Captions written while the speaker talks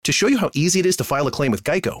To show you how easy it is to file a claim with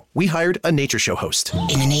Geico, we hired a nature show host.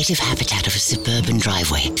 In the native habitat of a suburban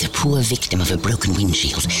driveway, the poor victim of a broken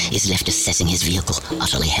windshield is left assessing his vehicle,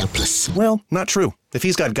 utterly helpless. Well, not true. If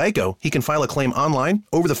he's got Geico, he can file a claim online,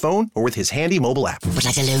 over the phone, or with his handy mobile app. But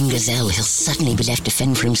like a lone gazelle, he'll suddenly be left to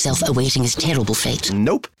fend for himself, awaiting his terrible fate.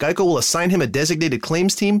 Nope. Geico will assign him a designated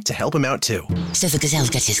claims team to help him out, too. So the gazelle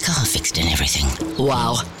gets his car fixed and everything.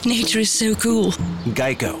 Wow, nature is so cool.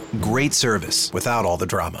 Geico. Great service without all the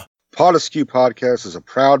drama. Pod Askew Podcast is a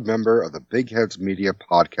proud member of the Big Heads Media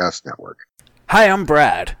Podcast Network. Hi, I'm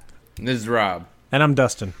Brad. This is Rob. And I'm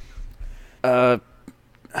Dustin.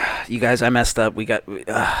 You guys, I messed up.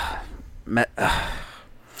 I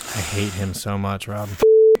hate him so much, Rob.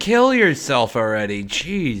 Kill yourself already.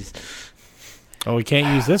 Jeez. Oh, we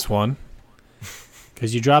can't use this one.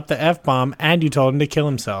 Because you dropped the F-bomb and you told him to kill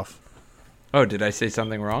himself. Oh, did I say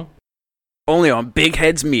something wrong? Only on Big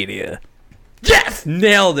Heads Media. Yes!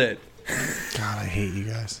 Nailed it! God, I hate you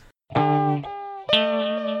guys.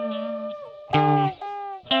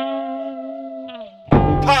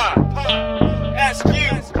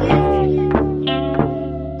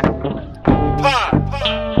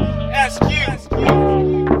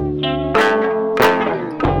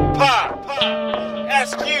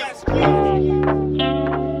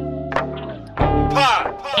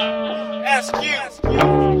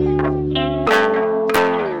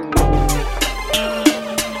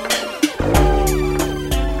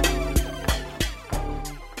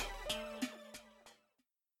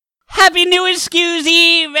 Happy New Askews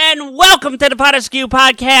Eve, and welcome to the Pod Askew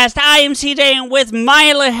Podcast. I am CJ, and with my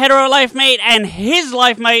hetero life mate and his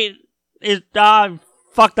life mate is,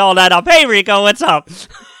 fucked all that up. Hey, Rico, what's up?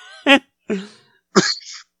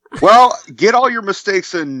 Well, get all your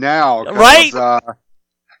mistakes in now. Right?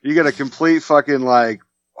 You get a complete fucking,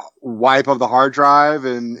 wipe of the hard drive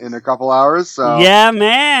in a couple hours. So. Yeah,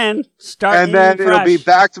 man. And then it'll be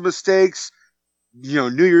back to mistakes,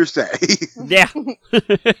 New Year's Day. Yeah.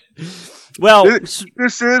 Well, this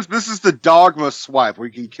is the dogma swipe where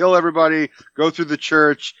you can kill everybody, go through the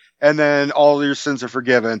church, and then all your sins are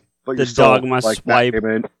forgiven. But you're still dogma swipe.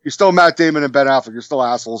 You're still Matt Damon and Ben Affleck. You're still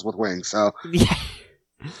assholes with wings. So yeah.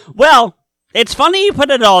 Well, it's funny you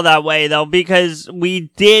put it all that way though, because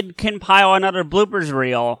we did compile another bloopers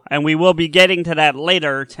reel, and we will be getting to that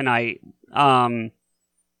later tonight.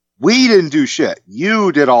 We didn't do shit.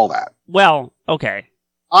 You did all that. Well, okay.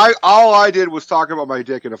 All I did was talk about my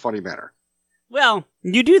dick in a funny manner. Well,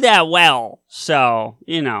 you do that well, so,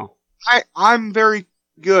 I'm very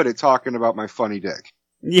good at talking about my funny dick.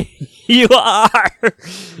 You are.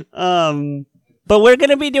 But we're going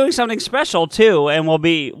to be doing something special, too, and we'll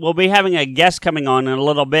be having a guest coming on in a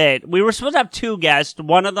little bit. We were supposed to have two guests.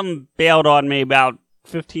 One of them bailed on me about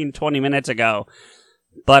 15, 20 minutes ago,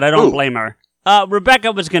 but I don't blame her.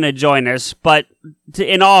 Rebecca was going to join us, but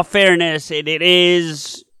in all fairness, it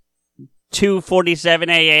is 2:47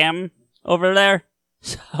 a.m. over there.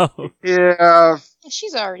 So yeah,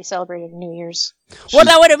 she's already celebrated New Year's. Well,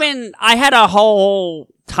 that would have been. I had a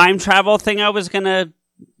whole time travel thing I was going to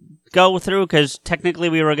go through because technically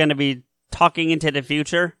we were going to be talking into the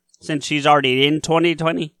future since she's already in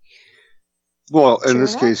 2020. Well, in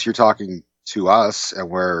this case, you're talking to us,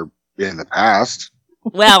 and we're in the past.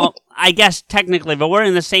 Well, I guess technically, but we're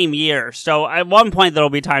in the same year. So at one point there'll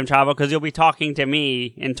be time travel because you'll be talking to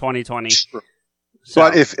me in 2020. Sure. So.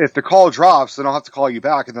 But if the call drops, then I'll have to call you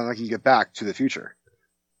back, and then I can get back to the future.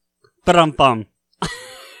 But bum.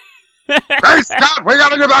 Hey, Scott, we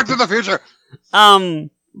gotta go back to the future.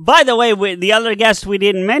 By the way, the other guest we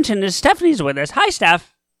didn't mention is Stephanie's with us. Hi,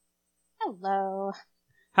 Steph. Hello.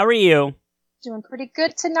 How are you? Doing pretty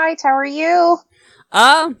good tonight. How are you?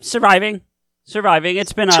 Surviving.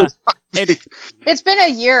 It's been it's been a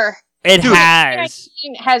year. It has.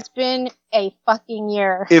 It has been a fucking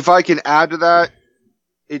year. If I can add to that,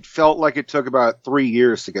 it felt like it took about 3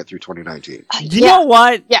 years to get through 2019. You know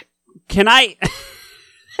what? Yeah. Can I?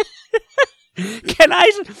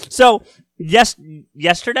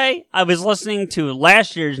 Yesterday I was listening to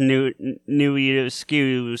last year's New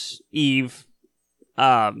Year's Eve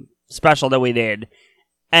special that we did,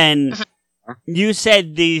 and you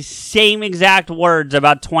said the same exact words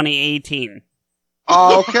about 2018.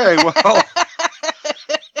 Okay, well,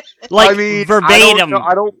 verbatim.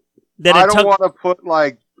 I don't want to put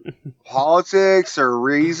politics or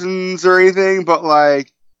reasons or anything, but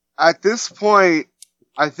at this point,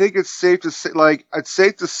 I think it's safe to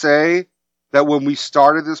say that when we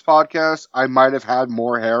started this podcast, I might have had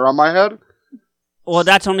more hair on my head. Well,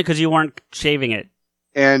 that's only because you weren't shaving it.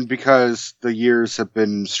 And because the years have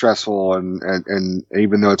been stressful, and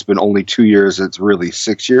even though it's been only 2 years, it's really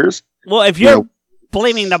 6 years. Well, if you're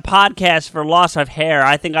blaming the podcast for loss of hair.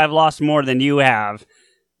 I think I've lost more than you have.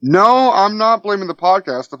 No, I'm not blaming the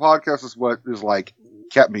podcast. The podcast is what is like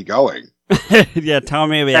kept me going. Yeah, tell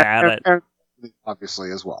me about it. And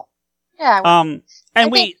obviously as well. Yeah. And I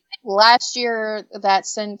we think last year, that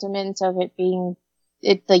sentiment of it being,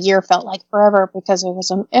 the year felt like forever because it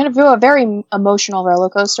was a very emotional roller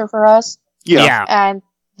coaster for us. Yeah. And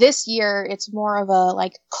this year, it's more of a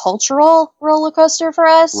like cultural roller coaster for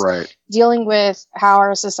us. Right. Dealing with how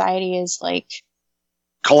our society is like,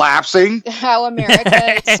 Collapsing. how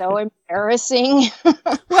America is so embarrassing.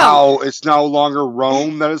 How it's no longer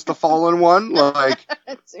Rome that is the fallen one. Like,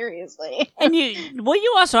 Seriously. and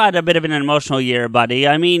you also had a bit of an emotional year, buddy.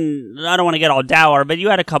 I mean, I don't want to get all dour, but you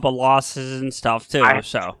had a couple losses and stuff too.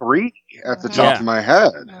 So 3 at the Mhm. top Yeah. of my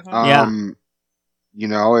head. Mhm. Yeah. You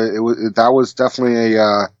know, that was definitely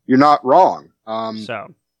you're not wrong.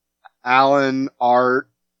 so Alan, Art.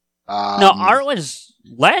 no, Art was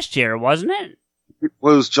last year, wasn't it? It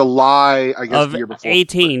was July, I guess, Of the year before.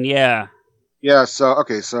 18, yeah. Yeah. So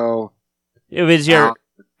okay, so It was your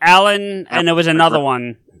Alan, and there was Alan- another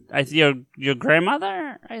one. Your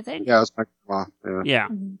grandmother, I think. yeah, it was my grandma. Yeah.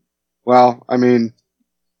 Yeah. Well, I mean,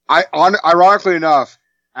 ironically enough,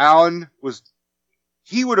 Alan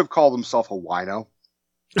he would have called himself a wino.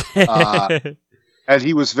 And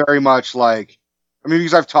he was very much like, I mean,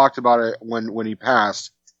 because I've talked about it when he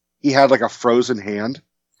passed, he had like a frozen hand.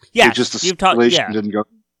 Yeah, It just the you've talked. circulation Yeah, didn't go.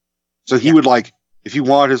 So he would like, if he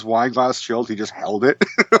wanted his wine glass chilled, he just held it.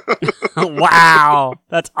 wow,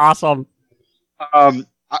 that's awesome.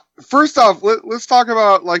 First off, let's talk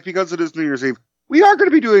about, like, because it is New Year's Eve, we are going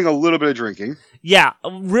to be doing a little bit of drinking. Yeah,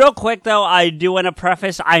 real quick though, I do want to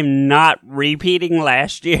preface: I'm not repeating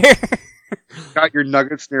last year. Got your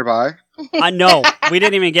nuggets nearby? I know we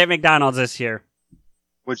didn't even get McDonald's this year.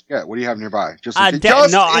 What'd you get? What do you have nearby? Just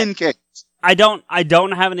in case. I don't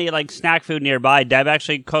have any like snack food nearby. Deb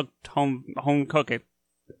actually cooked home cooking.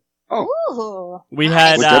 Ooh. We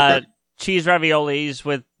had What'd Deb cheese raviolis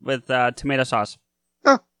with tomato sauce.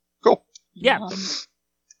 Oh, cool. Yeah. Yum.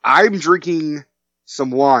 I'm drinking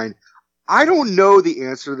some wine. I don't know the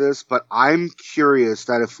answer to this, but I'm curious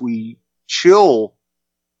that if we chill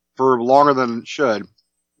for longer than it should,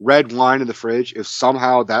 red wine in the fridge, if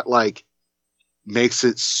somehow that like makes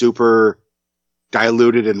it super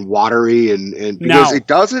diluted and watery and because No. it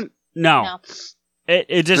doesn't, No, No.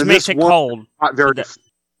 it just Then makes this it one- cold. not very.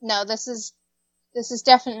 No, this is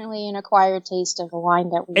definitely an acquired taste of a wine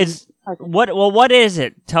that we It's are what is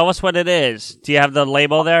it? Tell us what it is. Do you have the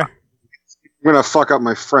label there? I'm gonna fuck up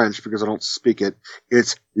my French because I don't speak it.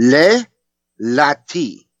 It's Le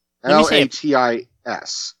Lati, Let me say it.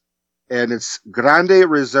 Latis, and it's Grande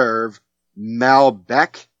Reserve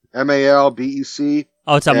Malbec, Malbec.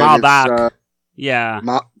 Oh, it's a and Malbec. Yeah.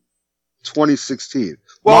 2016.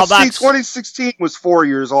 Well, see, Malbec's- 2016 was 4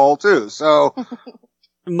 years old too, so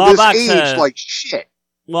Malbec's this aged like shit.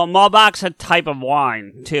 well, Malbec's a type of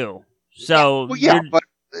wine too. So Well, yeah, you're- but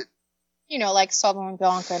like Sauvignon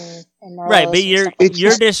Blanc and Merlot. right, but your It's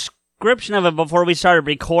your just- description of it before we started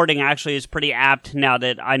recording actually is pretty apt. Now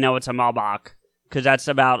that I know it's a Malbec, because that's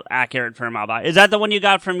about accurate for a Malbec. Is that the one you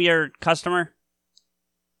got from your customer?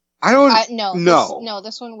 I don't. No.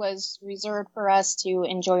 This one was reserved for us to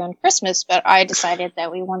enjoy on Christmas, but I decided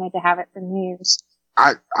that we wanted to have it for New Year's.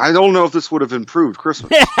 I don't know if this would have improved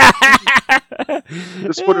Christmas. This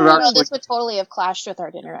would have No, actually. this would totally have clashed with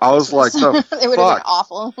our dinner. at I was Christmas. like, it would have been fuck?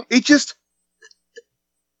 awful. It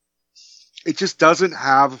just doesn't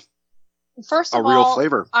have First a of real all,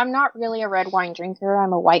 flavor. I'm not really a red wine drinker.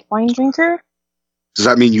 I'm a white wine drinker. Does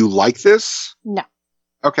that mean you like this? No.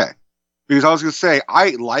 Okay. Because I was going to say,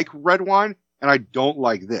 I like red wine, and I don't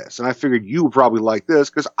like this. And I figured you would probably like this,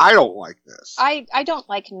 because I don't like this. I don't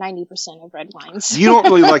like 90% of red wines. You don't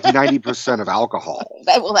really like 90% of alcohol.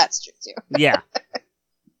 Well, that's true too. Yeah.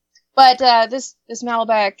 But this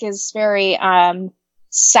Malbec is very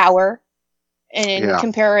sour in Yeah.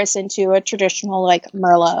 comparison to a traditional like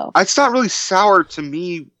Merlot. It's not really sour to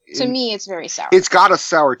me. To me, it's very sour. It's got a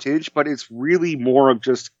sour tinge, but it's really more of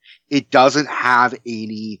just, it doesn't have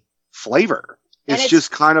any flavor. And It's it's-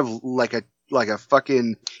 just kind of like a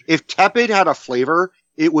fucking, if tepid had a flavor,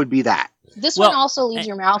 it would be that. This Well, one also leaves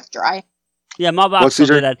your mouth dry. Yeah, Malbec What's will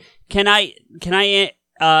do your- that. Can I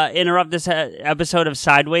interrupt this episode of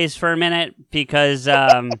Sideways for a minute because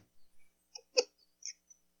I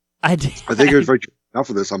think if I drink enough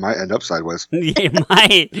of this, I might end up sideways. You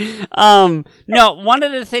might. No, one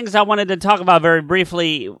of the things I wanted to talk about very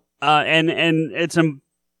briefly, and it's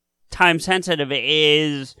time sensitive,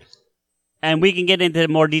 is, and we can get into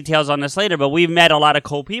more details on this later, but we've met a lot of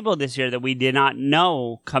cool people this year that we did not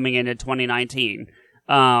know coming into 2019.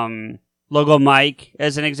 Logo Mike,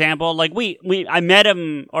 as an example. Like, I met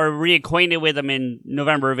him or reacquainted with him in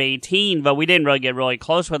November of 18, but we didn't really get really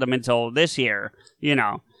close with him until this year, you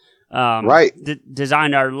know. Right.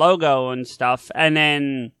 Designed our logo and stuff. And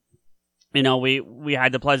then, you know, we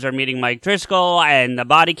had the pleasure of meeting Mike Driscoll and the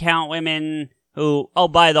Body Count women who, oh,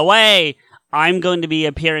 by the way, I'm going to be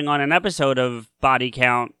appearing on an episode of Body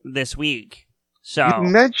Count this week. So you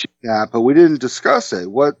mentioned that, but we didn't discuss it.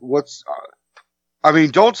 What's I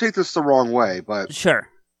mean, don't take this the wrong way, but sure.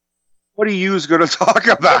 What are you going to talk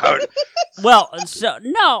about? Well, so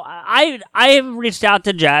no, I reached out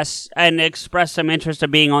to Jess and expressed some interest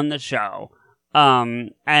in being on the show.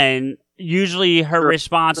 And usually her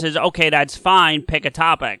response is, "Okay, that's fine. Pick a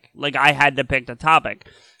topic." Like, I had to pick the topic,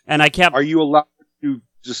 and I kept. Are you allowed to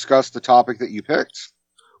discuss the topic that you picked?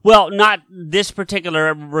 Well, not this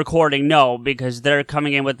particular recording, no, because they're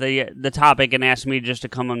coming in with the topic and asked me just to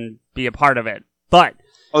come and be a part of it. But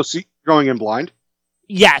so you're going in blind?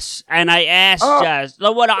 Yes, and I asked Jess.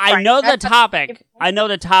 I know the topic. I know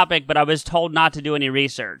the topic, but I was told not to do any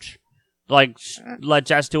research. Like, let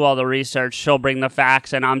Jess do all the research. She'll bring the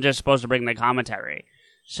facts, and I'm just supposed to bring the commentary.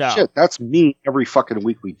 So shit, that's me every fucking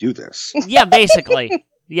week we do this. Yeah, basically.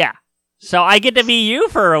 Yeah. So I get to be you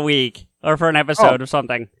for a week or for an episode or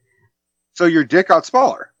something. So your dick got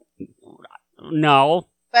smaller? No.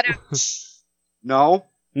 But no.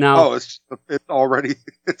 No. Oh, it's already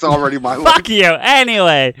my life. Fuck you.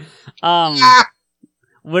 Anyway,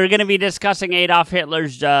 we're gonna be discussing Adolf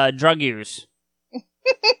Hitler's drug use.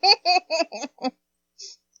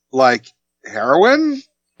 Like heroin?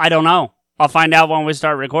 I don't know. I'll find out when we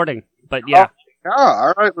start recording. But yeah. Yeah,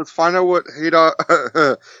 all right. Let's find out what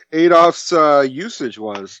Adolf's usage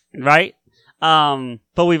was. Right.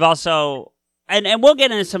 But we've also, and we'll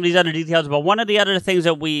get into some of these other details. But one of the other things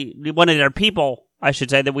that one of their people, I should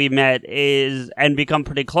say, that we met is and become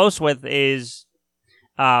pretty close with is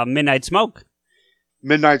Midnight Smoke.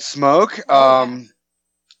 Midnight Smoke.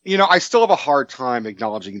 You know, I still have a hard time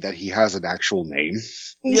acknowledging that he has an actual name.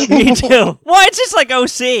 Me too. Well, it's just like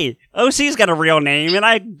OC. OC's got a real name, and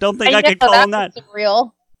I don't think I could call him that.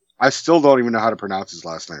 Real. I still don't even know how to pronounce his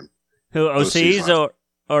last name. Who, OC's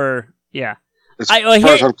or yeah.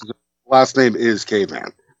 Last name is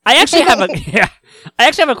Caveman. I actually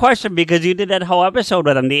have a question because you did that whole episode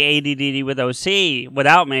with him, the ADD with OC,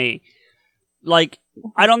 without me. Like,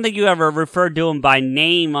 I don't think you ever referred to him by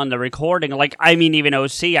name on the recording. Like, I mean, even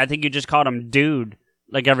OC, I think you just called him dude,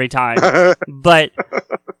 like, every time. But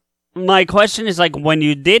my question is, like, when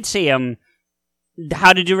you did see him,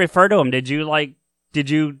 how did you refer to him? Did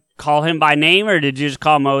you call him by name, or did you just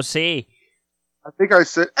call him OC? I think I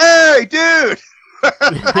said, "Hey, dude!"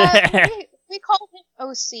 We called him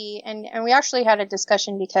OC, and we actually had a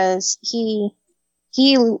discussion because he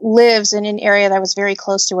lives in an area that was very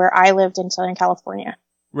close to where I lived in Southern California.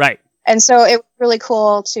 Right. And so it was really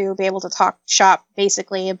cool to be able to talk shop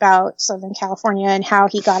basically about Southern California and how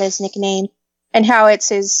he got his nickname and how it's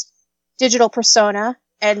his digital persona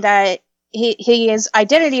and that his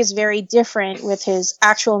identity is very different with his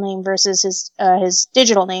actual name versus his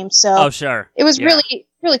digital name. So sure. It was really,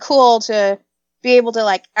 really cool to be able to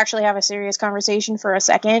like actually have a serious conversation for a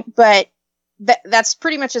second, but that's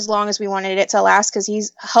pretty much as long as we wanted it to last because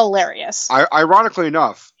he's hilarious. Ironically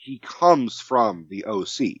enough, he comes from the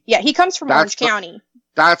OC. Yeah, he comes from Orange County.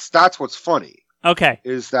 That's what's funny. Okay.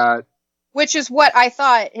 Is that... Which is what I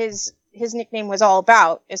thought his nickname was all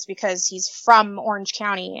about, is because he's from Orange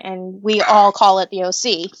County, and we all call it the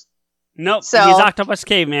OC. Nope, so, he's Octopus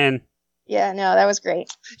Caveman. Yeah, no, that was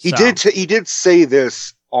great. He did say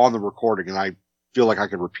this on the recording, and I feel like I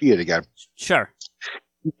could repeat it again. Sure.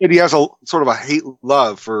 He has a sort of a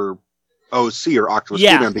hate-love for OC or Octopus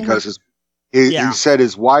Caveman because he said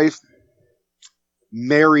his wife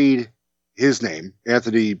married his name,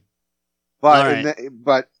 Anthony,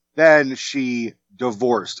 but then she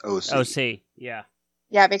divorced OC. OC, yeah.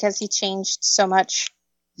 Yeah, because he changed so much.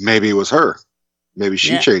 Maybe it was her. Maybe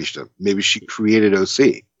she changed him. Maybe she created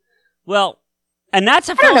OC. Well, and that's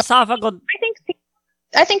a philosophical...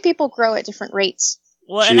 I think people grow at different rates.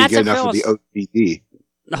 Well, she didn't get enough of the OCD.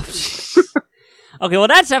 Okay, well,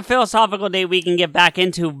 that's a philosophical day we can get back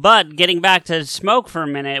into, but getting back to Smoke for a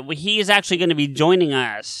minute, he is actually going to be joining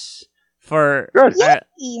us for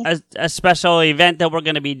a special event that we're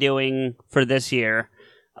going to be doing for this year.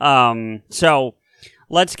 So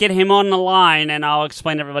let's get him on the line, and I'll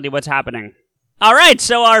explain to everybody what's happening. All right,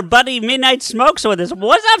 so our buddy Midnight Smoke's with us.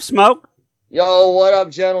 What's up, Smoke? Yo, what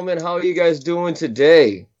up, gentlemen? How are you guys doing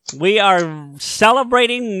today? We are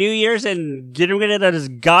celebrating New Year's and getting rid of this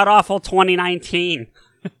god-awful 2019.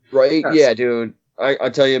 Right? Yes. Yeah, dude. I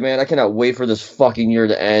tell you, man, I cannot wait for this fucking year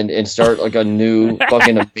to end and start like a new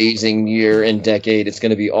fucking amazing year and decade. It's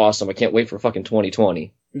gonna be awesome. I can't wait for fucking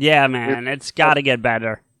 2020. Yeah, man, it's got to get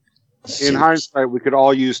better. In hindsight, we could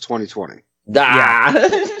all use 2020. Yeah.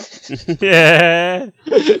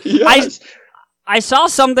 Yes. I saw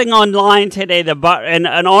something online today that and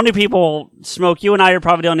only people, Smoke, you and I are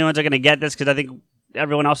probably the only ones that are going to get this because I think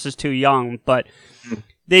everyone else is too young, but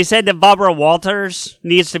they said that Barbara Walters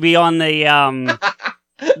needs to be on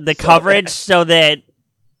the coverage so that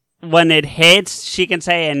when it hits, she can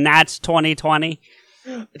say, and that's 2020.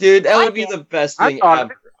 Dude, that would be the best thing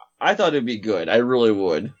ever. I thought it'd be good. I really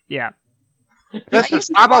would. Yeah. This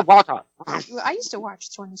is Barbara Walters. I used to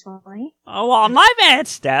watch 2020. Oh, well, my bad,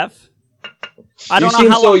 Steph. I don't you know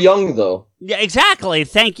seem how so young, though. Yeah, exactly.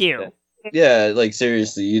 Thank you. Yeah, like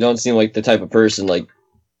seriously, you don't seem like the type of person like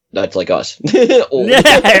that's like us. Old.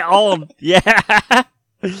 Yeah, old. Yeah.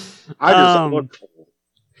 I just look.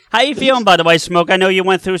 How you feeling, by the way, Smoke? I know you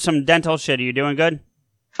went through some dental shit. Are you doing good?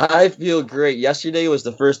 I feel great. Yesterday was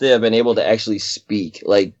the first day I've been able to actually speak,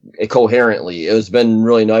 like, coherently. It's been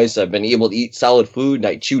really nice. I've been able to eat solid food, and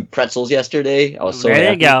I chewed pretzels yesterday. I was so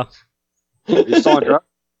there happy. you go. You still on drugs?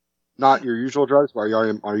 Not your usual drugs, but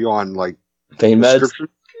are you on, like, Pain meds?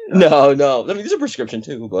 prescription? No. I mean, these are prescription,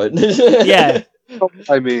 too, but... Yeah.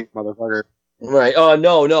 I mean, motherfucker. Right.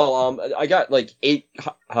 No. I got, like, 8...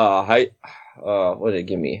 what did it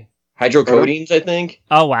give me? Hydrocodines, I think.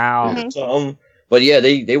 Oh, wow. Mhm. But yeah,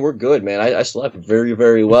 they were good, man. I slept very,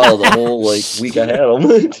 very well the whole like week I had them.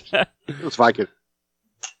 It was Viking.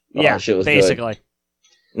 Yeah, shit was basically.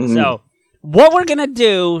 good. Mhm. So, what we're going to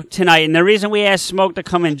do tonight, and the reason we asked Smoke to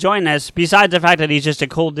come and join us, besides the fact that he's just a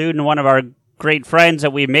cool dude and one of our great friends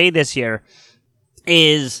that we made this year,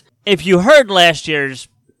 is if you heard last year's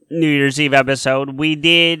New Year's Eve episode, we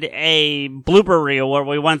did a blooper reel where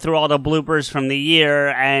we went through all the bloopers from the year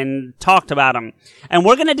and talked about them. And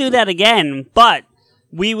we're going to do that again, but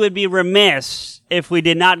we would be remiss if we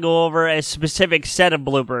did not go over a specific set of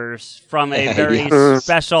bloopers from a very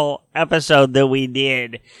special episode that we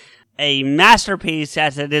did. A masterpiece,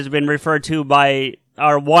 as it has been referred to by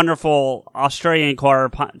our wonderful Australian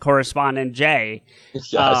correspondent, Jay.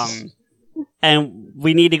 Yes. And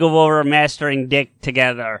we need to go over Mastering Dick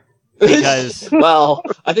together. Because Well,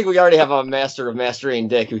 I think we already have a master of mastering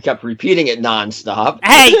dick who kept repeating it nonstop.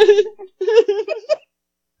 Hey!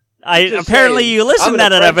 Just apparently saying, you listened to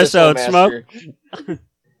I'm that an apprentice, episode, though, Smoke.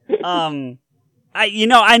 master.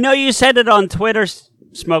 I know you said it on Twitter,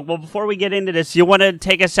 Smoke. But before we get into this, you want to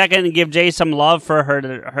take a second and give Jay some love for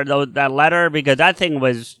that letter, because that thing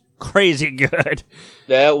was crazy good.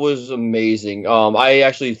 That was amazing. I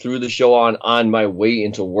actually threw the show on my way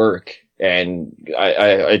into work, and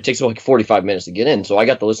it takes like 45 minutes to get in, so I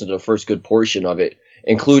got to listen to the first good portion of it,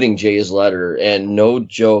 including Jay's letter. And no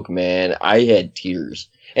joke, man, I had tears.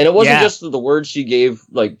 And it wasn't just the words she gave,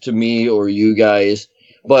 like, to me or you guys,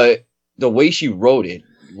 but the way she wrote it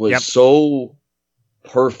was so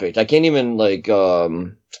perfect. I can't even, like,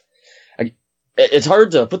 it's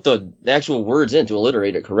hard to put the actual words in to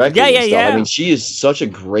alliterate it correctly. Yeah. I mean, she is such a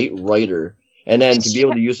great writer. And then to be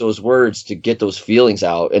able to use those words to get those feelings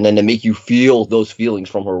out, and then to make you feel those feelings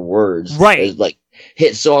from her words. Right. Is, like,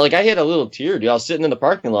 hit. So, like, I had a little tear, dude. I was sitting in the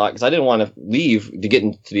parking lot because I didn't want to leave to get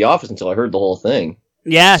into the office until I heard the whole thing.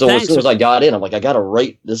 Yeah, so thanks. as soon as I got in, I'm like, I gotta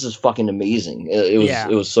write. This is fucking amazing.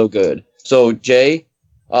 It was so good. So Jay,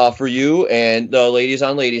 for you and the ladies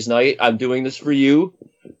on Ladies Night, I'm doing this for you.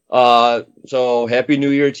 So happy New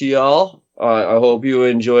Year to y'all. I hope you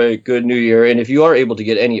enjoy a good New Year. And if you are able to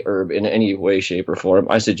get any herb in any way, shape, or form,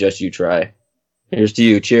 I suggest you try. Here's to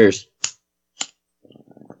you. Cheers.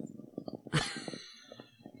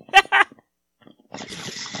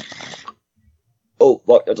 Oh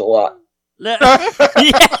fuck, that's a lot. Yeah,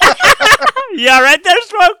 right there,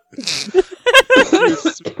 Smoke.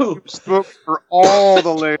 Smoke for all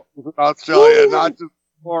the ladies in Australia, not just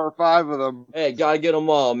 4 or 5 of them. Hey, gotta get them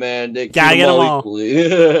all, man. They Gotta get them all.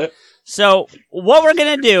 equally. So what we're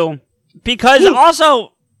gonna do, because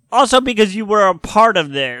also because you were a part of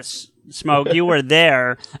this, Smoke, you were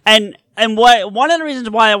there, and one of the reasons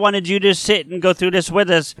why I wanted you to sit and go through this with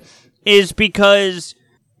us is because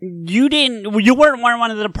you weren't one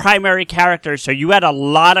of the primary characters, so you had a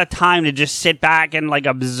lot of time to just sit back and like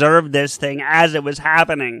observe this thing as it was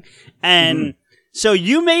happening, and so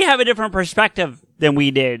you may have a different perspective than we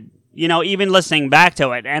did. You know, even listening back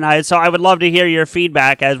to it. And I would love to hear your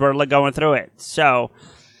feedback as we're going through it. So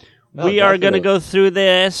we are going to go through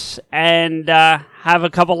this and have a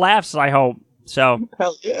couple laughs, I hope. So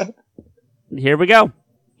Hell yeah. Here we go.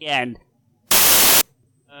 And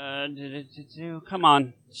come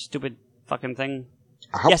on, stupid fucking thing.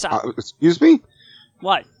 How- Yes, excuse me?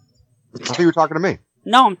 What? I thought you were talking to me.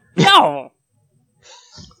 No.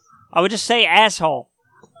 I would just say asshole.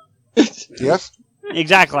 Yes?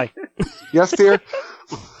 Exactly. Yes, dear?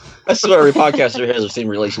 I swear every podcaster has the same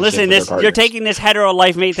relationship. Listen, with their you're partners. taking this hetero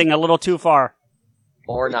life mate thing a little too far.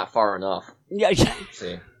 Or not far enough. Yeah,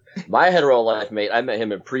 See, my hetero life mate, I met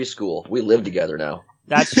him in preschool. We live together now.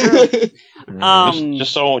 that's true.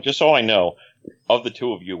 Just so I know, of the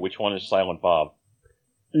two of you, which one is Silent Bob?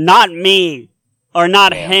 Not me. Or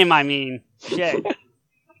not Damn. him, I mean. Shit.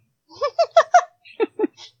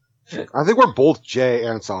 I think we're both Jay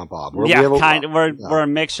and Silent Bob. We're We're a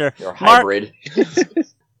mixture. You're a Mark- hybrid.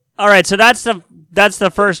 All right, so that's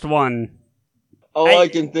the first one. All I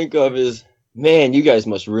can think of is, man, you guys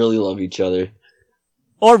must really love each other.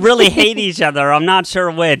 Or really hate each other. I'm not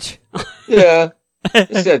sure which. Yeah.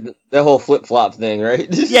 You said that whole flip-flop thing, right?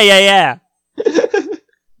 Yeah.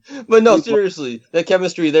 But no, seriously, that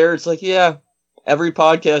chemistry there, it's like, yeah, every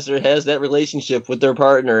podcaster has that relationship with their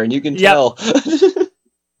partner, and you can tell.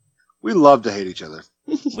 We love to hate each other.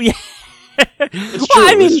 It's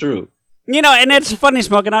true, it's true. You know, and it's funny,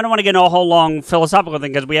 Smoke, and I don't want to get into a whole long philosophical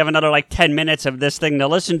thing because we have another, 10 minutes of this thing to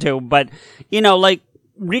listen to, but,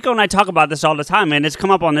 Rico and I talk about this all the time, and it's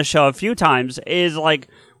come up on this show a few times, is,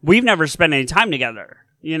 we've never spent any time together.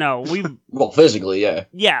 Well, physically, yeah.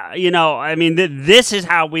 Yeah, this is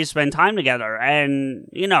how we spend time together, and,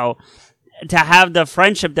 to have the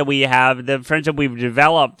friendship that we have, the friendship we've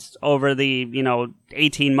developed over the,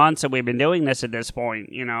 18 months that we've been doing this at this point,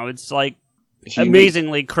 it's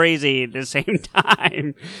amazingly crazy at the same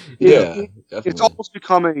time. Yeah, it's almost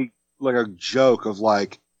become a joke of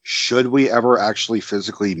should we ever actually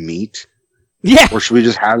physically meet? Yeah. Or should we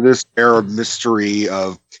just have this air of mystery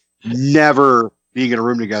of never being in a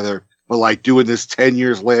room together, but doing this 10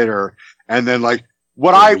 years later, and then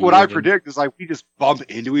what I predict is we just bump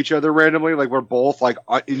into each other randomly, we're both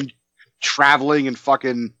traveling in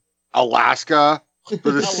fucking Alaska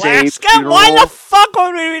for the same funeral. Why the fuck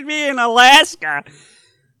would we be in Alaska?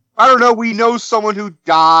 I don't know. We know someone who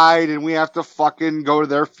died, and we have to fucking go to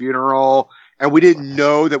their funeral, and we didn't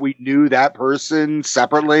know that we knew that person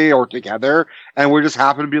separately or together, and we just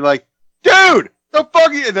happen to be like, dude, the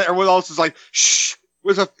fuck, and then everyone else is like, shh,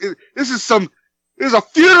 this is a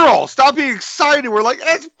funeral. Stop being excited. We're like,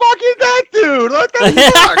 it's fucking that dude. Let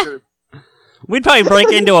that fuck. We'd probably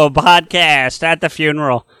break into a podcast at the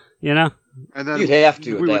funeral, And then you'd have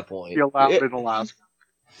to at that point. Be allowed in Alaska.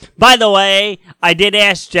 By the way, I did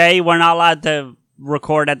ask Jay. We're not allowed to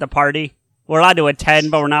record at the party. We're allowed to attend,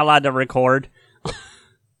 but we're not allowed to record.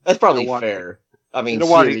 That's probably fair. I mean,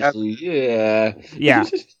 seriously, yeah. Yeah.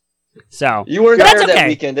 So you weren't that's there that okay.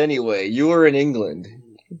 weekend anyway. You were in England.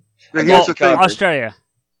 Australia.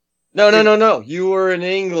 No. You were in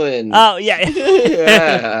England. Oh yeah.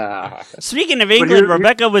 Yeah. Speaking of England,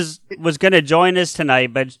 Rebecca was going to join us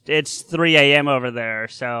tonight, but it's 3 a.m. over there.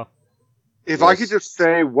 So if I could just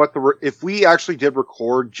say if we actually did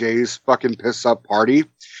record Jay's fucking piss up party,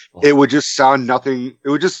 it would just sound nothing. It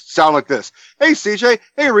would just sound like this. Hey CJ.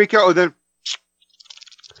 Hey Rico. And then.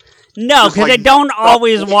 No, because I don't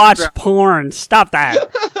always watch porn. Stop that.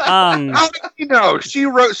 How do you know?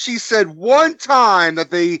 She said one time that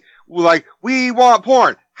they we want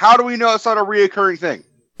porn. How do we know it's not a reoccurring thing?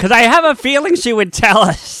 Because I have a feeling she would tell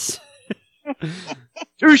us.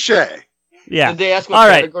 Touche. Yeah. Did they ask what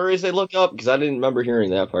categories they look up? Because I didn't remember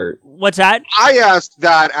hearing that part. What's that? I asked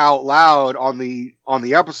that out loud on the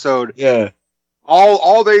episode. Yeah.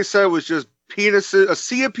 All they said was just penises, a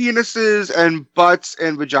sea of penises and butts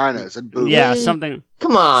and vaginas and boobs. Yeah, something.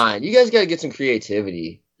 Come on, you guys got to get some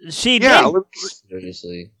creativity. She did.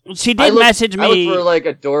 Seriously. She did message me. I look for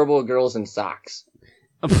adorable girls in socks.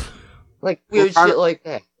 Weird shit like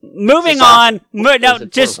that. Moving on.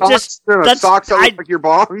 Just socks that look like your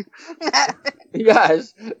bong. You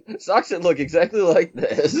guys, socks that look exactly like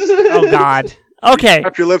this. Oh God. Okay.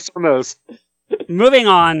 Wrap your lips on those. Moving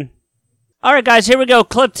on. All right, guys. Here we go.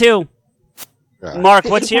 Clip 2. Mark,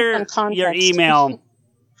 what's your email?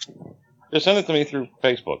 Just send it to me through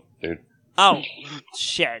Facebook, dude. Oh,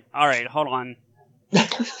 shit. All right, hold on.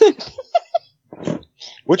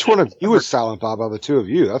 Which one of you is Silent Bob out of the two of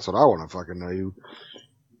you? That's what I want to fucking know. You.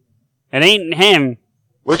 It ain't him.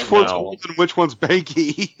 Which one's Holden and which one's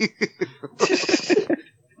Banky?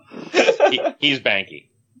 He's Banky.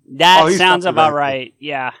 That sounds about right.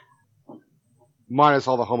 Yeah. Minus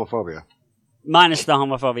all the homophobia. Minus the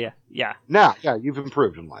homophobia. Yeah. Nah, yeah, you've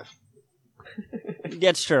improved in life.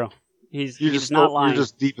 That's true. He's just not lying.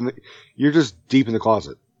 You're just deep in the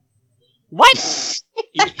closet. What?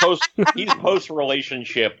 He's post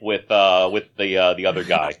relationship with the other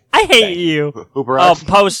guy. I hate you. Hooper Oh, X.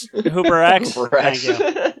 post Hooper X. Hooper X. Thank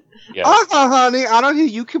you. Yeah. Honey, I don't hear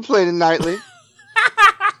you complaining nightly.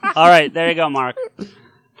 All right, there you go, Mark.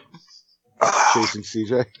 Chasing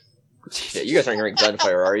CJ. Yeah, you guys aren't hearing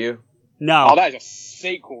Gunfire, are you? No. Oh, that is a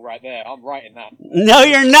sequel right there. I'm writing that. No,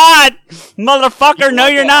 you're not, motherfucker. No,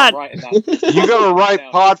 you're not. I'm writing that. You gotta write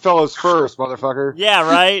Podfellows first, motherfucker. Yeah,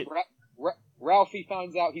 right. Ralphie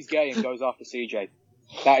finds out he's gay and goes after CJ.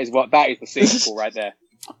 That is the sequel right there.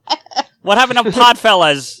 What happened to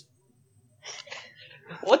Podfellas?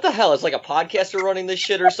 What the hell? It's like a podcaster running this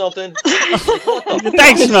shit or something?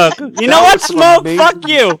 Thanks, Smoke. You know what, Smoke? Fuck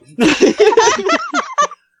you.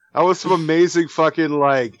 That was some amazing fucking,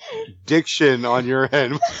 like, diction on your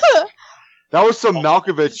end. That was some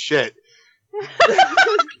Malkovich shit.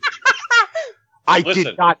 I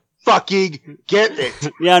did not fucking get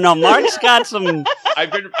it. Yeah, no, Mark's got some...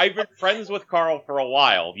 I've been friends with Carl for a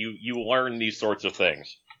while. You learn these sorts of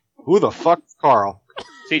things. Who the fuck's Carl?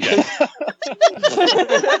 CJ.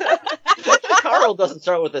 Carl doesn't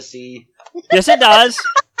start with a C. Yes, it does.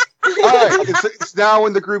 Alright, it's now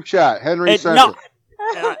in the group chat. Henry sent no. it.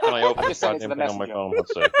 Can I open this goddamn thing on my phone?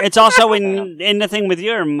 Let's see. It's also in the thing with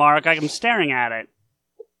you, Mark. I'm staring at it.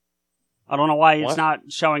 I don't know why it's not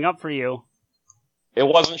showing up for you. It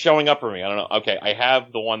wasn't showing up for me. I don't know. Okay, I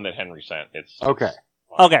have the one that Henry sent. It's Okay.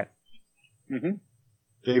 Okay. Mm-hmm.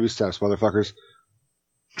 Baby steps, motherfuckers.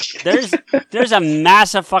 There's a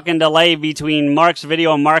massive fucking delay between Mark's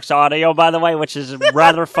video and Mark's audio, by the way, which is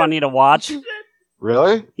rather funny to watch.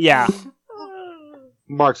 Really? Yeah.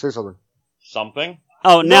 Mark, say something. something.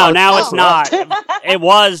 Oh, no, now it's not. It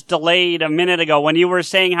was delayed a minute ago. When you were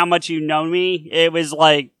saying how much you know me, it was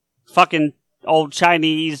like fucking old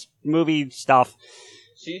Chinese movie stuff.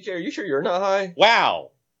 CJ, are you sure you're not high?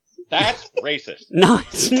 Wow. That's racist. No,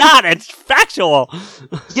 it's not. It's factual.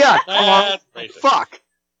 Yeah. That's racist. Fuck.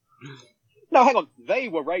 No, hang on. They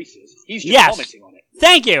were racist. He's just Yes. commenting on it.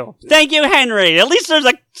 Thank you. Thank you, Henry. At least there's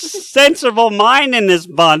a sensible mind in this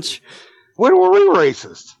bunch. When were we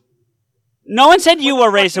racist? No one said you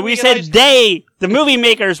were racist. We said they, the movie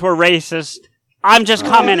makers, were racist. I'm just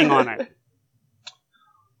commenting on it.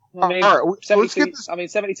 I mean, All right, let's get this,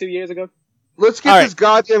 72 years ago. let's get this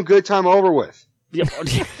goddamn good time over with.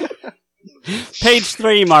 Page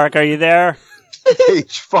 3, Mark. Are you there?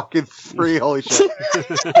 Page fucking 3. Holy shit.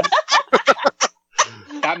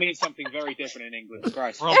 That means something very different in England.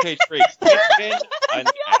 Christ. We're on page 3. It's been an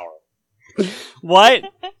hour. What?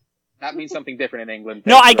 That means something different in England.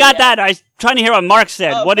 No, I got that. I was trying to hear what Mark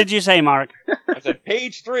said. What did you say, Mark? I said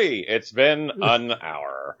page 3. It's been an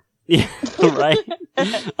hour. Yeah, right.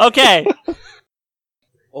 Okay.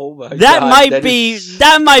 Oh my That god.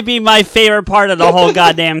 might be my favorite part of the whole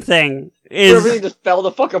goddamn thing. Is everything just fell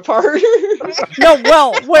the fuck apart? no,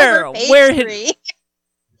 well, where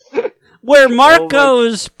Mark Oh my-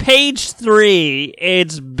 goes, page 3,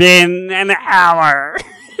 it's been an hour.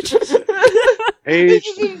 Page.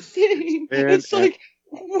 It's like,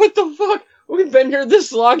 what the fuck? We've been here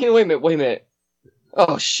this long, and wait a minute.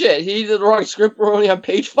 Oh shit, he did the wrong script. We're only on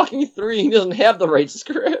page fucking 3. He doesn't have the right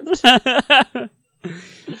script.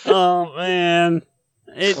 Oh man.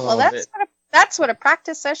 Well, that's what a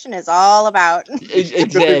practice session is all about.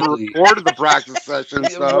 Exactly. Recorded the practice session,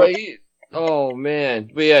 so. Right? Oh man.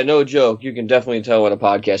 But yeah, no joke. You can definitely tell when a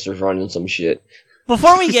podcaster's running some shit.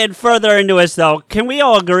 Before we get further into this, though, can we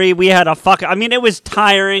all agree we had I mean, it was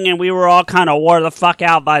tiring and we were all kind of wore the fuck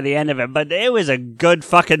out by the end of it, but it was a good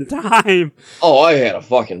fucking time. Oh, I had a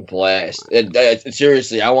fucking blast.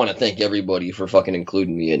 Seriously, I want to thank everybody for fucking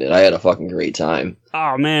including me in it. I had a fucking great time.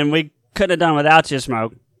 Oh, man, we could have done without you,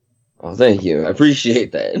 Smoke. Oh, thank you. I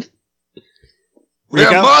appreciate that.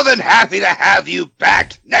 We're more than happy to have you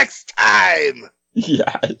back next time.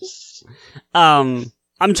 Yes.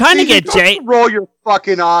 I'm trying to get Jay. Roll your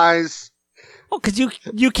fucking eyes. Oh, because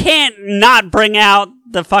you can't not bring out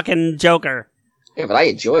the fucking Joker. Yeah, but I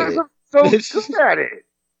enjoyed it. So good at it.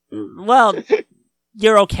 Well,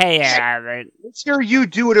 you're okay at it. Let's hear you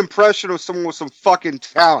do an impression of someone with some fucking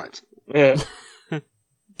talent. Yeah.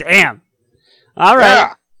 Damn. All right.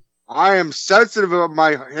 Yeah. I am sensitive about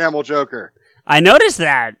my Hamill Joker. I noticed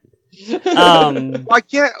that. I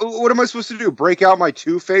can't. What am I supposed to do? Break out my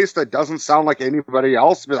Two-Face that doesn't sound like anybody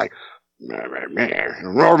else? Be like,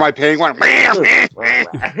 roar my penguin.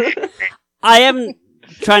 I am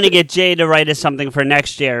trying to get Jay to write us something for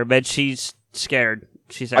next year, but she's scared.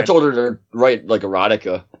 She said. I told her to write like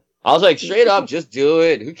erotica. I was like, straight up, just do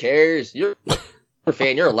it. Who cares? You're a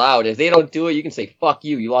fan. You're allowed. If they don't do it, you can say fuck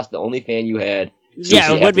you. You lost the only fan you had.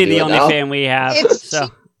 Yeah, it would be the only fan we have. So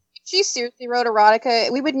she seriously wrote erotica,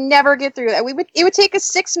 we would never get through that. It would take us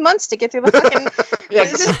 6 months to get through the fucking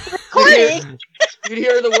recording. You'd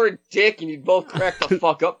hear the word dick and you'd both crack the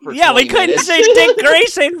fuck up for Yeah, we 20 couldn't minutes. say Dick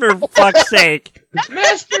Grayson for fuck's sake.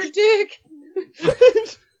 Master Dick!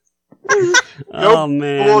 Oh,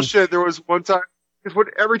 man. Bullshit. There was one time,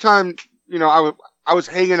 because every time, I was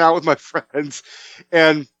hanging out with my friends,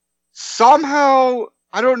 and somehow,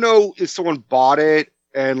 I don't know if someone bought it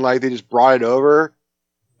and like they just brought it over,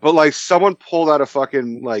 but like someone pulled out a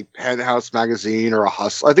fucking like Penthouse magazine or a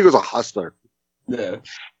Hustler. I think it was a Hustler. Yeah.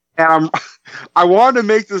 And I wanted to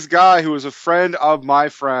make this guy who was a friend of my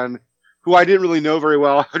friend, who I didn't really know very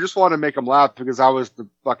well. I just wanted to make him laugh because I was the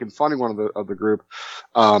fucking funny one of the group.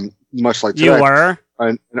 Much like today. You were?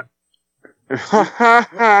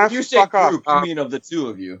 You say group, you mean of the two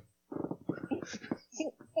of you.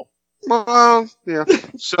 Well, yeah.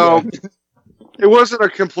 So it wasn't a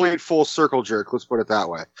complete full circle jerk. Let's put it that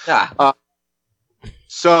way. Yeah.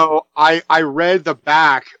 So I read the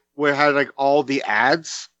back where it had like all the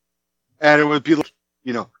ads, and it would be like,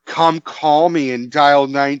 come call me and dial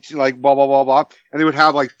 19, like blah blah blah blah, and they would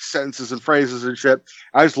have like sentences and phrases and shit.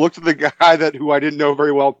 I just looked at the guy who I didn't know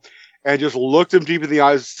very well, and just looked him deep in the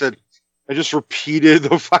eyes and said, I just repeated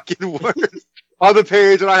the fucking words on the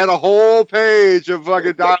page, and I had a whole page of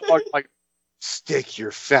fucking dialogue like, stick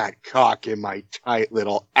your fat cock in my tight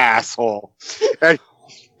little asshole. And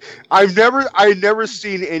I've never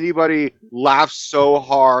seen anybody laugh so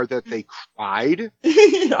hard that they cried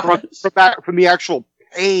from the actual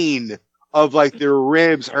pain of like their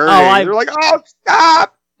ribs hurting. They're like, oh,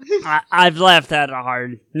 stop! I've laughed that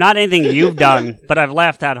hard. Not anything you've done, but I've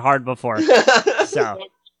laughed that hard before. So.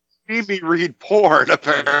 See me read porn,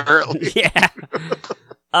 apparently. Yeah.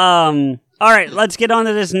 All right, let's get on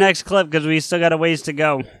to this next clip because we still got a ways to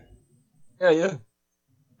go. Yeah.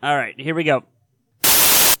 All right, here we go.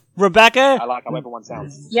 Rebecca? I like how everyone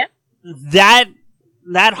sounds. Yep. That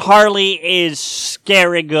Harley is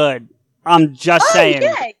scary good. I'm just saying.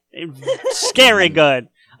 Yay. Scary good.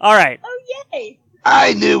 All right. Oh, yay.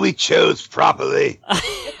 I knew we chose properly.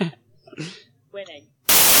 Winning.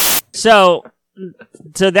 So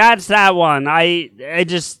that's that one.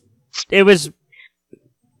 It was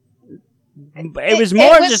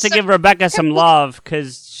more just to give Rebecca some love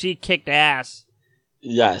because she kicked ass.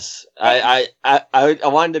 Yes, I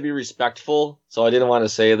wanted to be respectful, so I didn't want to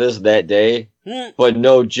say this that day. But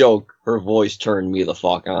no joke, her voice turned me the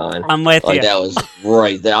fuck on. I'm with you. That was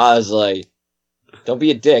right. I was like, "Don't be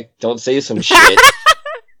a dick. Don't say some shit."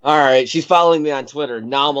 All right, she's following me on Twitter.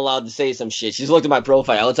 Now I'm allowed to say some shit. She's looked at my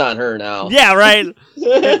profile. It's on her now. Yeah, right.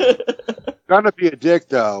 Gonna be a dick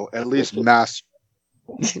though. At least master.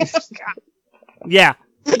 Yeah,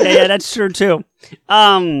 that's true too.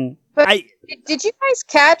 Did you guys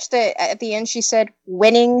catch that at the end she said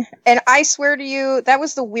winning? And I swear to you, that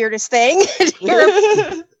was the weirdest thing.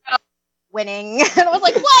 Winning. And I was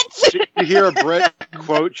like, what? You hear a Brit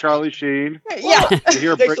quote Charlie Sheen? Yeah. You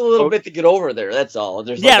hear It takes a little bit to get over there, that's all.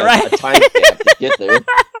 There's Yeah, like right. a time gap to get there.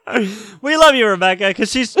 We love you, Rebecca,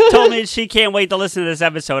 because she's told me she can't wait to listen to this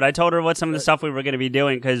episode. I told her what some of the stuff we were going to be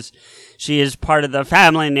doing because she is part of the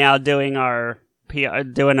family now doing our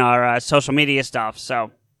social media stuff.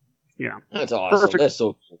 So, That's awesome. Perfect. That's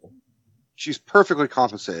so cool. She's perfectly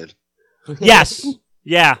compensated. Yes.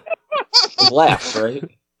 Yeah. With laughs, right?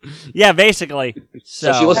 Yeah, basically.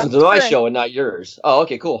 So she listens to my show and not yours. Oh,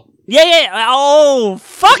 okay, cool. Yeah. Oh,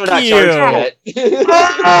 fuck We're not you. charging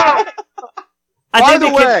yet. By the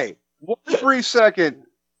way, 1 brief second.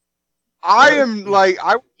 I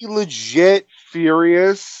would be legit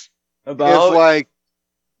furious About? if, like,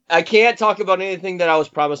 I can't talk about anything that I was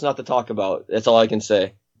promised not to talk about. That's all I can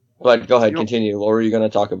say. But go ahead, continue. What were you going to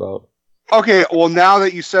talk about? okay, well, now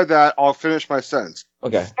that you said that, I'll finish my sentence.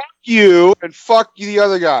 Okay. Fuck you, and fuck you the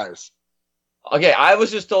other guys. Okay, I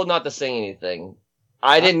was just told not to say anything.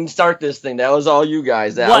 I didn't start this thing. That was all you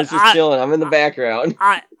guys. I What? was just chilling. I'm in the background.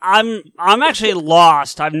 I'm actually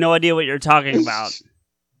lost. I have no idea what you're talking about.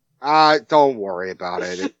 Don't worry about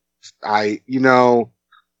it. I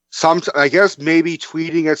guess maybe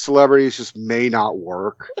tweeting at celebrities just may not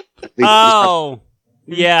work.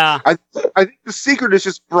 Yeah. I think the secret is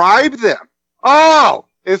just bribe them. Oh,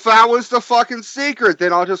 if that was the fucking secret,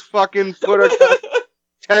 then I'll just fucking put a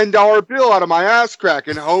 $10 bill out of my ass crack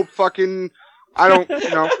and hope fucking Sometimes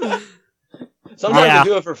you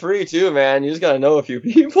do it for free too, man. You just gotta know a few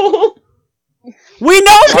people. We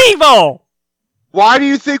know people! Why do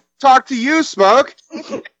you think we talk to you, Smoke?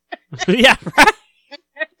 Yeah, right.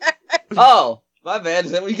 Oh, my bad.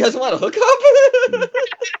 Is that what you guys want to hook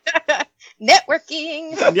up?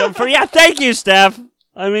 Networking. Yeah, thank you, Steph.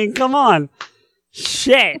 I mean, come on.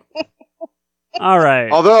 Shit. All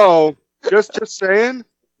right. Although, just saying,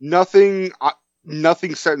 nothing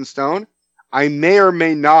set in stone. I may or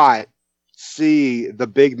may not see the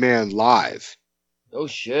big man live. Oh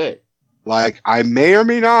shit! Like, I may or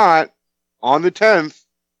may not on the 10th,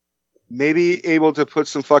 maybe able to put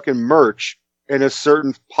some fucking merch in a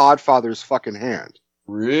certain Podfather's fucking hand.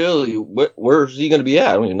 Really? Where's he gonna be at?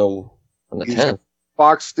 I don't even know. On the 10th,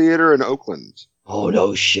 Fox Theater in Oakland. Oh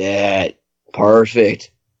no shit!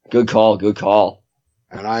 Perfect. Good call. Good call.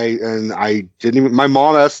 And I didn't even. My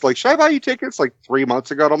mom asked, like, should I buy you tickets? Like 3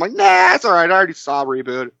 months ago. And I'm like, nah, it's all right. I already saw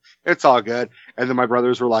Reboot. It's all good. And then my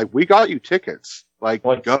brothers were like, we got you tickets. Like,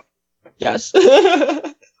 what? Go. Yes.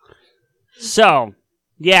 So,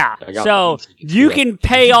 yeah. So you can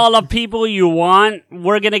pay all the people you want.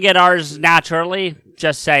 We're gonna get ours naturally.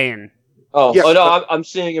 Just saying. Oh, yeah, no, I'm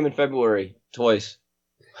seeing him in February twice.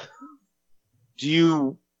 Do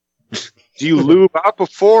you lube up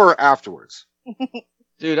before or afterwards?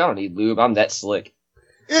 Dude, I don't need lube. I'm that slick.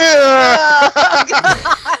 Yeah.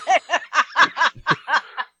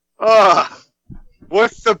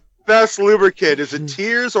 What's the best lubricant? Is it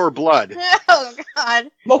tears or blood? Oh God.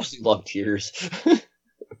 Mostly love tears.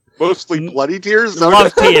 Mostly bloody tears?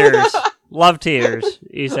 Love tears. Love tears.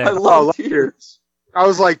 You said. I love tears. I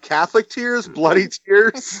was like, Catholic tears? Bloody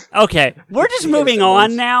tears? Okay, we're just moving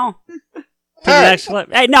on now. To the next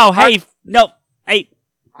clip. Hey, no, hey, no, hey.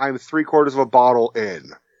 I'm 3/4 of a bottle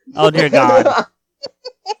in. Oh, dear God.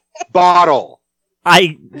 Bottle.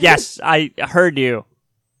 Yes, I heard you.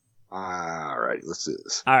 Alright, let's do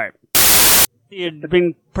this. Alright. You've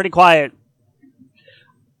been pretty quiet.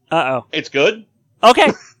 Uh-oh. It's good.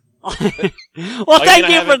 Okay. Well, thank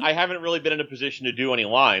you for... I haven't really been in a position to do any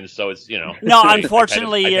lines, so it's, No,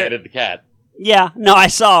 unfortunately... I petted the cat. Yeah, no, I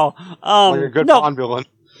saw. Like a good Bond villain.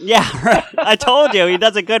 Yeah, right. I told you, he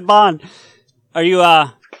does a good Bond. Are you,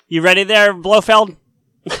 you ready there, Blofeld?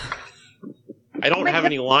 I don't have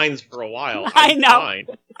any lines for a while. I know. Fine.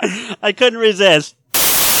 I couldn't resist.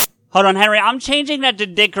 Hold on, Henry. I'm changing that to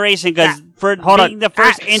Dick Grayson because for being the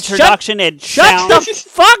first introduction, it Shut sounds... the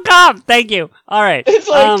fuck up! Thank you. All right. It's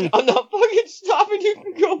like, I'm not fucking stopping you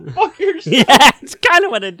from go fuck yourself. Yeah, it's kind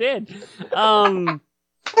of what it did.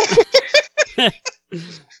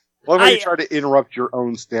 What if you try to interrupt your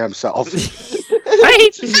own damn self? Right?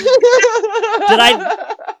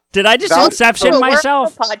 Did I just Inception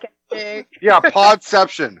myself? Yeah,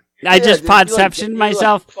 Podception. I just Podception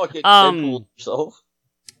myself.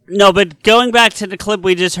 No, but going back to the clip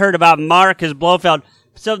we just heard about Mark as Blofeld,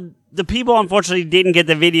 so the people unfortunately didn't get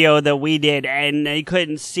the video that we did, and they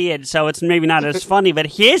couldn't see it, so it's maybe not as funny, but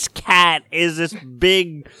his cat is this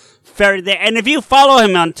big ferret there, and if you follow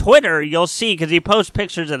him on Twitter, you'll see, because he posts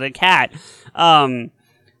pictures of the cat.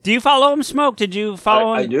 Do you follow him, Smoke? Did you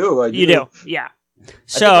follow him? I do. You do, yeah.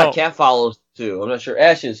 So I think my cat follows, too. I'm not sure.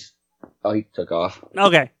 Ashes. Oh, he took off.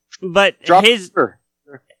 Okay, but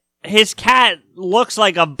his cat looks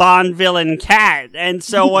like a Bond villain cat. And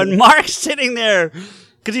so when Mark's sitting there,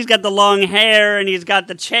 because he's got the long hair and he's got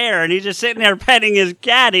the chair and he's just sitting there petting his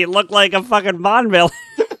cat, he looked like a fucking Bond villain.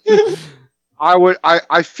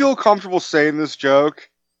 I feel comfortable saying this joke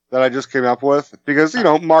that I just came up with because,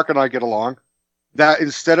 Mark and I get along. That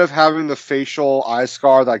instead of having the facial eye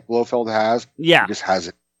scar that Blofeld has, he just has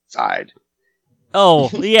it inside. Oh,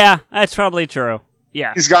 yeah, that's probably true.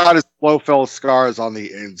 Yeah. He's got his Blofeld scars on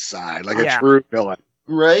the inside, like a true villain.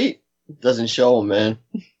 Right? Doesn't show him, man.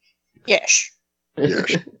 Yes.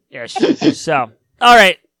 Yes. So, all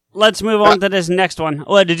right, let's move on to this next one.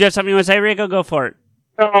 What, did you have something you want to say, Rico? Go for it.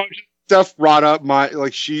 No, Steph brought up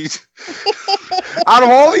she's... out of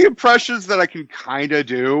all the impressions that I can kind of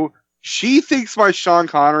do, she thinks my Sean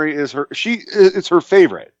Connery is it's her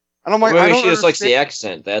favorite. And I'm like, she just likes the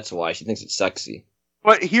accent. That's why she thinks it's sexy.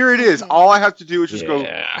 But here it is. All I have to do is just go.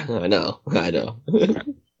 Yeah, I know. The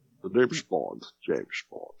James Bond.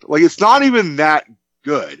 Like, it's not even that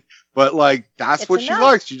good, but like that's what she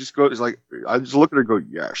likes. She just goes like, I just look at her and go,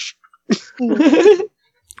 yes.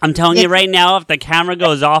 I'm telling you right now, if the camera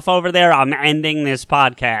goes off over there, I'm ending this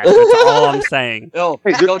podcast. That's all I'm saying. No,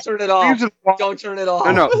 don't turn it off. Don't turn it off.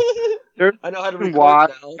 No. I know how to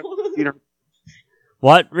record now.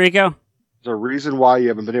 What, Rico? There's a reason why you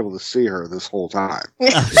haven't been able to see her this whole time.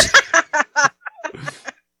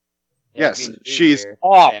 Yes, she's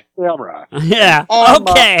off camera. Yeah.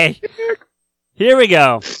 Okay. Here we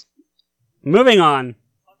go. Moving on.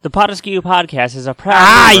 The Potaskew Podcast is a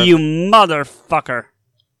proud you motherfucker.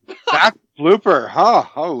 That blooper, huh?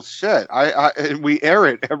 Oh shit! And we air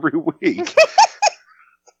it every week.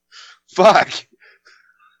 Fuck.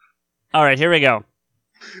 All right, here we go.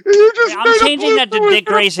 I'm changing that to Dick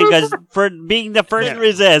Grayson because for being the first to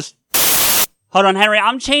resist. Hold on, Henry.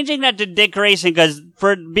 I'm changing that to Dick Grayson because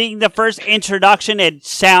for being the first introduction, it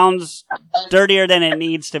sounds dirtier than it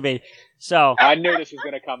needs to be. So I knew this was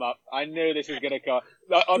going to come up. I knew this was going to come.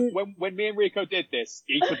 When me and Rico did this,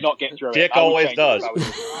 he could not get through it. Dick always does.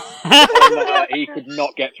 He could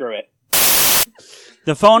not get through it.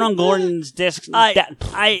 The phone on Gordon's disc. I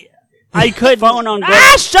could phone on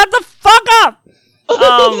Gordon. Shut the fuck up.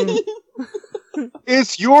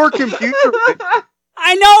 It's your computer.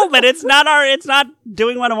 I know, but it's not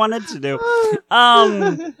doing what I wanted to do.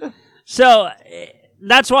 So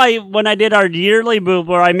that's why when I did our yearly move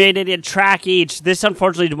where I made it a track each, this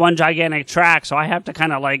unfortunately is one gigantic track, so I have to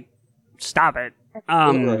kind of like stop it.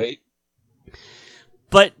 Right.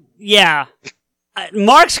 But yeah,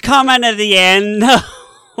 Mark's comment at the end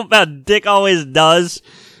about Dick always does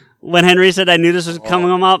when Henry said I knew this was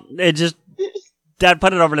coming up, that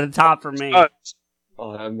put it over the top for me.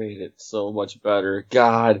 Oh, that made it so much better.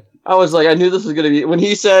 God. I was like, I knew this was going to be... When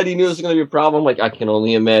he said he knew this was going to be a problem, I'm like, I can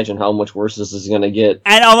only imagine how much worse this is going to get.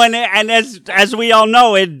 And as we all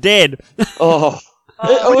know, it did. Oh.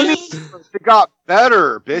 It got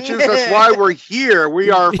better, bitches. That's why we're here. We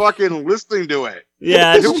are fucking listening to it.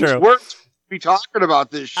 Yeah, that's true. We're be talking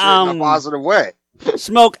about this shit in a positive way.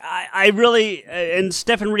 Smoke, I really, and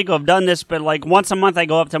Steph and Rico have done this, but like once a month I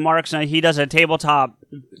go up to Mark's and he does a tabletop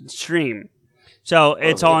stream. So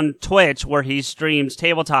it's on Twitch where he streams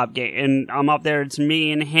tabletop game, and I'm up there. It's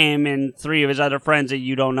me and him and 3 of his other friends that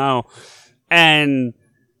you don't know, and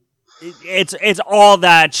it's all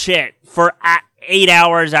that shit for 8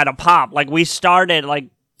 hours at a pop. Like we started like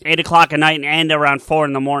 8 o'clock at night and end around 4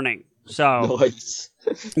 in the morning. So nice.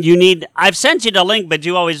 I've sent you the link, but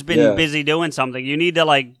you've always been busy doing something. You need to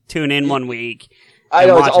like tune in one week. I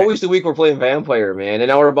know, it's always the week we're playing Vampire, man. And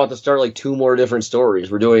now we're about to start like 2 more different stories.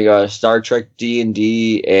 We're doing a Star Trek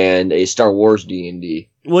D&D and a Star Wars D&D.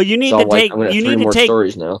 Well, you need to take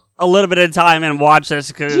stories now. A little bit of time and watch this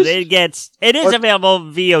because it is available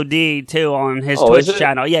VOD too on his Twitch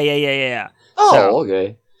channel. Yeah. Oh,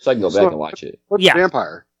 okay. So I can go back and watch it. What's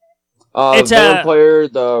Vampire? It's Vampire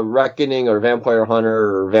the Reckoning or Vampire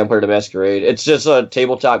Hunter or Vampire the Masquerade. It's just a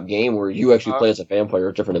tabletop game where you actually play as a vampire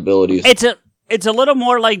with different abilities. It's a little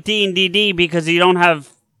more like D&D because you don't have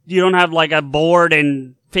like a board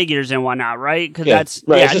and figures and whatnot, right? Because it's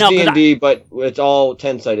just D&D, but it's all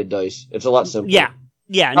 10-sided dice. It's a lot simpler.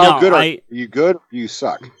 Yeah. How good are you? You good? Or you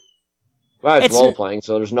suck. Well, it's role playing,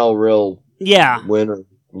 so there's no real win or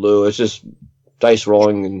lose. It's just dice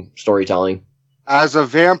rolling and storytelling. As a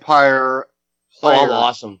vampire player, I'm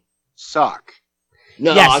awesome. Suck.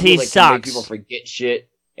 No, yes, I he like sucks. Make people forget shit.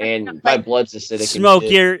 And my blood's acidic. Smoke,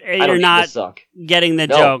 and you're not getting the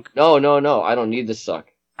joke. No. I don't need the suck.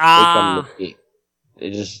 They come to me. They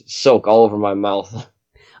just soak all over my mouth.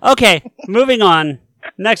 Okay, moving on.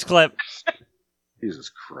 Next clip. Jesus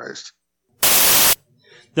Christ.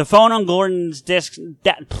 The phone on Gordon's desk.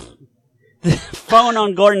 The phone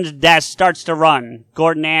on Gordon's desk starts to run.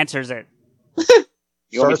 Gordon answers it.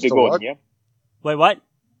 You want me to do Gordon, yeah? Wait, what?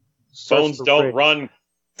 Phones don't run.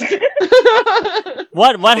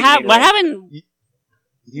 What happened?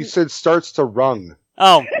 You said starts to rung.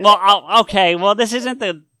 Oh, well, okay. Well, this isn't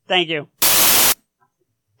the... Thank you.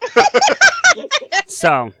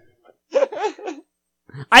 So...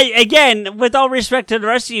 Again, with all respect to the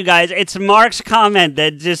rest of you guys, it's Mark's comment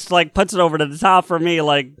that just, like, puts it over to the top for me,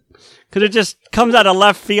 like... Because it just comes out of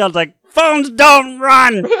left field, like, phones don't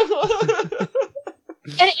run!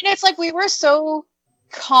 And it's like we were so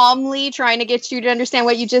calmly trying to get you to understand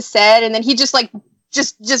what you just said, and then he just like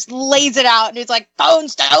just lays it out, and he's like,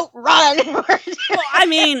 "Phones don't run." Well, I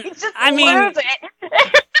mean,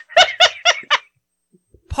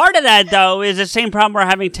 part of that though is the same problem we're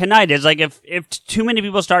having tonight. Is like if too many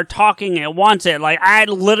people start talking at once, it like I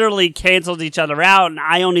literally canceled each other out, and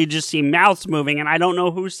I only just see mouths moving, and I don't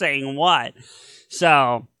know who's saying what.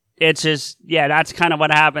 So it's just that's kind of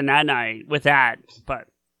what happened that night with that, but.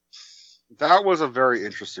 That was a very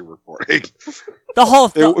interesting recording. The whole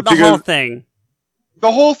thing.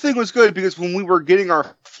 The whole thing was good because when we were getting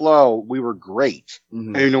our flow, we were great.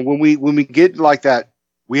 Mm-hmm. And when we get like that,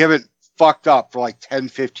 we haven't fucked up for like 10,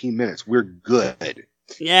 15 minutes. We're good.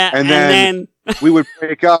 Yeah. And then we would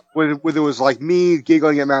pick up when it was like me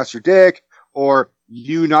giggling at Master Dick or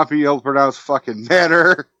you not being able to pronounce fucking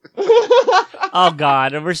manner. Oh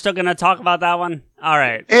God, we're still gonna talk about that one. All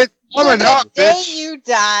right. It's coming up, bitch. You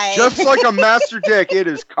die. Just like a Master Dick, it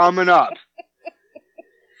is coming up.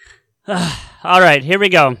 All right, here we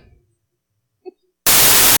go.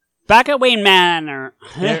 Back at Wayne Manor.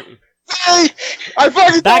 Hey, I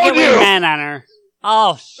fucking Back told at you. Wayne Manor.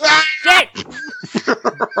 Oh, shit!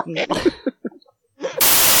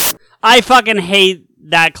 I fucking hate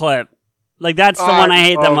that clip. Like, that's the one I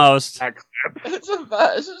hate the most. It's the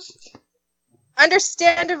best.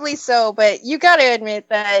 Understandably so, but you gotta admit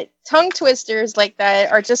that tongue twisters like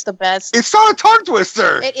that are just the best. It's not a tongue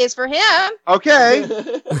twister. It is for him. Okay.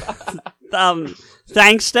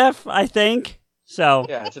 Thanks, Steph, I think. So.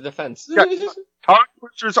 Yeah, it's a defense. Yeah, tongue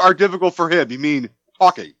twisters are difficult for him. You mean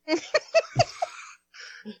talking.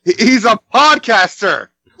 He's a podcaster.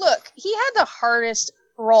 Look, he had the hardest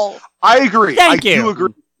role. I agree. Thank you. Do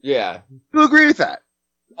agree. Yeah. You agree with that?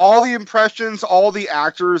 All the impressions, all the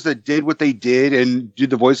actors that did what they did and did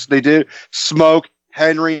the voices they did, Smoke,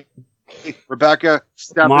 Henry, Rebecca,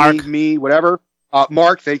 Stephanie, Mark. me, whatever.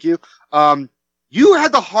 Mark, thank you. You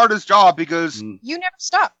had the hardest job because You never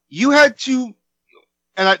stop. you had to,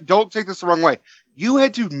 and I don't take this the wrong way, you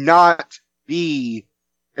had to not be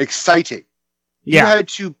exciting. Yeah. You had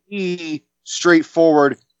to be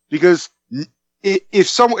straightforward because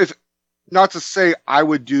if not to say I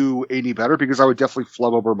would do any better because I would definitely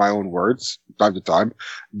flub over my own words time to time.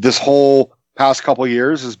 This whole past couple of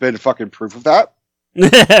years has been fucking proof of that.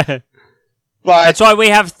 But that's why we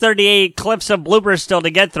have 38 clips of bloopers still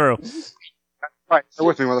to get through. Right, stay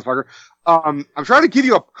with me, motherfucker. I'm trying to give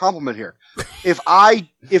you a compliment here. If I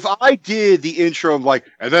did the intro of like,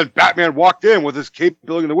 and then Batman walked in with his cape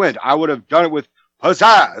billowing in the wind, I would have done it with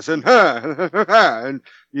pizzazz and and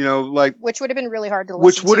like Which would have been really hard to listen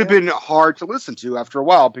which would to. have been hard to listen to after a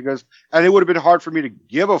while and it would have been hard for me to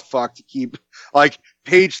give a fuck to keep like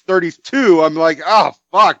page 32. I'm like, oh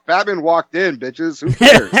fuck, Batman walked in, bitches. Who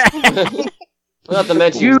cares? Not to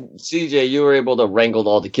mention, CJ, you were able to wrangle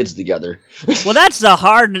all the kids together. Well, that's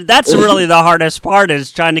really the hardest part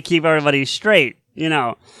is trying to keep everybody straight,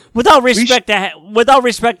 Without respect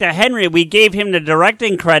to Henry, we gave him the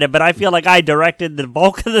directing credit, but I feel like I directed the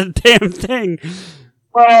bulk of the damn thing.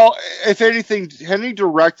 Well, if anything, Henry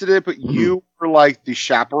directed it, but you were like the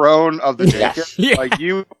chaperone of the ticket. Yeah. Like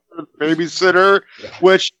you were the babysitter,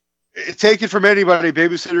 which take it from anybody,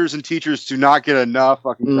 babysitters and teachers do not get enough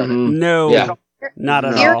fucking credit. No, not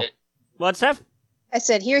at all. What's that? I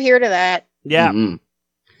said, here to that. Yeah.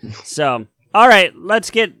 So, all right, we'll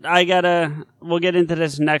get into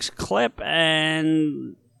this next clip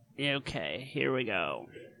and, okay, here we go.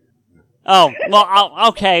 Oh, well,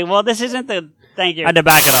 okay, well, this isn't thank you. I had to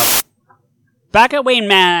back it up. Back at Wayne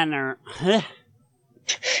Manor.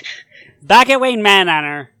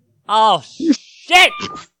 Oh, shit!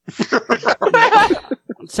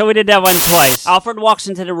 So we did that one twice. Alfred walks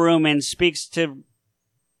into the room and speaks to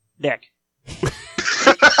Dick.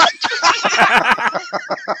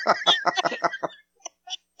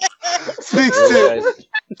 Speaks to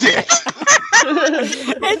Dick.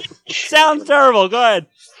 It sounds terrible. Go ahead.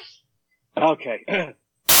 Okay.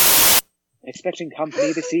 Expecting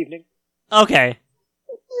company this evening? Okay.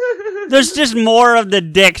 There's just more of the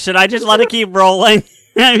Dick. Should I just let it keep rolling?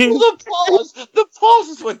 I mean, the pause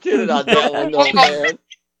is what did it on that one, though, man.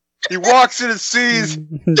 He walks in and sees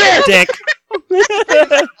Dick.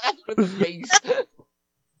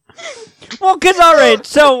 Well, because, all right,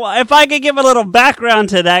 so if I could give a little background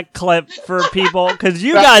to that clip for people, because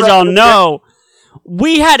you guys all know,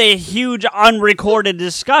 we had a huge unrecorded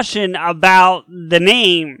discussion about the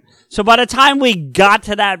name. So by the time we got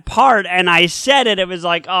to that part and I said it, it was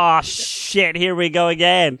like, oh, shit, here we go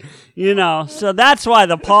again. So that's why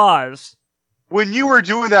the pause. When you were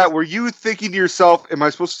doing that, were you thinking to yourself, am I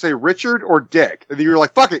supposed to say Richard or Dick? And then you were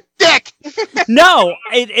like, fuck it, Dick! No,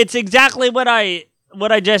 it's exactly what I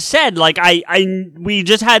just said. Like, we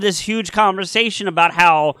just had this huge conversation about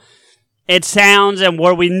how it sounds and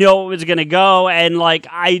where we know it was going to go. And, like,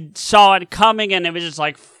 I saw it coming and it was just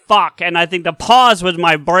like, fuck. And I think the pause was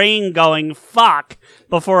my brain going, fuck,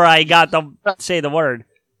 before I got to say the word.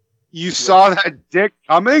 You saw that Dick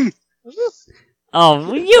coming?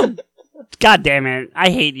 Oh, you... God damn it.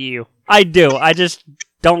 I hate you. I do. I just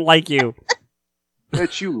don't like you.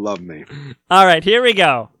 Bet you love me. All right, here we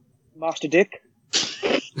go. Master Dick?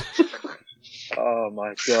 Oh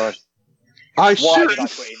my god. Why did I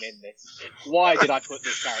put him in this? Why did I put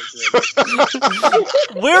this character in this?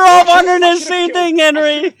 We're all wondering the same thing,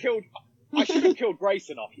 Henry. I should have killed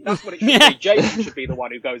Grayson off. That's what it should be. Jason should be the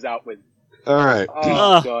one who goes out with. Alright.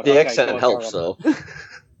 Oh, God. The accent helps, though.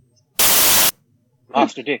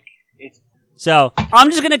 Master Dick. So,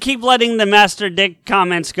 I'm just going to keep letting the Master Dick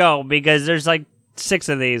comments go, because there's like 6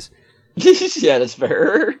 of these. Yeah, that's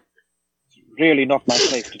fair. Really not my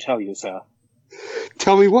place to tell you, sir.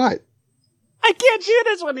 Tell me what? I can't do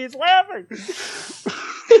this when he's laughing.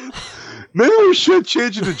 maybe we should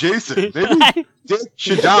change it to Jason. Maybe Dick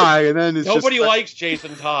should die, and then it's Nobody just likes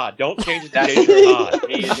Jason Todd. Don't change it to Jason Todd.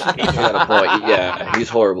 He's got a point. Yeah, he's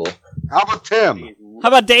horrible. How about Tim? How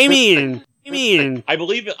about Damien? Damien. I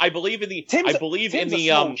believe in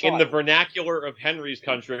the vernacular of Henry's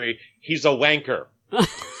country. He's a wanker.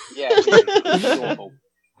 Yeah, he's awful.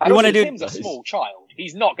 You want to do? Tim's a small child.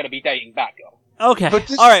 He's not going to be dating Batgirl. Okay.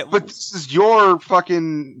 All right. But this is your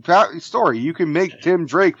fucking story. You can make Tim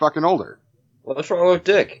Drake fucking older. What's wrong with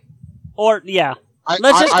Dick? Or yeah.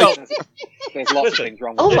 Let's just go. There's lots of things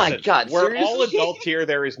wrong with Oh it. my God! We're Seriously? all adults here.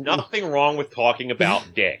 There is nothing wrong with talking about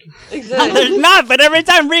Dick. Exactly. There's not, but every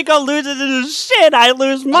time Rico loses his shit, I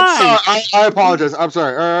lose mine. I apologize. I'm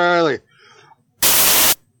sorry. Riley.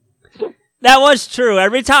 That was true.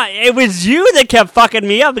 Every time it was you that kept fucking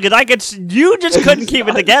me up because you just couldn't keep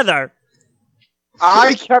it together.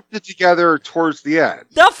 I kept it together towards the end.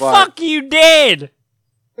 The fuck you did?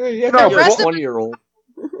 You're No, a but- 20-year-old.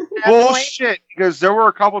 Bullshit. Because there were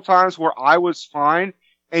a couple times where I was fine,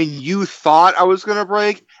 and you thought I was gonna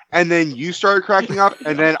break, and then you started cracking up,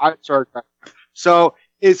 and then I started cracking up. So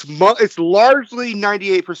it's largely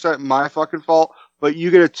 98% my fucking fault, but you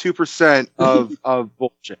get a 2% of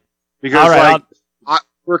bullshit. Because All right, there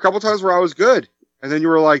were a couple times where I was good, and then you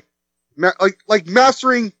were like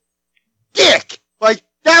mastering Dick. Like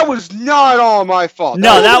that was not all my fault.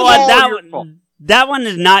 No, that fault. one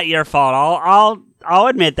is not your fault. I'll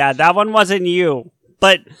admit that one wasn't you.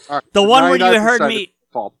 But Right, the one where you heard 99% me, it's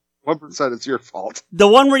fault. 1% it's your fault. the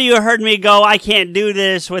one where you heard me go, I can't do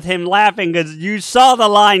this with him laughing because you saw the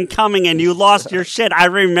line coming and you lost your shit. I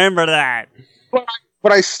remember that.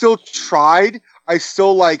 But I still tried. I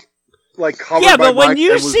still like covered Yeah, my but when mic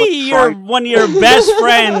you and was, see trying- one of your best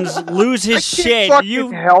friends lose his I can't shit, fucking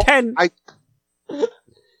you help. tend.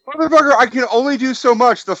 Motherfucker, I can only do so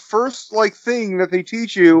much. The first thing that they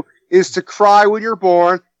teach you is to cry when you're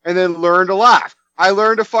born and then learn to laugh. I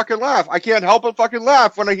learned to fucking laugh. I can't help but fucking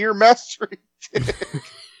laugh when I hear mastering.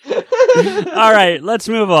 All right, let's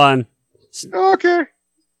move on. Okay.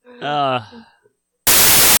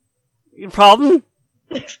 Your problem?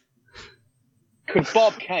 Could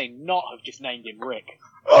Bob Kane not have just named him Rick?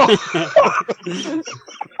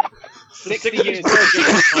 60 years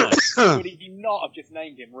ago, could he not have just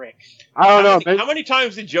named him Rick? I don't know. How many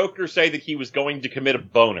times did Joker say that he was going to commit a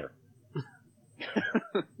boner?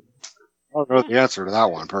 I don't know the answer to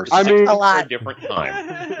that one, personally. I mean, A lot. For a different time.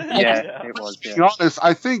 Yeah, it was. to be honest,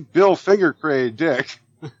 I think Bill Finger created Dick.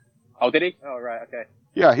 Oh, did he? Oh, right, okay.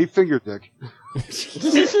 Yeah, he fingered Dick.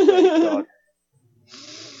 God.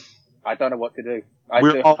 I don't know what to do.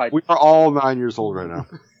 We are all 9 years old right now.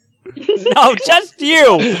 No, just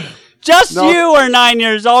you. Just No. you are 9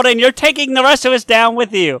 years old, and you're taking the rest of us down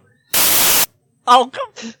with you. Oh,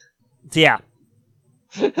 come. Yeah.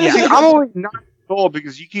 See, I'm only 9 years old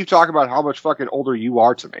because you keep talking about how much fucking older you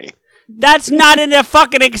are to me. That's not a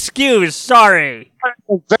fucking excuse. Sorry.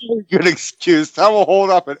 A very good excuse. That will hold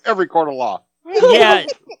up in every court of law. Yeah.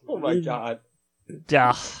 Oh my God.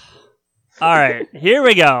 Duh. All right, here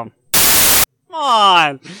we go. Come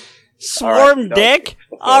on. Swarm All right, dick.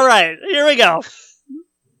 All right, here we go.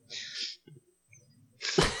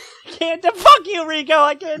 Can't do fuck you, Rico.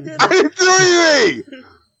 I can't do I that. didn't do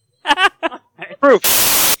anything!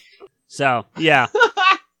 Proof. So, yeah.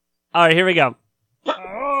 All right, here we go.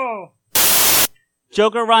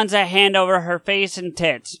 Joker runs a hand over her face and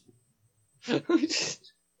tits.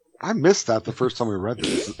 I missed that the first time we read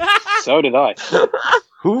this. So did I.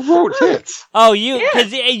 Who wrote hits? Oh,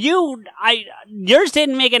 because yours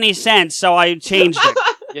didn't make any sense, so I changed it.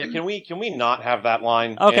 Yeah, can we not have that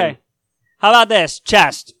line? Okay. in? How about this?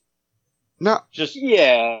 Chest. No. Just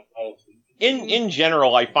Yeah. in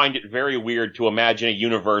general, I find it very weird to imagine a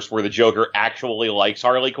universe where the Joker actually likes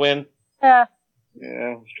Harley Quinn. Yeah.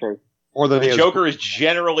 Yeah, it's true. Or that The Joker is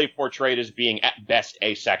generally portrayed as being at best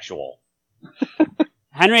asexual.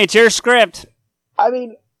 Henry, it's your script. I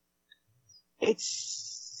mean,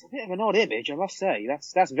 it's a bit of an odd image, I must say.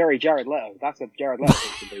 That's very Jared Leto. That's a Jared Leto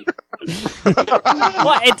thing to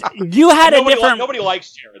be. You had a different... Nobody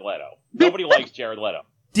likes Jared Leto. Nobody likes Jared Leto.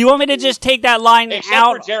 Do you want me to just take that line Except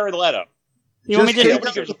out? for Jared Leto. You want me to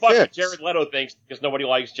Nobody gives a fuck what Jared Leto thinks because nobody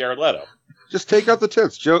likes Jared Leto. Just take out the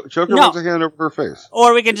tits. Joker No. puts a hand over her face.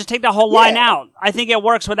 Or we can just take the whole line out. I think it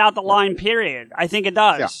works without the line, period. I think it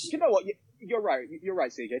does. You know what? You're right. You're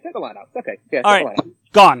right, CJ. Take the line out. It's okay. Yeah, All take the right, line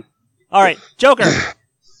out. gone. All right, Joker.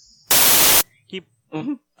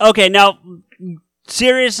 Okay, now,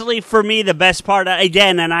 seriously, for me, the best part,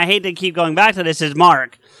 again, and I hate to keep going back to this, is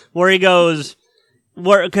Mark, where he goes,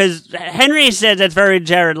 because Henry says it's very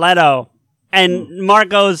Jared Leto, and Mark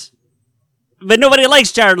goes, But nobody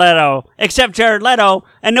likes Jared Leto except Jared Leto,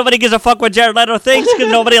 and nobody gives a fuck what Jared Leto thinks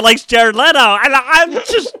because nobody likes Jared Leto. And I'm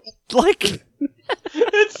just like,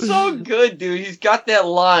 It's so good, dude. He's got that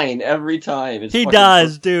line every time. It's he fucking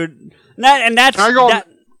does, dude. That's Can I go on- that.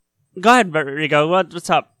 Go ahead, Rico. What's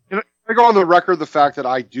up? I go on the record the fact that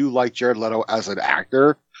I do like Jared Leto as an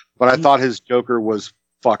actor, but I thought his Joker was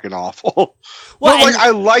fucking awful. Well, But, like, and- I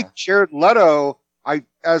like Jared Leto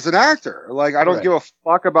as an actor. Like, I don't Right. give a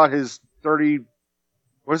fuck about his 30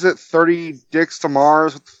 dicks to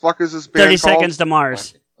Mars? What the fuck is this band 30 called? Seconds to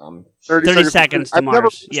Mars. 30 Seconds to I've never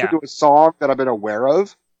Mars. listened Yeah. to a song that I've been aware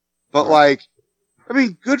of, but like, I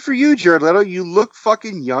mean, good for you, Jared Leto. You look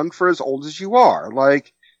fucking young for as old as you are.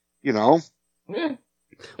 Like, you know. Yeah.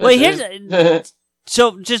 Well, here's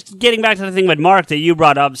so just getting back to the thing with Mark that you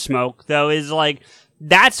brought up, Smoke, though, is like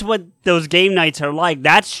that's what those game nights are like.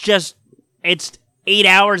 That's just it's 8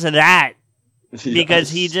 hours of that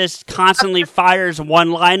because he just constantly fires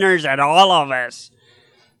one-liners at all of us.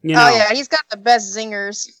 You know? Oh yeah, he's got the best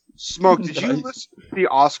zingers. Smoke, did you listen to the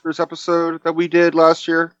Oscars episode that we did last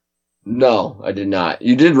year? No, I did not.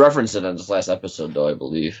 You did reference it on this last episode, though, I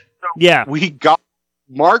believe. Yeah. We got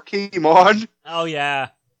Mark came on. Oh yeah.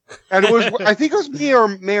 And it was, I think it was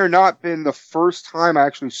may or not been the first time I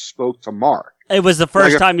actually spoke to Mark. It was the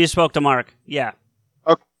first Like time you spoke to Mark. Yeah.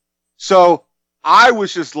 Okay. So I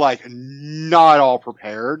was just like not all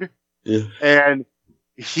prepared. Yeah. And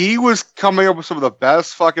he was coming up with some of the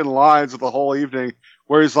best fucking lines of the whole evening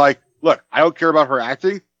where he's like, look, I don't care about her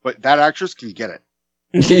acting, but that actress can get it.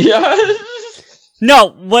 Yeah. No,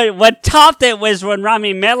 what topped it was when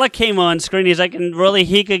Rami Malek came on screen. He's like, and really,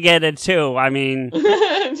 he could get it too. I mean,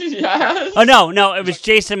 Yes. oh no, it was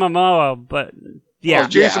Jason Momoa, but yeah, Oh,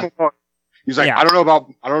 Jason Momoa. He's like, Yeah. I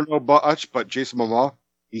don't know much, but Jason Momoa,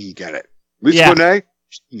 he can get it. Lisa Yeah. Bonet,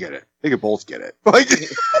 she can get it. They can both get it. Like,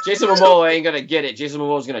 Jason Momoa ain't gonna get it. Jason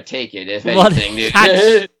Momoa's gonna take it, if Well, anything, dude.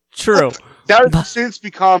 that's true. that has since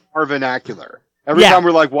become our vernacular. Every Yeah. time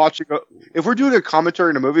we're like watching, if we're doing a commentary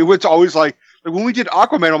in a movie, it's always like when we did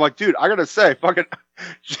Aquaman, I'm like, dude, I gotta say, fucking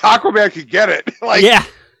Aquaman can get it. Like, Yeah.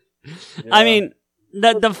 I mean,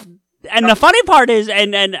 the funny part is,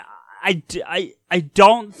 and I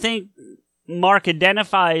don't think Mark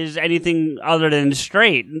identifies anything other than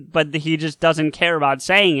straight, but he just doesn't care about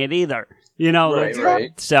saying it either. You know,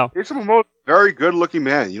 Right. so Jason Momoa, very good looking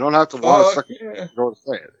man. You don't have to want to suck yeah. in order to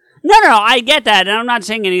say it. No, I get that, and I'm not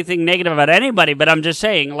saying anything negative about anybody, but I'm just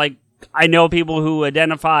saying, like, I know people who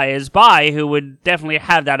identify as bi who would definitely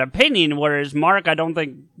have that opinion, whereas Mark, I don't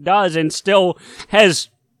think does, and still has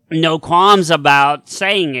no qualms about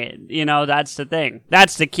saying it. You know, that's the thing.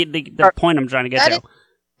 That's the key, the point I'm trying to get to.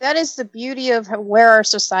 That is the beauty of where our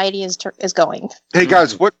society is going. Hey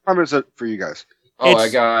guys, what time is it for you guys? Oh, It's I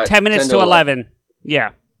got 10 minutes 10 to 11.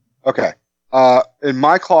 Yeah. Okay. In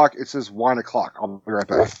my clock, it says 1 o'clock. I'll be right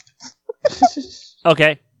back.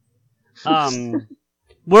 Okay.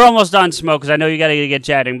 We're almost done, Smoke, because I know you got to get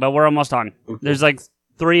chatting, but we're almost on. There's like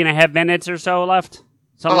 3.5 minutes or so left.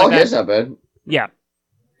 Something Oh, like that's that. not bad. Yeah.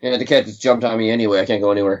 Yeah, the cat just jumped on me anyway. I can't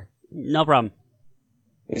go anywhere. No problem.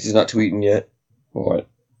 She's not tweeting yet. What?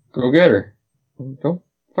 Go get her. Don't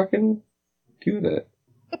fucking do that.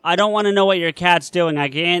 I don't want to know what your cat's doing. I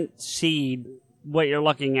can't see what you're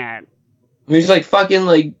looking at. He's like fucking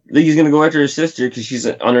like he's gonna go after his sister because she's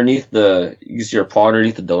underneath the. You see her paw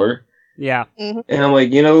underneath the door, Yeah. and I'm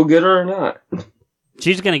like, go get her or not.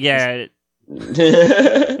 She's going to get it.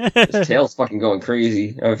 His tail's fucking going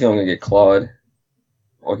crazy. I feel I'm gonna get clawed.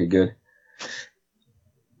 Okay, good.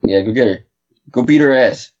 Yeah, go get her. Go beat her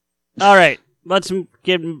ass. All right. Let's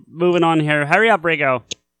get moving on here. Hurry up, Rico.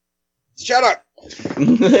 Shut up.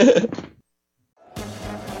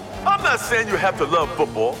 I'm not saying you have to love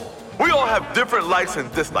football. We all have different likes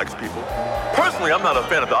and dislikes, people. Personally, I'm not a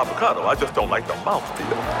fan of the avocado. I just don't like the mouthfeel.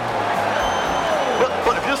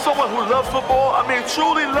 But if you're someone who loves football,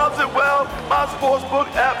 truly loves it, well, my sportsbook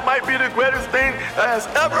app might be the greatest thing that has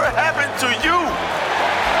ever happened to you.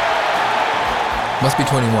 Must be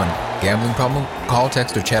 21. Gambling problem? Call,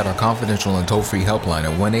 text, or chat our confidential and toll-free helpline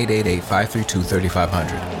at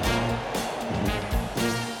 1-888-532-3500.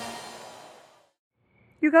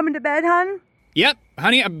 You coming to bed, hon? Yep,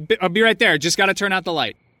 honey, I'll be right there. Just gotta turn out the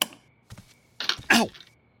light. Ow!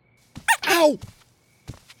 Ow!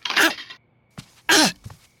 Ow! Ah!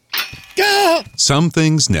 Go! Some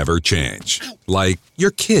things never change. Like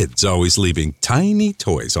your kids always leaving tiny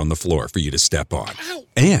toys on the floor for you to step on.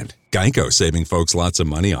 And Geico saving folks lots of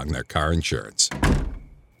money on their car insurance.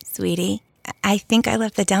 Sweetie, I think I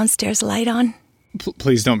left the downstairs light on.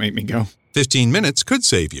 Please don't make me go. 15 minutes could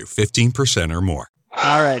save you 15% or more.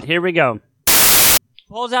 All right, here we go.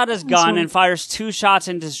 Pulls out his gun and fires 2 shots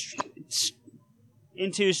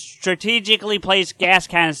into strategically placed gas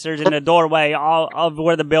canisters in the doorway of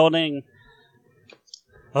where the building.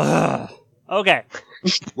 Okay.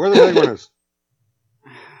 Where the big one is?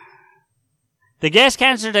 The gas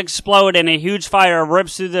canisters explode and a huge fire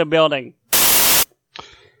rips through the building.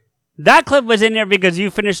 That clip was in there because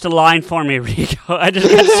you finished the line for me, Rico. I just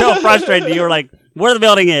got so frustrated. You were like, where the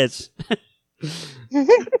building is.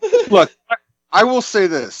 Look, I will say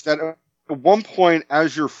this, that at one point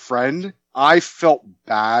as your friend, I felt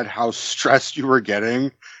bad how stressed you were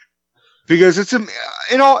getting. Because it's,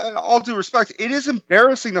 in all due respect, it is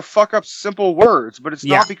embarrassing to fuck up simple words, but it's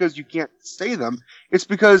not because you can't say them. It's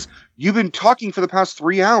because you've been talking for the past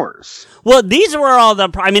 3 hours. Well, these were all the.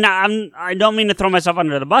 I mean, I don't mean to throw myself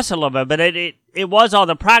under the bus a little bit, but it was all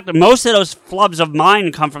the practice. Most of those flubs of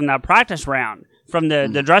mine come from that practice round, from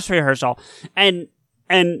the dress rehearsal, and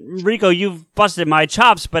Rico, you've busted my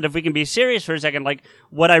chops. But if we can be serious for a second, like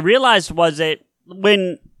what I realized was that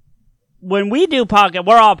when we do podcast,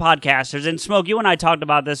 we're all podcasters, and Smoke, you and I talked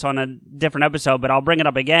about this on a different episode, but I'll bring it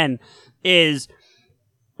up again, is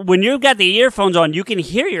when you've got the earphones on, you can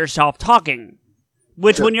hear yourself talking,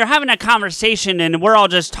 which when you're having a conversation and we're all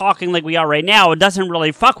just talking like we are right now, it doesn't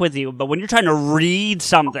really fuck with you, but when you're trying to read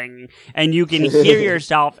something and you can hear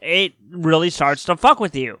yourself, it really starts to fuck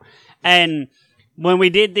with you. And when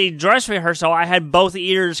we did the dress rehearsal, I had both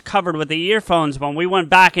ears covered with the earphones. When we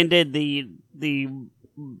went back and did the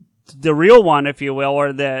real one, if you will,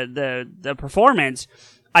 or the performance,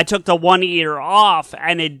 I took the one ear off,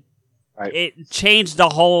 and it changed the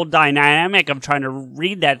whole dynamic of trying to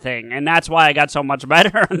read that thing, and that's why I got so much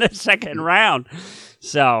better in the second round.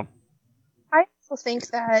 So, I also think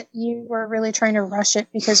that you were really trying to rush it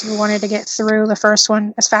because you wanted to get through the first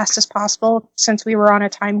one as fast as possible, since we were on a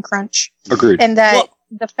time crunch. Agreed. And that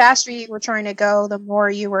the faster you were trying to go, the more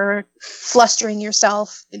you were flustering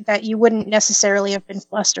yourself, that you wouldn't necessarily have been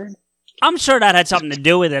flustered. I'm sure that had something to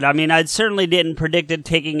do with it. I mean, I certainly didn't predict it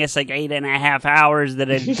taking us like 8.5 hours that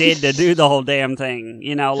it did to do the whole damn thing.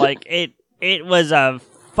 You know, like it was a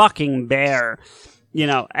fucking bear. You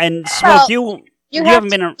know, and Smoke, you haven't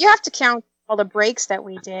been. You have to count all the breaks that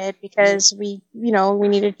we did because we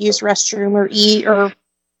needed to use restroom or eat or.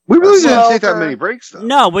 We really didn't take that many breaks though.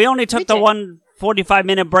 No, we only took the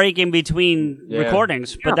 45-minute break in between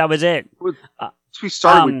recordings, but that was it. We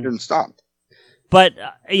started, we didn't stop. But,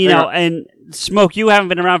 and Smoke, you haven't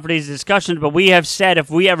been around for these discussions, but we have said if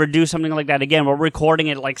we ever do something like that again, we're recording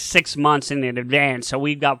it like 6 months in advance, so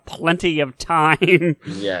we've got plenty of time.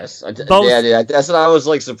 Yes. That's what I was,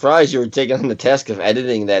 like, surprised you were taking on the task of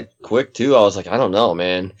editing that quick, too. I was like, I don't know,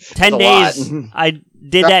 man. 10 days. I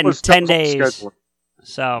did that in 10 days.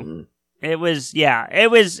 So, it was bad.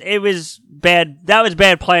 That was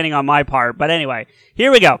bad planning on my part. But anyway,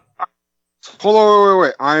 here we go. Hold on,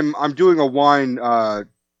 wait. I'm doing a wine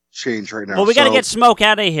change right now. Well, we got to get Smoke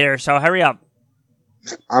out of here, so hurry up.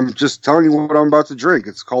 I'm just telling you what I'm about to drink.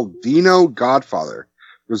 It's called Vino Godfather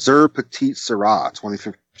Reserve Petite Syrah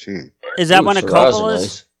 2015. Is that one of Coppola's?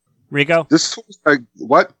 Nice. Rico? This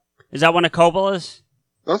what? Is that one of Coppola's?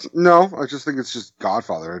 No, I just think it's just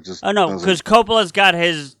Godfather. No, because Coppola's got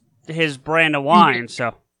his brand of wine,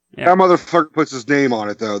 so. Yeah. That motherfucker puts his name on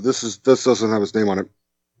it, though. This doesn't have his name on it.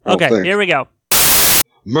 Okay, here we go.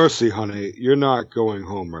 Mercy, honey, you're not going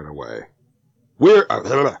home right away.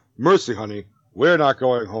 Mercy, honey, we're not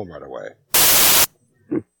going home right away.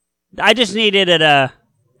 I just needed a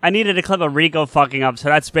clip of Rico fucking up, so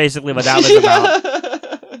that's basically what that was about.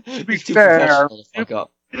 To be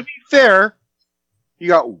fair, you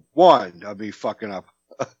got one of me fucking up.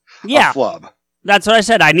 Yeah, a flub. That's what I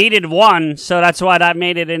said. I needed one, so that's why that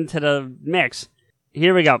made it into the mix.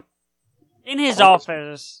 Here we go. In his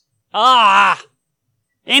office.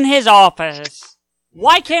 In his office.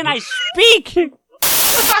 Why can't I speak?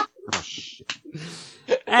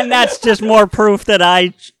 And that's just more proof that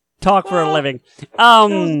I talk for a living.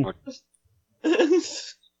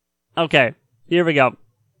 Okay, here we go.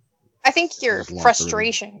 I think your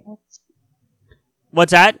frustration.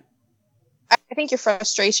 What's that? I think your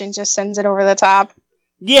frustration just sends it over the top.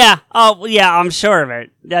 Yeah. Oh, yeah, I'm sure of it.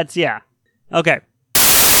 Okay.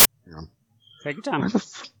 Take your time.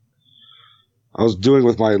 I was doing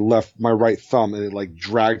with my right thumb, and it like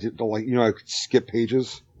dragged it to I could skip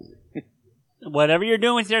pages. Whatever you're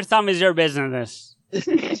doing with your thumb is your business.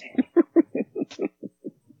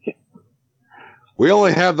 We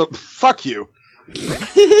only have fuck you.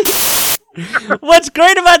 What's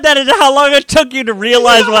great about that is how long it took you to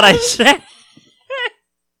realize what I said.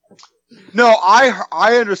 No,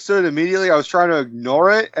 I understood immediately. I was trying to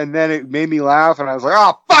ignore it, and then it made me laugh, and I was like,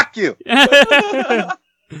 "Oh, fuck you!"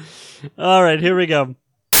 All right, here we go.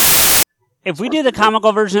 If we do the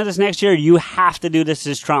comical version of this next year, you have to do this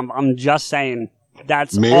as Trump. I'm just saying.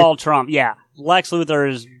 That's Me? all Trump. Yeah. Lex Luthor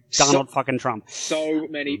is Donald fucking Trump. So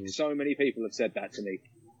many people have said that to me.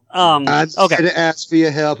 I'm okay. going to ask for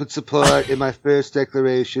your help and support in my first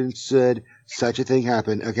declaration should such a thing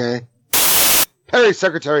happen, okay? Perry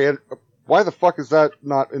Secretary, why the fuck is that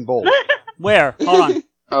not in bold? Where? Hold on.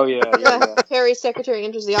 Oh, yeah. Perry Secretary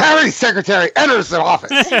enters the office. Perry Secretary enters the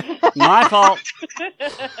office. My fault.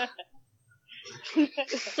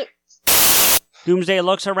 Doomsday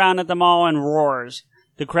looks around at them all and roars.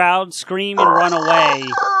 The crowd scream and run away.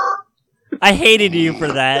 I hated you for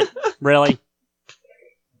that. Really?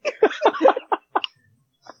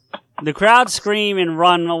 The crowd scream and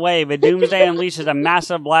run away, but Doomsday unleashes a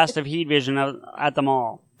massive blast of heat vision at them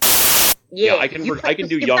all. Yeah, I can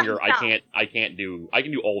do younger. I can do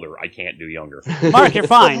older. I can't do younger. Mark, you're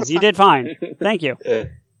fine. You did fine. Thank you.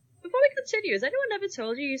 Before we continue, has anyone ever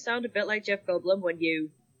told you sound a bit like Jeff Goldblum when you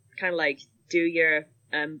kind of like do your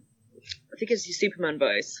I think it's your Superman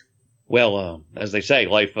voice? Well, as they say,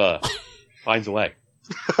 life finds a way.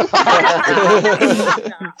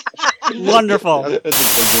 Wonderful.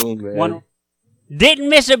 Didn't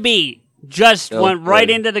miss a beat. Just went right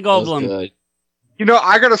into the Goldblum. You know,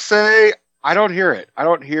 I gotta say, I don't hear it. I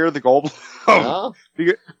don't hear the Goldblum. No?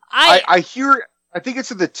 I hear. I think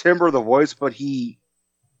it's in the timbre of the voice, but he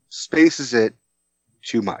spaces it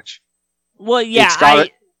too much. Well, yeah,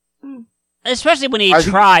 especially when he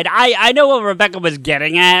tried. I know what Rebecca was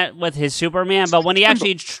getting at with his Superman, but when he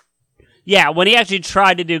actually, when he actually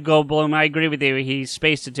tried to do Goldblum, I agree with you. He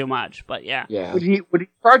spaced it too much, but yeah. When he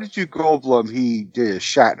tried to do Goldblum, he did a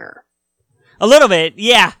Shatner. A little bit,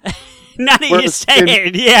 yeah. Now that you say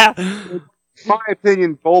it, yeah. In my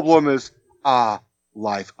opinion, Goldblum is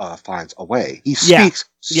life finds a way. He speaks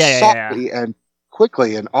softly and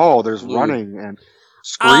quickly, and there's running and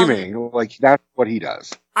screaming. Like that's what he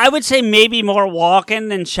does. I would say maybe more Walken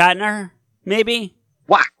than Shatner. Maybe.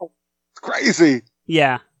 Wow, it's crazy.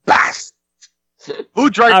 Yeah. Blast. Who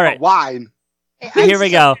drank the wine? Here we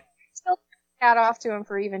go. Still hat off to him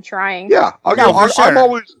for even trying. Yeah, for sure. I'm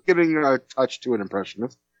always giving a touch to an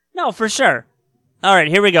impressionist. No, for sure. All right,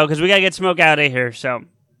 here we go, because we got to get Smoke out of here, so.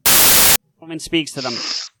 Woman speaks to them.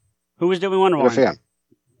 Who was doing Wonder Woman? Fan.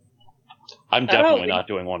 I'm definitely not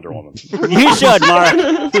doing Wonder Woman. You should, Mark.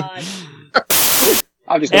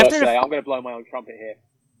 I'm just going to say, I'm going to blow my own trumpet here.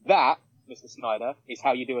 That, Mr. Snyder, is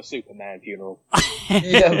how you do a Superman funeral.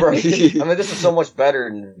 Yeah, bro. I mean, this is so much better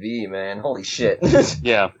than V, man. Holy shit.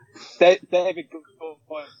 Yeah. David,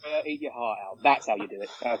 eat your heart out. That's how you do it.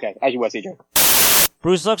 Okay, as you were, CJ.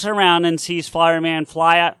 Bruce looks around and sees Fireman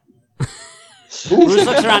fly out. Bruce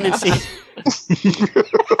looks around and sees...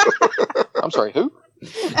 I'm sorry, who?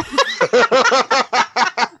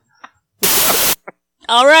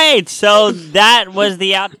 All right, so that was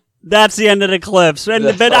that's the end of the clips.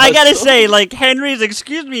 But I gotta say, like, Henry's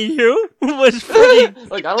 "excuse me, who?" was pretty...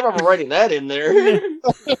 Like, I don't remember writing that in there.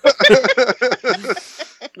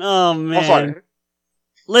 Oh, man.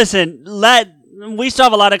 Listen, we still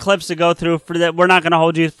have a lot of clips to go through for that. We're not going to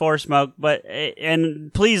hold you for Smoke,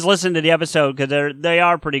 and please listen to the episode because they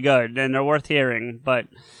are pretty good and they're worth hearing. But,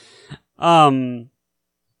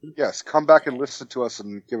 yes, come back and listen to us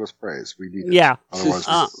and give us praise. We need it. Yeah.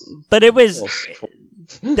 But it was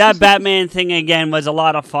that Batman thing again was a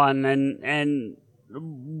lot of fun, and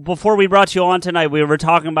before we brought you on tonight, we were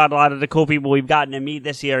talking about a lot of the cool people we've gotten to meet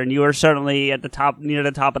this year, and you were certainly at the top, near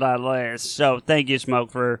the top of that list. So thank you, Smoke,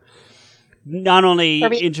 for not only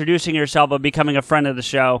introducing yourself, but becoming a friend of the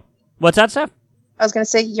show. What's that, Steph? I was going to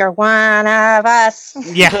say, you're one of us.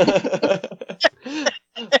 Yeah.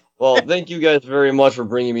 Well, thank you guys very much for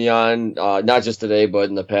bringing me on, not just today, but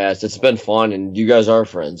in the past. It's been fun, and you guys are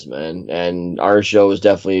friends, man. And our show is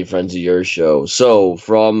definitely friends of your show. So,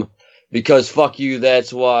 because fuck you,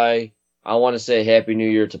 that's why I want to say Happy New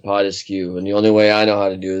Year to Podeskew. And the only way I know how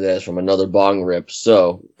to do that is from another bong rip.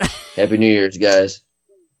 So, Happy New Year's, guys.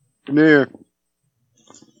 New Year.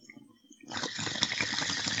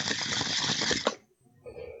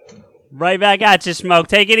 Right back at you, Smoke.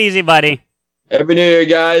 Take it easy, buddy. Happy New Year,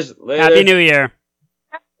 guys. Later. Happy New Year.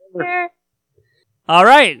 All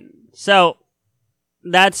right. So,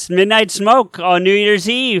 that's Midnight Smoke on New Year's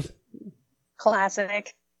Eve.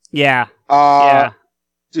 Classic. Yeah. Yeah.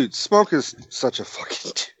 Dude, Smoke is such a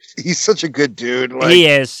fucking dude. He's such a good dude. Like, he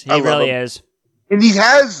is. He really is. And he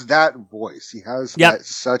has that voice. He has that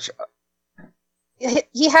such...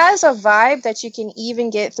 He has a vibe that you can even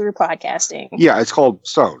get through podcasting. Yeah, it's called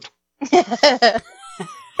stoned.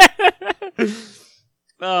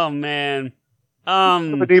 Oh, man.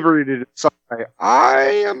 Inebriated in some way. I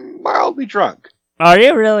am mildly drunk. Are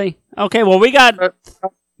you really? Okay, well, we got...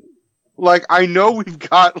 Like, I know we've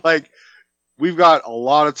got a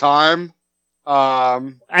lot of time.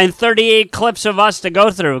 And 38 clips of us to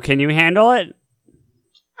go through. Can you handle it?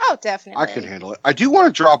 Oh, definitely. I can handle it. I do want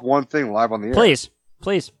to drop one thing live on the air.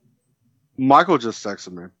 Please. Michael just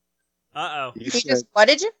texted me. Uh-oh. He just, what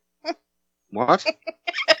did you? What?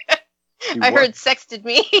 I heard sexted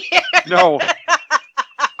me. No.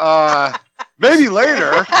 Maybe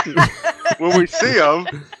later when we see him.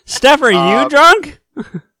 Steph, are you drunk?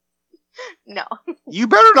 No. You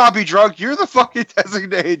better not be drunk. You're the fucking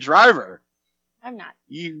designated driver. I'm not.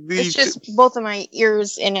 It's just both of my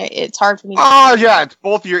ears, and it's hard for me to... Oh, yeah, it's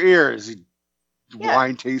both your ears, you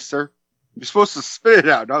wine taster. You're supposed to spit it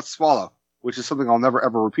out, not swallow, which is something I'll never,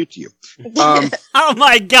 ever repeat to you. Oh,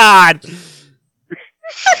 my God.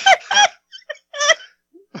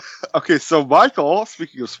 Okay, so Michael,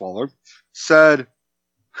 speaking of swallow, said,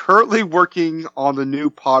 currently working on the new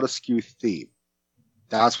Pot Askew theme.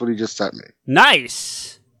 That's what he just sent me.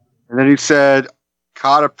 Nice. And then he said,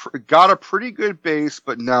 got a pretty good bass,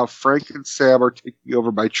 but now Frank and Sam are taking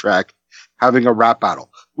over my track, having a rap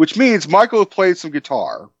battle. Which means Michael played some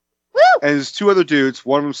guitar. Woo! And there's two other dudes,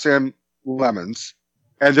 one of them Sam Lemons,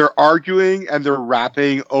 and they're arguing and they're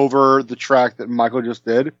rapping over the track that Michael just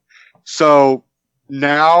did. So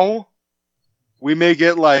now we may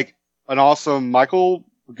get like an awesome Michael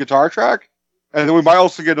guitar track. And then we might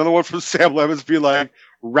also get another one from Sam Lemons be like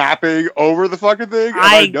rapping over the fucking thing. And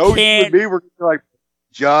I know you and me, we're like,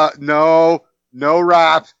 no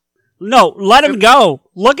rap. No, let him go.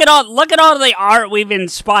 Look at all the art we've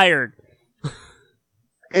inspired.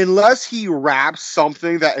 Unless he raps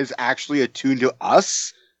something that is actually attuned to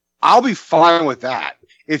us, I'll be fine with that.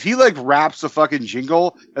 If he like raps a fucking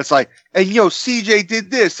jingle, it's like, and CJ did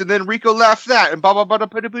this, and then Rico laughed that, and blah blah blah blah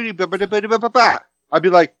blah blah blah. I'd be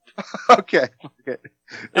like, okay.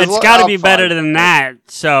 It's got to be better than that.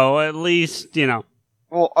 So at least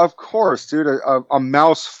Well, of course, dude. A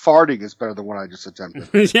mouse farting is better than what I just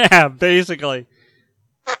attempted. Yeah, basically.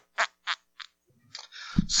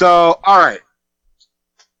 So, all right,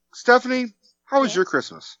 Stephanie, how was your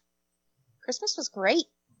Christmas? Christmas was great.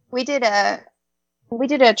 We did a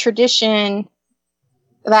tradition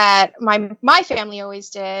that my family always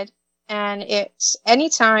did, and it's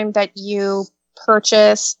anytime that you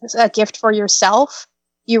purchase a gift for yourself,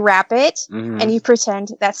 you wrap it and you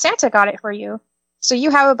pretend that Santa got it for you. So you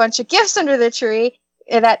have a bunch of gifts under the tree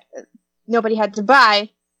that nobody had to buy,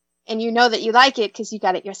 and you know that you like it because you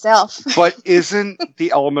got it yourself. But isn't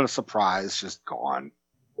the element of surprise just gone?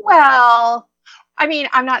 Well, I mean,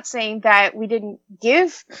 I'm not saying that we didn't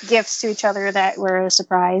give gifts to each other that were a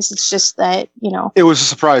surprise. It's just that, It was a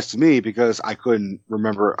surprise to me because I couldn't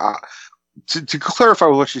remember. To clarify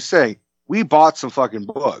what she's saying, we bought some fucking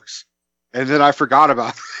books, and then I forgot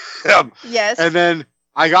about them. Yes. And then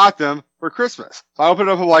I got them for Christmas. So I opened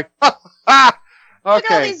it up and I'm like, okay. Look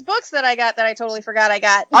at all these books that I got that I totally forgot I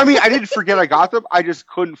got. I mean, I didn't forget I got them. I just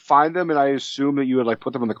couldn't find them, and I assumed that you would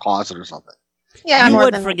put them in the closet or something. Yeah, you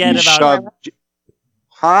would forget about it.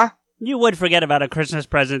 Huh? You would forget about a Christmas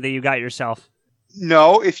present that you got yourself.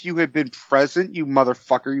 No, if you had been present, you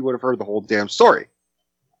motherfucker, you would have heard the whole damn story.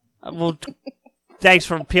 Well, thanks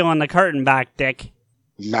for peeling the curtain back, Dick.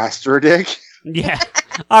 Master Dick? Yeah.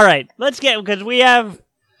 All right, let's because we have,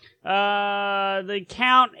 the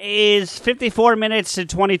count is 54 minutes to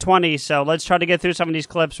 2020, so let's try to get through some of these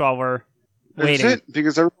clips while we're waiting. Is it?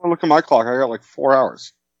 Because everyone look at my clock, I got 4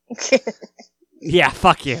 hours. Yeah,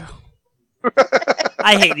 fuck you.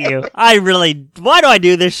 I hate you. Why do I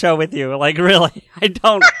do this show with you? Really, I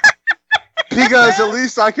don't. Because at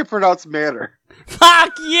least I can pronounce manner.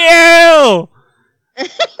 Fuck you!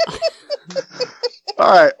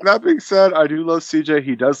 Alright, that being said, I do love CJ.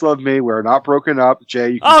 He does love me. We're not broken up.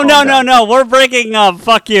 Jay, you can Oh, no. We're breaking up.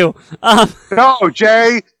 Fuck you. No,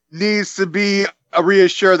 Jay needs to be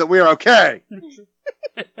reassured that we are okay.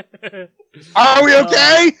 Are we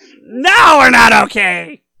okay? No, we're not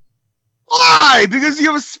okay. Why? Because you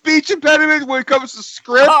have a speech impediment when it comes to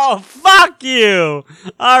script? Oh, fuck you.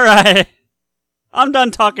 All right. I'm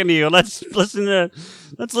done talking to you. Let's listen to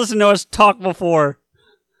us talk before.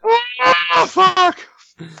 Oh, fuck.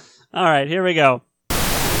 All right, here we go.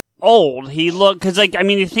 Old. He looked, because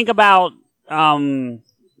you think about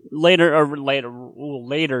laters.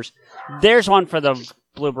 There's one for the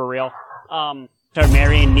blooper reel.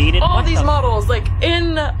 Marion needed all these models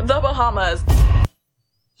in the Bahamas.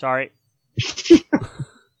 Sorry.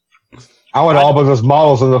 I want all of those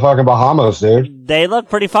models in the fucking Bahamas, dude. They look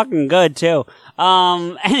pretty fucking good too.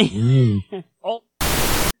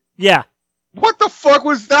 Yeah. What the fuck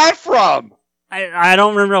was that from? I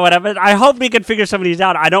don't remember what episode. I hope we can figure some of these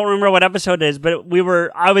out. I don't remember what episode it is, but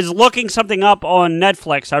I was looking something up on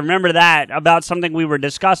Netflix. I remember that about something we were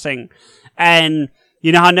discussing. And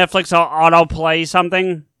you know how Netflix will autoplay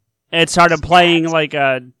something? It started playing like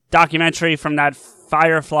a documentary from that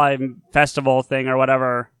Firefly Festival thing or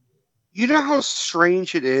whatever. You know how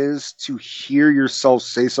strange it is to hear yourself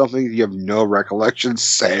say something you have no recollection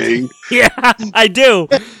saying? Yeah, I do.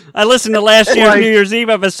 I listened to last year's New Year's Eve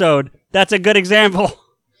episode. That's a good example.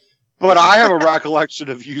 But I have a recollection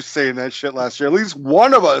of you saying that shit last year. At least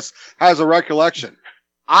one of us has a recollection.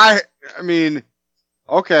 I mean,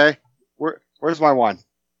 okay. Where's my one?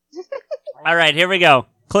 All right, here we go.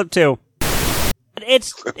 Clip 2.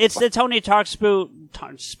 It's the Tony Stark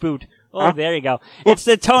spoot. Oh, Huh? there you go. It's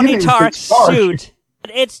the Tony Stark suit.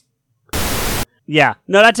 Yeah.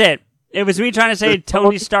 No, that's it. It was me trying to say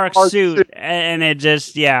Tony Stark suit, and it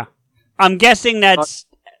just, yeah. I'm guessing that's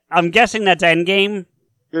Endgame.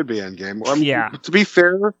 Could be Endgame. Yeah. To be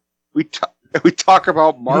fair, we talk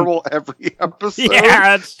about Marvel every episode.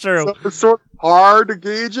 Yeah, that's true. So it's sort of hard to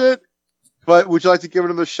gauge it. But would you like to give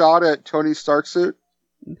another shot at Tony Stark suit?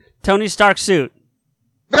 Tony Stark suit.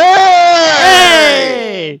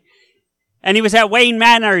 Hey! And he was at Wayne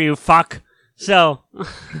Manor, you fuck. So.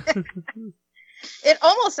 It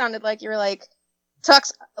almost sounded like you were like,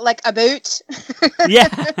 talks like a boot. Yeah.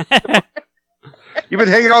 You've been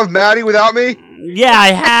hanging out with Maddie without me? Yeah,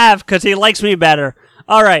 I have, because he likes me better.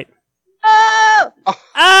 All right. Oh!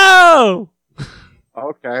 Oh!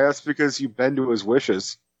 Okay, that's because you bend to his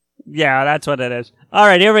wishes. Yeah, that's what it is. All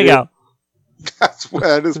right, here we go.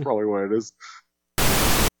 That is probably what it is.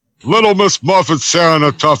 Little Miss Muffet sat on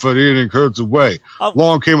a tuffet eating curds away.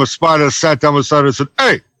 Along came a spider, sat down beside her and said,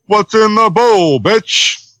 "Hey, what's in the bowl,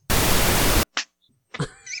 bitch?"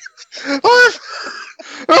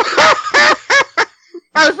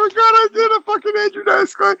 I forgot I did a fucking Andrew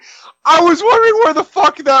Dice Clay. I was wondering where the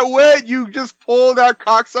fuck that went. You just pulled that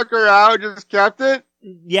cocksucker out and just kept it?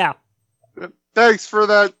 Yeah. Thanks for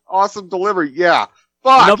that awesome delivery. Yeah.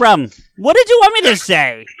 Fuck. No problem. What did you want me to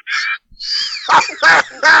say?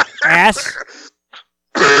 Ass?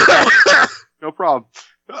 No problem.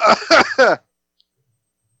 I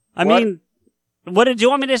mean, what did you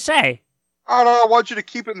want me to say? I don't know. I want you to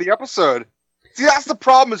keep it in the episode. See, that's the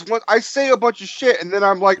problem is when I say a bunch of shit and then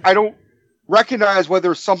I'm like, I don't recognize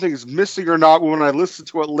whether something is missing or not when I listen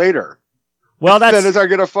to it later. Well, Then is I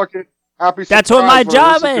get a fucking happy That's surprise what my when I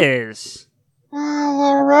job listen to- is. Well,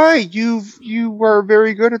 all right. You were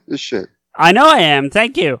very good at this shit. I know I am.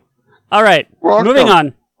 Thank you. All right. Welcome. Moving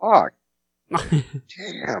on. Fuck.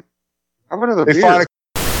 Damn. How about another They beer? find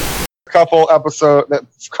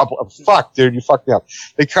fuck, dude, you fucked me up.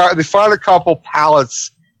 They find a couple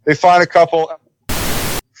pallets. They find a couple.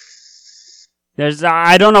 There's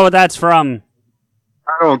I don't know what that's from.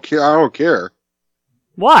 I don't care. I don't care.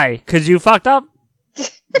 Why? Because you fucked up?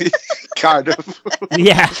 Kind of.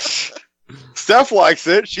 Yeah. Steph likes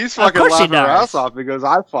it. She's fucking course she laughing her does. ass off because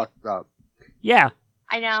I fucked up. Yeah.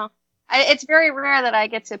 I know. It's very rare that I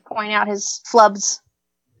get to point out his flubs.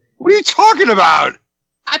 What are you talking about?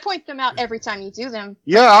 I point them out every time you do them.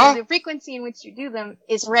 Yeah. The frequency in which you do them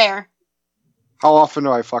is rare. How often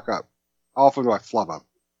do I fuck up? How often do I flub up?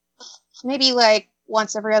 Maybe like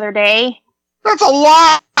once every other day. That's a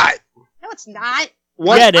lot. No, it's not.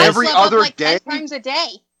 Once Yeah, it is. every I flub other up like day? 10 times a day.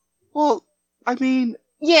 Well, I mean,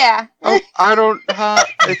 Yeah. I don't have.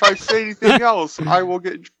 If I say anything else, I will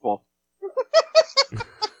get in trouble.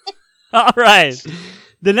 All right.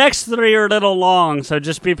 The next 3 are a little long, so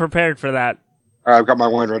just be prepared for that. All right, I've got my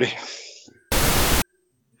wine ready.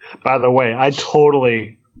 By the way, I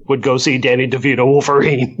totally would go see Danny DeVito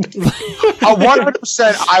Wolverine.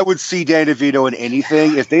 100% I would see Danny DeVito in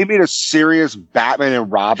anything. If they made a serious Batman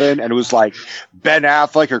and Robin and it was like Ben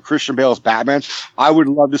Affleck or Christian Bale's Batman, I would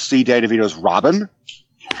love to see Danny DeVito's Robin.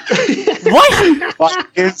 What? Like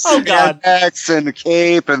it's Oh, God. spandex and the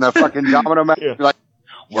cape and the fucking domino man. You're like,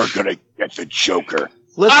 we're gonna get the Joker.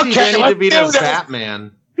 Let's see Okay, Danny let's do DeVito's this.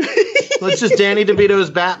 Batman. Let's just Danny DeVito's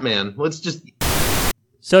Batman. Let's just.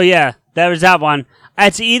 So yeah, that was that one.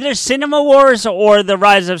 It's either Cinema Wars or the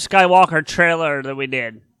Rise of Skywalker trailer that we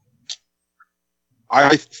did.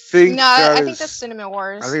 I think No, that I think is- that's Cinema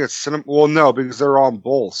Wars. I think it's Cinema. Well, no, because they're on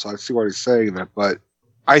both, so I see why he's saying that. But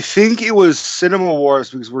I think it was Cinema Wars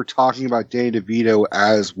because we're talking about Danny DeVito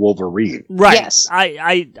as Wolverine. Right. Yes.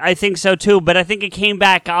 I think so too, but I think it came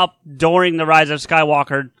back up during the Rise of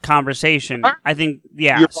Skywalker conversation. I think,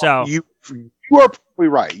 yeah, you are probably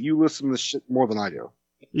right. You listen to this shit more than I do.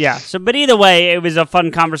 Yeah, so, but either way, it was a fun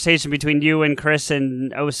conversation between you and Chris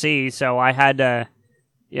and OC, so I had to,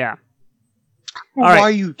 yeah. don't know why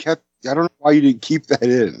you kept. I don't know why you didn't keep that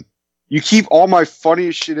in. You keep all my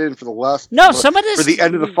funniest shit in for the last. No, some of this for the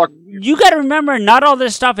end of the fuck. You got to remember, not all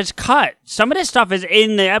this stuff is cut. Some of this stuff is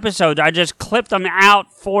in the episodes. I just clipped them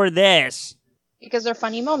out for this. Because they're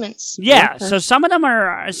funny moments. Yeah, so some of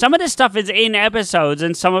this stuff is in episodes,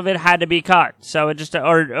 and some of it had to be cut. So it just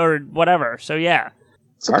or whatever. So yeah.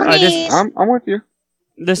 So I'm with you.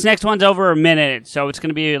 This next one's over a minute, so it's going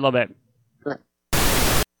to be a little bit.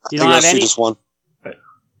 You don't have any. This one.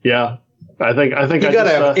 Yeah, I think You gotta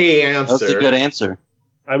have a answer. That's a good answer.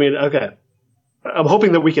 I mean, okay. I'm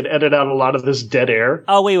hoping that we can edit out a lot of this dead air.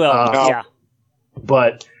 Oh, we will. Yeah.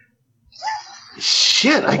 But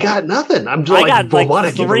shit, I got nothing. I'm just I got like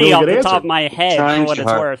give a 3 really off good the answer. top of my head for what it's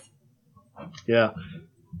worth. Yeah.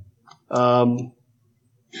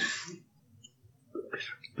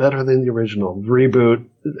 Better than the original. Reboot.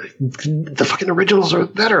 The fucking originals are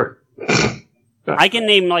better. I can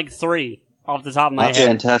name like 3 off the top of my head.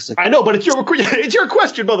 Fantastic. I know, but it's your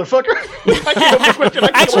question, motherfucker. I came up with the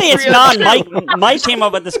question. Actually, it's not. Mike came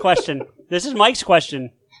up with this question. This is Mike's question.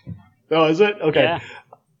 Oh, is it? Okay. Yeah.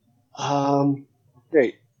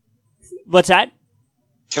 Hey. What's that?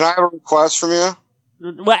 Can I have a request from you?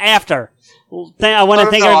 Well, after. I want to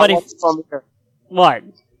thank everybody. What?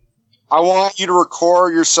 I want you to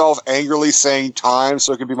record yourself angrily saying time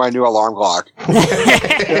so it can be my new alarm clock.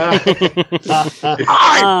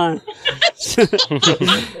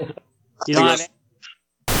 You know what?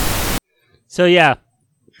 So yeah,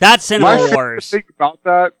 that's Cinema Wars.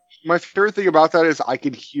 My favorite thing about that is I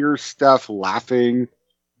can hear Steph laughing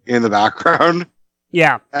in the background.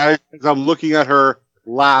 Yeah. As I'm looking at her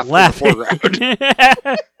laugh in the foreground.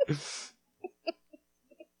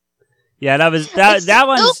 Yeah, that one's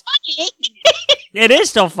it is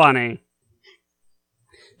still funny.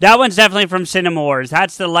 That one's definitely from Cinema Wars.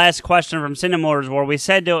 That's the last question from Cinema Wars, where we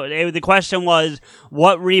said the question was,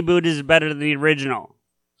 what reboot is better than the original?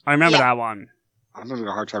 I remember that one. I'm having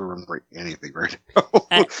a hard time remembering anything right now.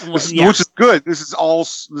 Which is good. This is all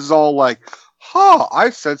like,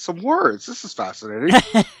 I said some words. This is fascinating.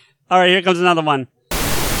 All right, here comes another one.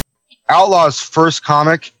 Outlaw's first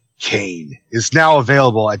comic, Kane, is now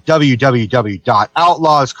available at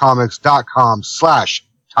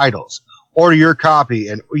www.outlawscomics.com/titles. Order your copy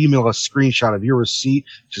and email a screenshot of your receipt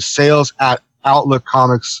to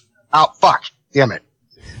sales@outlookcomics. Fuck. Damn it.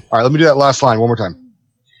 All right, let me do that last line one more time.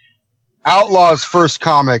 Outlaw's first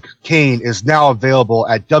comic, Kane, is now available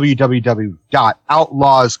at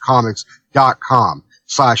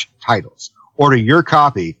www.outlawscomics.com/titles. Order your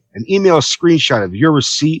copy and email a screenshot of your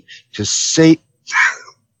receipt to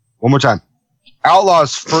one more time.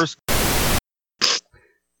 Outlaw's first.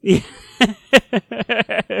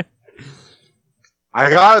 I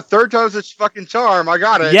got it. Third time's a fucking charm. I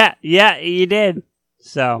got it. Yeah, you did.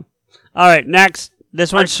 So, all right, next.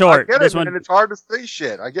 This one's short. I get this it, one, and it's hard to say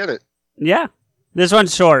shit. I get it. Yeah, this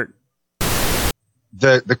one's short.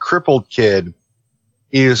 The crippled kid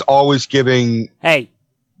is always giving. Hey,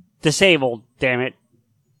 disabled. Damn it.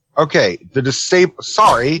 Okay, the disabled.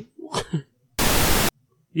 Sorry.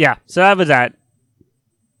 Yeah, so that was that.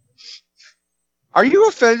 Are you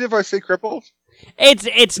offended if I say crippled?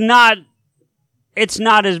 It's not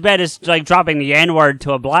as bad as like dropping the N-word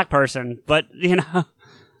to a black person, but you know.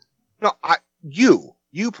 No, you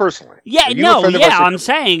personally. Yeah, I'm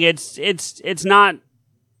saying it's not,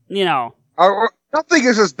 you know. Nothing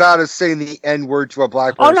is as bad as saying the N-word to a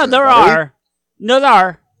black person. Oh no, there are.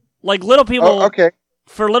 Like little people. Oh, okay.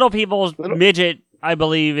 For little people, midget, I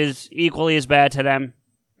believe, is equally as bad to them.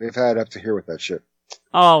 They've had up to here with that shit.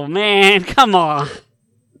 Oh man, come on.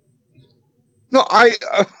 No, all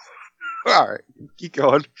right, keep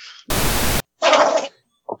going.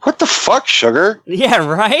 What the fuck, Sugar? Yeah,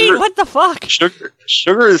 right? What the fuck?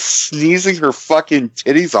 Sugar is sneezing her fucking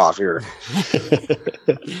titties off here.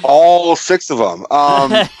 All 6 of them.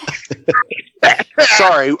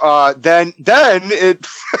 Sorry. Then it.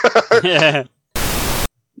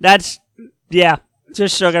 That's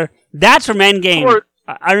just Sugar. That's from Endgame.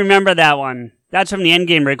 I remember that one. That's from the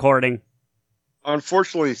Endgame recording.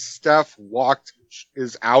 Unfortunately, Steph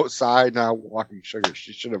is outside now walking Sugar.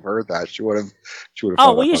 She should have heard that. She would have.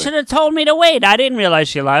 Oh, well, you should have told me to wait. I didn't realize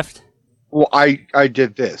she left. Well, I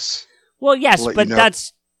did this. Well, yes, but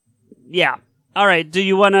that's yeah. All right. Do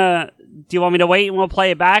you want me to wait and we'll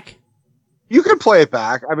play it back? You can play it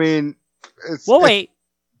back. I mean, we'll wait.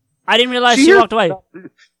 I didn't realize she walked away.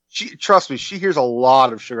 Trust me, she hears a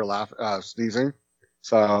lot of Sugar sneezing.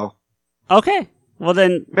 So okay. Well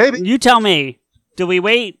then, maybe you tell me. Do we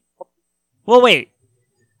wait? We'll wait.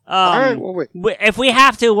 All right, we'll wait. If we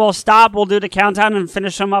have to, we'll stop. We'll do the countdown and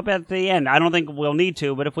finish them up at the end. I don't think we'll need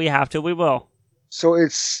to, but if we have to, we will. So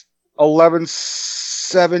it's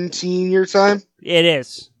 11:17 your time? It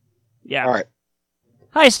is. Yeah. All right.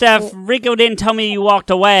 Hi, Steph. Rico didn't tell me you walked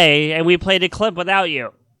away, and we played a clip without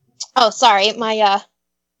you. Oh, sorry. My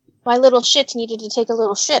little shit needed to take a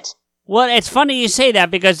little shit. Well, it's funny you say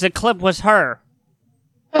that because the clip was her.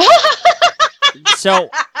 So,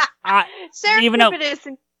 even though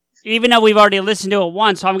we've already listened to it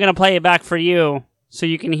once, I'm going to play it back for you so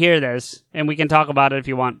you can hear this, and we can talk about it if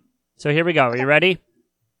you want. So here we go. Are you ready?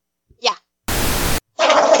 Yeah.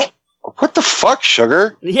 What the fuck,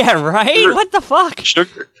 Sugar? Yeah, right? Sugar, what the fuck?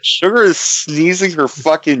 Sugar is sneezing her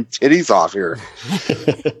fucking titties off here.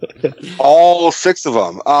 All 6 of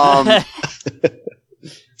them.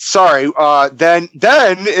 Sorry. Then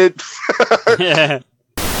it.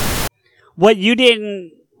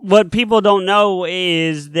 What people don't know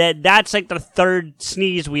is that that's like the third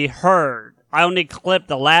sneeze we heard. I only clipped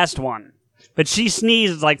the last one. But she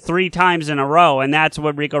sneezed like 3 times in a row, and that's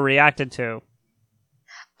what Rico reacted to.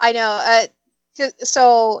 I know.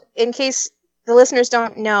 So, in case the listeners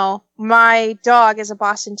don't know, my dog is a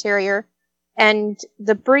Boston Terrier, and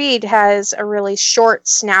the breed has a really short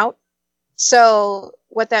snout. So,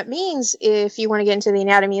 what that means, if you want to get into the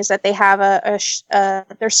anatomy, is that they have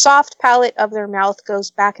their soft palate of their mouth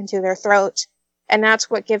goes back into their throat, and that's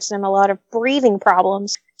what gives them a lot of breathing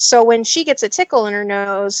problems. So when she gets a tickle in her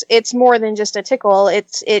nose, it's more than just a tickle.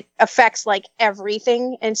 It affects like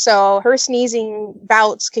everything. And so her sneezing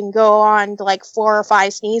bouts can go on to like 4 or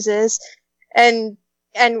 5 sneezes. And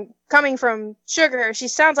coming from Sugar, she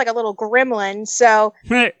sounds like a little gremlin. So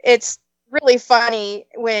it's really funny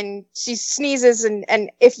when she sneezes. And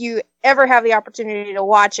if you ever have the opportunity to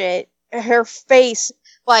watch it, her face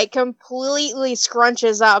like completely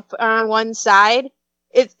scrunches up on one side.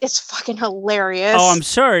 It's fucking hilarious. Oh, I'm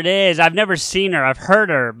sure it is. I've never seen her. I've heard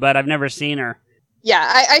her, but I've never seen her.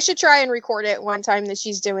 Yeah, I should try and record it one time that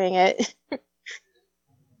she's doing it.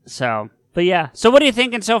 But yeah. So what are you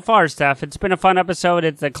thinking so far, Steph? It's been a fun episode.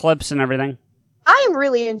 It's the clips and everything. I am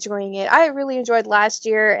really enjoying it. I really enjoyed last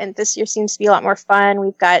year, and this year seems to be a lot more fun.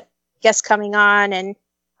 We've got guests coming on, and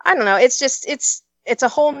I don't know. It's just, it's a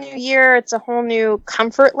whole new year. It's a whole new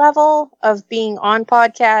comfort level of being on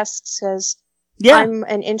podcasts, because I'm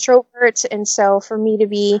an introvert, and so for me to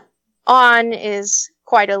be on is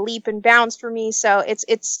quite a leap and bounds for me. So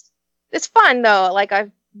it's fun though. Like I've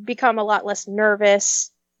become a lot less nervous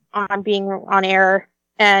on being on air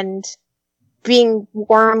and being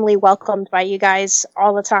warmly welcomed by you guys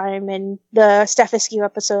all the time. And the Steph Askew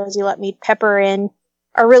episodes you let me pepper in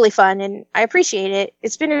are really fun, and I appreciate it.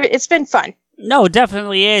 It's been fun. No, it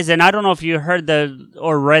definitely is. And I don't know if you heard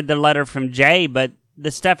or read the letter from Jay, but the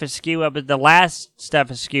Steph Askew episode, the last Steph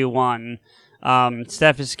Askew one,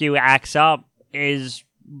 Steph Askew Acts Up, is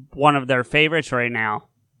one of their favorites right now.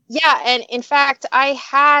 Yeah, and in fact, I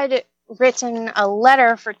had written a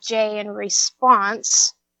letter for Jay in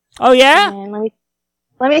response. Oh yeah? And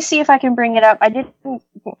let me see if I can bring it up.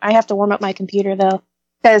 I have to warm up my computer though,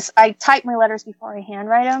 because I type my letters before I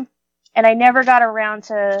handwrite them, and I never got around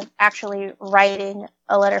to actually writing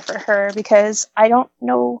a letter for her because I don't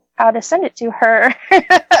know how to send it to her.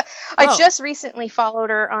 I just recently followed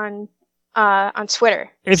her on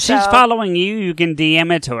Twitter. If she's following you, you can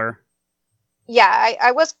DM it to her. Yeah,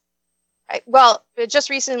 well, just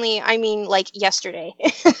recently, I mean, like yesterday.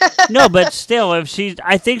 No, but still,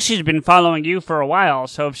 I think she's been following you for a while,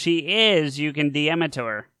 so if she is, you can DM it to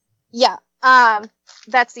her. Yeah,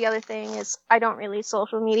 that's the other thing is I don't really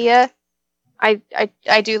social media. I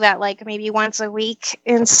do that like maybe once a week,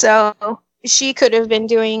 and so she could have been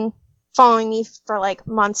following me for like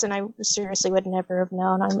months, and I seriously would never have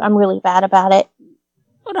known. I'm really bad about it.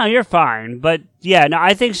 Oh no, you're fine. But yeah, no,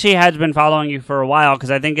 I think she has been following you for a while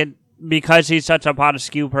because I think because she's such a Pot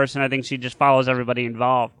Askew person, I think she just follows everybody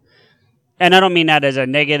involved. And I don't mean that as a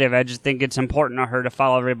negative. I just think it's important to her to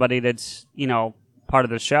follow everybody that's part of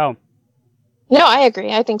the show. No, I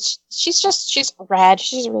agree. I think she's rad.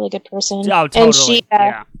 She's a really good person. Oh, totally.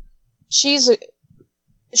 And she's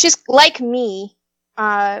like me.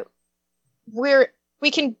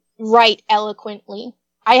 We can write eloquently.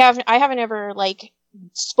 I haven't ever like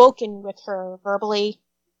spoken with her verbally,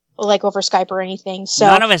 like over Skype or anything. So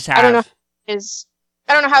none of us have.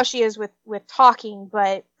 I don't know how she is with talking,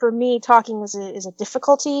 but for me, talking is a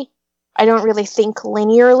difficulty. I don't really think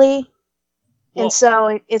linearly, and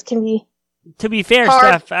so it can be. To be fair,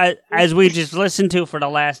 hard. Steph, as we just listened to for the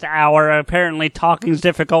last hour, apparently talking's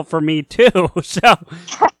difficult for me too. So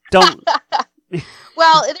don't.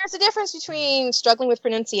 Well, there's a difference between struggling with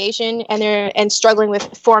pronunciation and struggling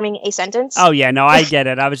with forming a sentence. Oh yeah, no, I get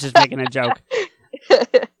it. I was just making a joke.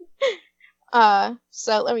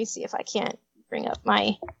 So let me see if I can't bring up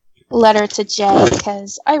my letter to Jay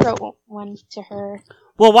because I wrote one to her.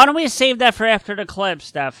 Well, why don't we save that for after the clip,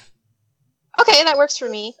 Steph? Okay, that works for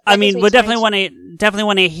me. I mean, we definitely want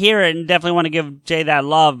to hear it and definitely want to give Jay that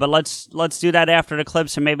love, but let's do that after the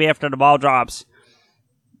clips and maybe after the ball drops.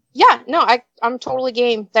 Yeah, no, I'm totally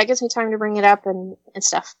game. That gives me time to bring it up and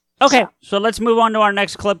stuff. Okay, so let's move on to our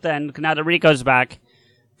next clip then. Now that Rico's back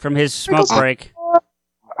from his smoke break.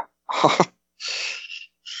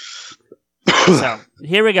 So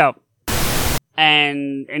here we go.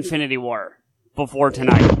 And Infinity War before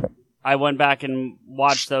tonight. I went back and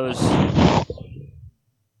watched those.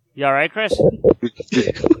 You all right, Chris?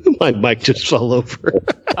 My mic just fell over.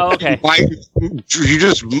 Oh, okay. Mike,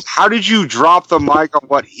 how did you drop the mic on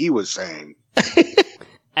what he was saying?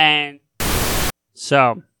 And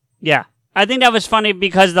so, yeah. I think that was funny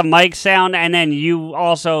because the mic sound, and then you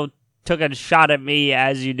also took a shot at me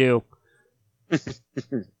as you do.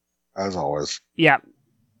 As always. Yeah.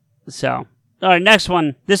 So, all right, next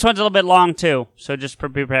one. This one's a little bit long, too, so just be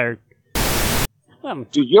prepared.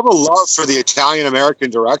 Dude, you have a love for the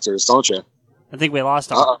Italian-American directors, don't you? I think we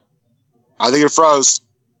lost him. I think it froze.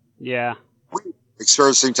 Yeah.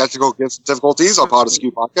 Experiencing technical difficulties on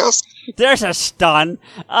Podescue Podcast. There's a stun.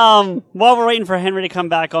 While we're waiting for Henry to come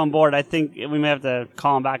back on board, I think we may have to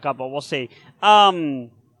call him back up, but we'll see. Yeah.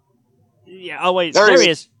 Oh, wait. There he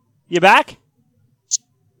is. You back?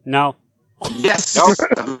 No. Yes. No.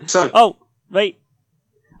 Oh, wait.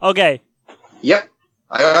 Okay. Yep.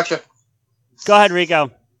 I gotcha. Go ahead,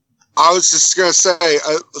 Rico. I was just going to say,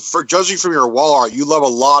 for judging from your wall art, you love a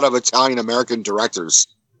lot of Italian-American directors.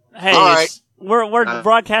 Hey, all right. We're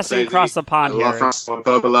broadcasting across the pond here.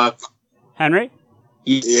 Henry?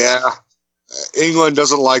 Yeah. England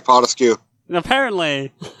doesn't like Podescue.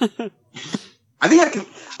 Apparently. I think I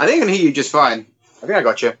can hear you just fine. I think I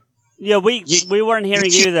got you. Yeah, we weren't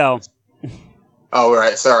hearing you, though. Oh,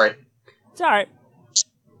 right. Sorry. It's all right.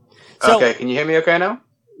 So, okay, can you hear me okay now?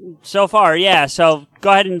 So far, yeah. So go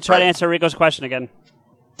ahead and try to answer Rico's question again.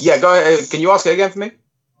 Yeah, go ahead. Can you ask it again for me?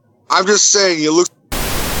 I'm just saying, you look...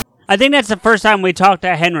 I think that's the first time we talked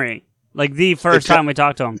to Henry. Like, the first time we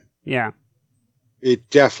talked to him. Yeah. It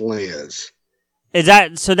definitely is.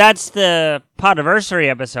 So that's the Podiversary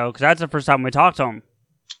episode, because that's the first time we talked to him.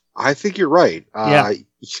 I think you're right. Yeah.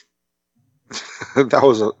 That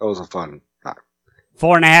was a fun time.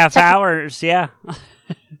 4.5 hours, yeah.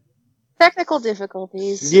 Technical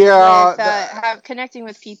difficulties. Yeah. With, connecting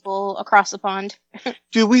with people across the pond.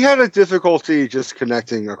 Dude, we had a difficulty just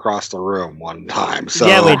connecting across the room one time. So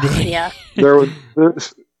yeah, we did. Yeah.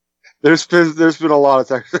 There's been a lot of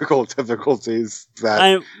technical difficulties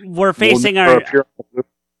that we're facing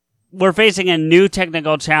a new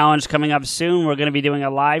technical challenge coming up soon. We're going to be doing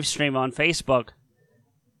a live stream on Facebook.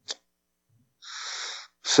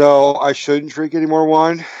 So I shouldn't drink any more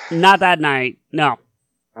wine? Not that night. No.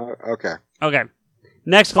 Okay. Okay.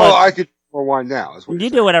 Next clip. Oh, I could drink more wine now. Is what you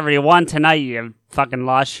do whatever you want tonight, you fucking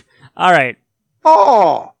lush. All right.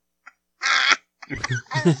 Oh.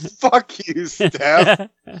 Fuck you, Steph.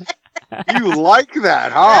 You like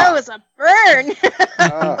that, huh? That was a burn.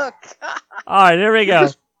 Oh, God. All right, here we go.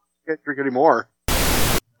 Can't drink anymore.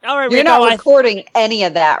 All right, You're Rico, not recording any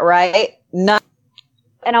of that, right? None.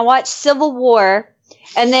 And I watched Civil War,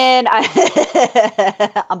 and then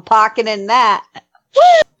I'm pocketing that.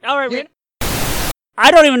 All right.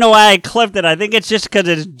 I don't even know why I clipped it. I think it's just because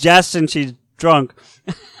it's Jess and she's drunk.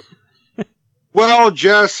 Well,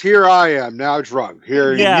 Jess, here I am now drunk.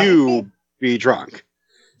 Here you be drunk.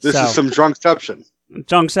 This is some drunkception.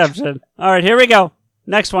 Drunkception. All right, here we go.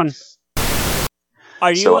 Next one.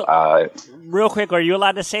 Are you real quick? Are you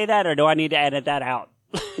allowed to say that, or do I need to edit that out?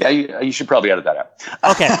 Yeah, you should probably edit that out.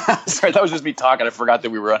 Okay. Sorry, that was just me talking. I forgot that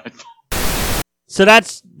we were on it. So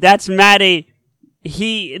that's Maddie.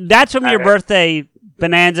 That's from your birthday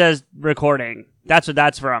Bonanza's recording. That's what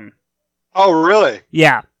that's from. Oh, really?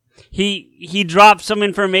 Yeah. He dropped some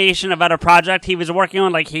information about a project he was working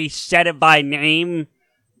on. Like, he said it by name,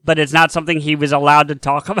 but it's not something he was allowed to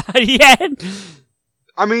talk about yet.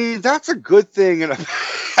 I mean, that's a good thing and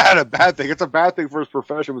a bad thing. It's a bad thing for his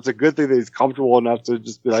profession, but it's a good thing that he's comfortable enough to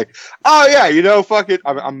just be like, oh, yeah, fuck it.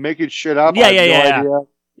 I'm making shit up.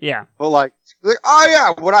 Yeah. But like, oh,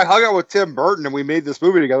 yeah, when I hung out with Tim Burton and we made this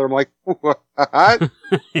movie together, I'm like, what?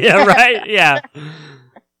 Yeah, right? Yeah.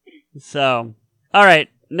 So, all right.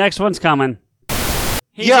 Next one's coming.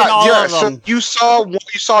 He's in all of them. So you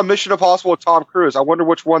saw Mission Impossible with Tom Cruise. I wonder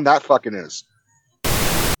which one that fucking is.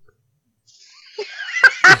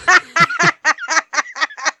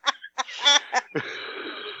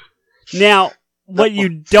 Now, what you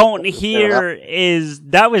don't hear is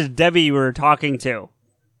that was Debbie you were talking to.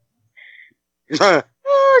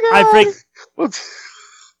 Oh, I God.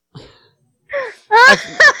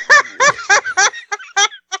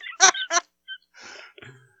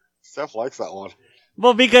 Steph likes that one.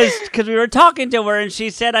 Well, because we were talking to her and she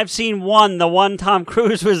said, "I've seen the one Tom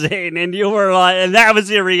Cruise was in," and you were like, and that was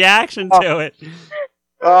your reaction to it.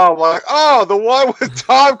 Oh, like, the one with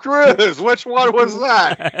Tom Cruise. Which one was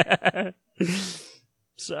that?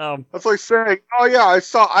 So that's like saying, "Oh yeah, I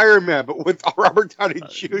saw Iron Man, but with Robert Downey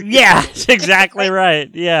Jr." Yeah, that's exactly right.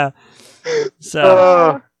 Yeah.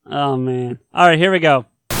 So, oh man. All right, here we go.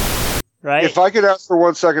 Right. If I could ask for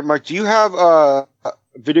 1 second, Mike, do you have a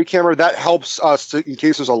video camera that helps us in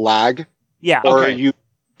case there's a lag? Yeah. Or Okay.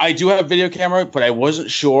 I do have a video camera, but I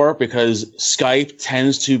wasn't sure because Skype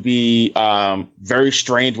tends to be very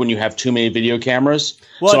strained when you have too many video cameras.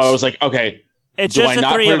 Well, so I was like, okay, it's do just I the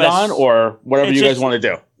not three put of it us. on or whatever It's you guys just- want to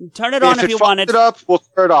do? Turn it on if you want it. It up, we'll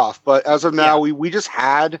turn it off. But as of now, we just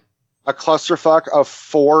had a clusterfuck of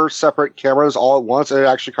 4 separate cameras all at once, and it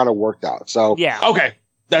actually kind of worked out. So yeah. Okay.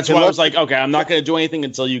 That's why I was like, okay, I'm not going to do anything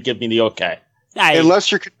until you give me the okay.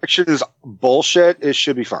 Unless your connection is bullshit, it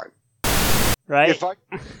should be fine. Right. If I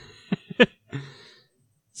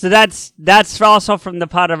So that's also from the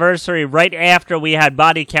Podiversary right after we had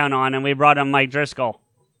Body Count on and we brought on Mike Driscoll.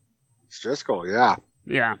 Driscoll, yeah.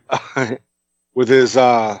 Yeah. With his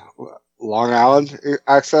Long Island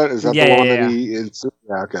accent, is that Yeah, the one yeah, that he?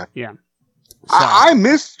 Yeah, okay. Yeah. I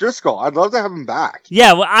miss Driscoll. I'd love to have him back.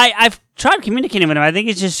 Yeah, well, I've tried communicating with him. I think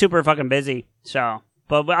he's just super fucking busy. So,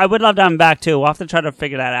 but I would love to have him back too. We'll have to try to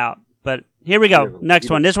figure that out. But here we go.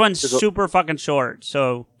 Next one. This one's super fucking short.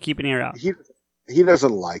 So keep an ear out. He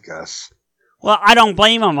doesn't like us. Well, I don't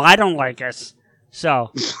blame him. I don't like us.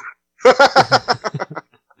 So.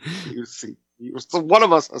 You see, one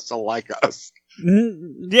of us has to like us.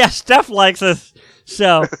 Yeah, Steph likes us.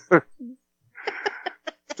 So.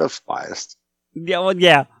 Steph's biased. Yeah, well,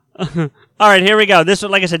 yeah. All right, here we go. This one,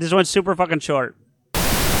 like I said, this one's super fucking short.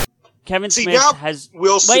 Kevin Smith now has.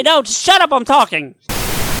 Wilson- Wait, no, just shut up! I'm talking.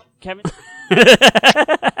 Kevin.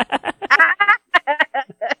 That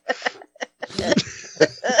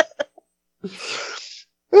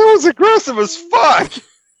was aggressive as fuck.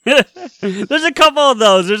 There's a couple of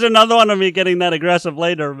those. There's another one of me getting that aggressive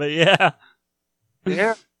later, but yeah.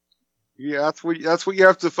 Yeah. Yeah, that's what you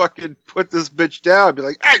have to fucking put this bitch down. Be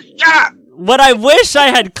like, hey, shut up! What I wish I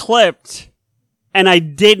had clipped, and I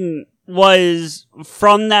didn't, was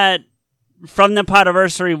from the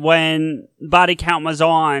Podiversary when Body Count was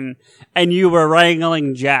on, and you were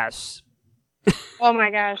wrangling Jess. Oh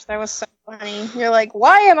my gosh, that was so funny. You're like,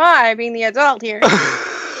 why am I being the adult here?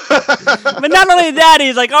 But not only that,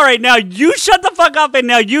 he's like, all right, now you shut the fuck up and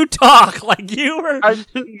now you talk. Like you were.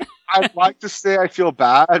 I'd like to say I feel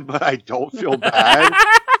bad, but I don't feel bad.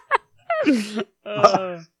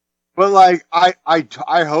 But like,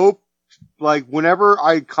 I hope, like, whenever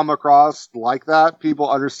I come across like that, people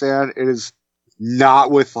understand it is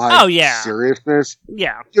not with like seriousness.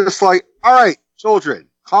 Yeah. Just like, all right, children,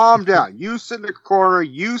 calm down. You sit in the corner,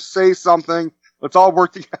 you say something. Let's all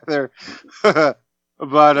work together.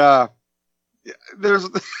 But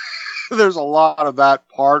there's a lot of that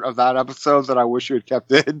part of that episode that I wish you had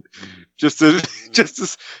kept in, just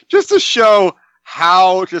to show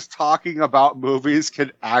how just talking about movies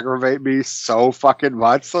can aggravate me so fucking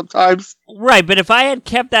much sometimes. Right, but if I had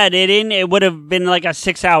kept that in, it would have been like a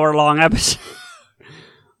 6-hour long episode.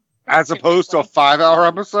 As opposed to a 5-hour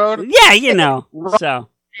episode? Yeah, you know. So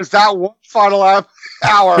is that one final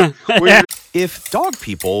hour? If dog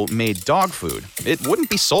people made dog food, it wouldn't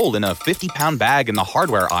be sold in a 50-pound bag in the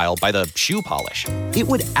hardware aisle by the shoe polish. It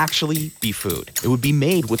would actually be food. It would be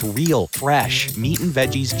made with real, fresh meat and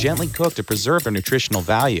veggies gently cooked to preserve their nutritional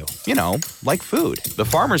value. You know, like food. The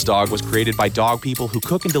Farmer's Dog was created by dog people who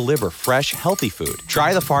cook and deliver fresh, healthy food.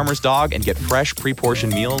 Try the Farmer's Dog and get fresh,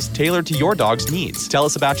 pre-portioned meals tailored to your dog's needs. Tell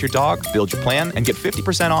us about your dog, build your plan, and get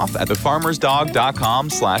 50% off at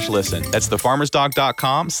thefarmersdog.com/listen. That's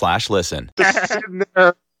thefarmersdog.com/listen. Sitting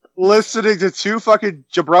there listening to two fucking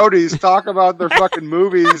jabronis talk about their fucking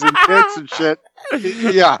movies and kids and shit.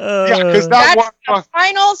 Yeah, because that That's the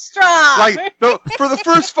final straw. like for the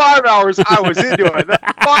first 5 hours, I was into it. The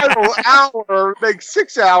final hour, like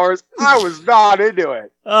 6 hours, I was not into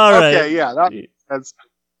it. All right. Okay, yeah, that's.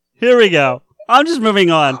 Here we go. I'm just moving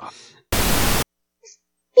on.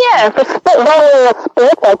 Yeah, if it's a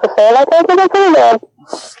sports episode, I think it'll be good.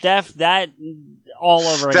 Steph, that all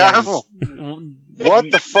over Steph, again.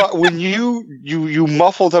 what the fuck? When you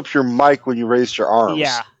muffled up your mic when you raised your arms.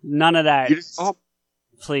 Yeah, none of that. Oh,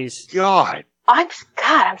 please. God. I'm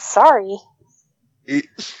sorry.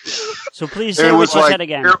 So please say what you said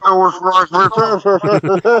again. It was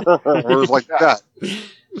like that.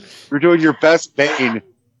 You're doing your best Bane.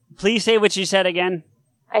 Please say what you said again.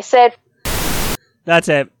 I said. That's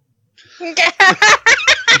it.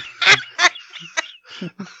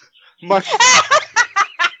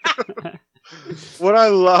 What I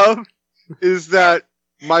love is that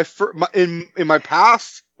in my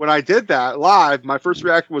past, when I did that live, my first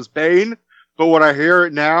reaction was Bane, but when I hear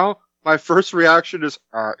it now, my first reaction is,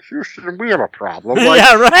 Houston, we have a problem. Like,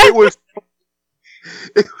 yeah, right?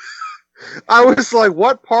 I was like,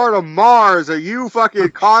 what part of Mars are you fucking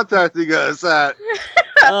contacting us at?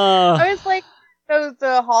 I was like,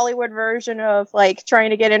 the Hollywood version of like trying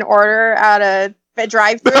to get an order at a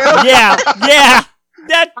drive-thru. yeah.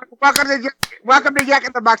 Welcome to Yak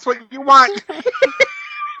in the Box. What you want?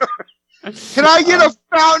 Can I get a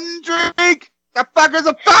fountain drink? The fuck is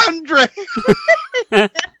a fountain drink?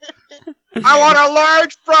 I want a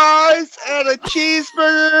large fries and a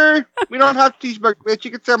cheeseburger. We don't have cheeseburger. We have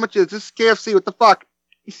chicken sandwiches. This is KFC. What the fuck?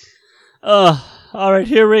 All right,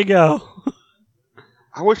 here we go.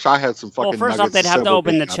 I wish I had some fucking. Well, first nuggets off, they'd have to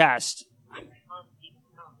open the up. chest.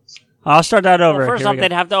 I'll start that over. Well, first off,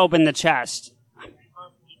 they'd have to open the chest.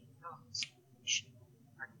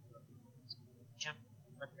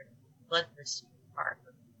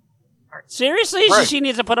 Seriously? Right. She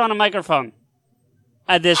needs to put on a microphone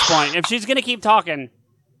at this point. If she's going to keep talking.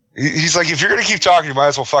 He's like, if you're going to keep talking, you might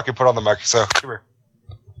as well fucking put on the mic. So, come here.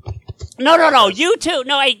 No. You too.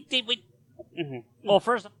 No, Well,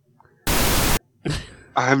 first.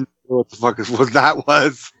 I don't know what the fuck what that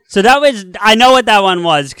was. So that was, I know what that one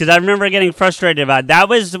was, because I remember getting frustrated about it. That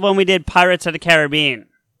was when we did Pirates of the Caribbean.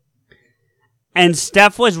 And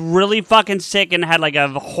Steph was really fucking sick and had like a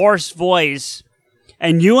hoarse voice.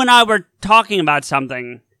 And you and I were talking about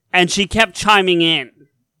something, and she kept chiming in.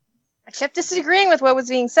 I kept disagreeing with what was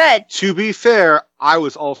being said. To be fair, I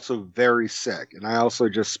was also very sick, and I also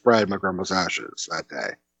just spread my grandma's ashes that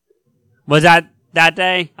day. Was that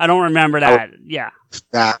day? I don't remember that. Yeah.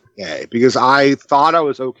 That day, because I thought I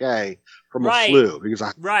was okay from a flu, because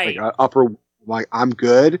I like I'm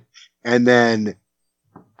good, and then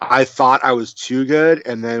I thought I was too good,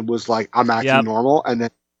 and then was like I'm acting normal, and then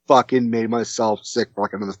fucking made myself sick for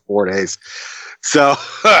like another 4 days. So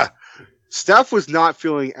Steph was not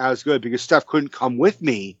feeling as good because Steph couldn't come with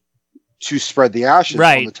me to spread the ashes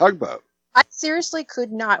on the tugboat. I seriously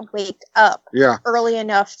could not wake up Yeah. early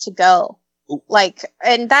enough to go. Like,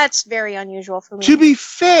 and that's very unusual for me. To be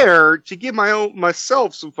fair, to give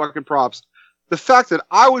myself some fucking props, the fact that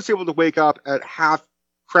I was able to wake up at half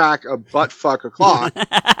crack a butt fuck o'clock.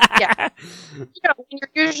 Yeah. You know, when you're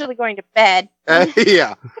usually going to bed.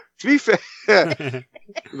 Yeah. To be fair,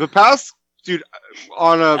 the past, dude,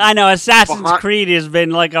 I know, Assassin's Creed has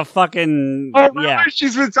been like a fucking, yeah.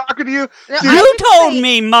 She's been talking to you? Dude, you told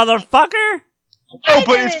me, motherfucker! No,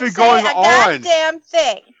 but it's been going on. Goddamn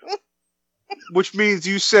thing. Which means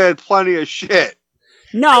you said plenty of shit.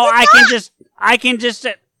 No, I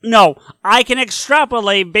can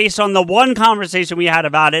extrapolate based on the one conversation we had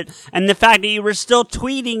about it, and the fact that you were still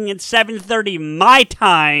tweeting at 7:30 my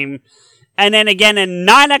time, and then again at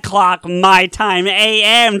 9 o'clock my time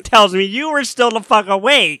AM tells me you were still the fuck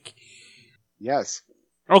awake. Yes.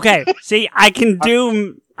 Okay, see, I can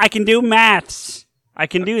do maths. I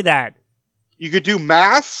can do that. You could do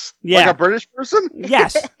maths? Yeah. Like a British person?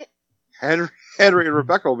 Yes. Henry and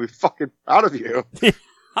Rebecca will be fucking proud of you.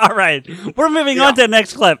 All right. We're moving on to the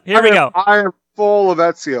next clip. Here we go. I am full of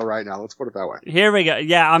Ezio right now. Let's put it that way. Here we go.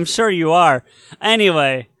 Yeah, I'm sure you are.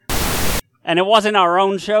 Anyway. And it wasn't our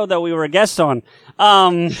own show that we were guests on.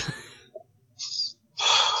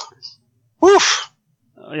 Woof.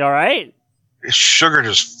 You all right? Sugar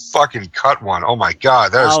just fucking cut one. Oh my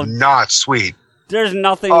god, that is not sweet. There's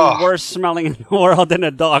nothing worse smelling in the world than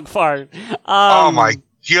a dog fart. Oh my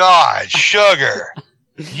god, Sugar.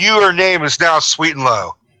 Your name is now Sweet and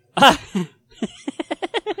Low.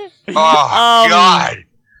 God.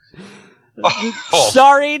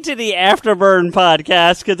 Sorry to the Afterburn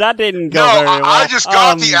podcast, because that didn't go very well. I just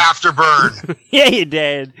got the Afterburn. Yeah, you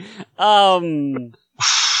did. I'm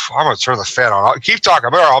going to turn the fan on. Keep talking.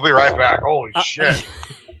 I'll be right back. Holy shit.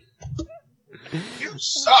 You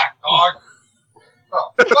suck, dog.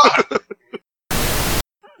 Oh, God.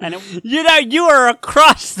 And you were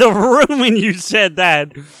across the room when you said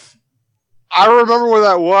that. I remember where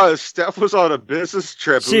that was. Steph was on a business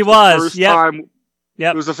trip. She was.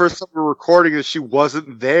 It was the first time we were recording and she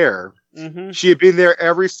wasn't there. Mm-hmm. She had been there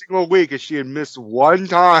every single week and she had missed one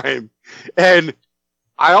time. And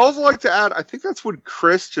I also like to add, I think that's when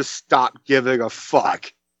Chris just stopped giving a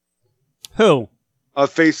fuck. Who?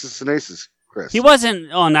 Faces and Aces. Chris. He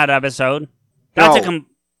wasn't on that episode. That's No,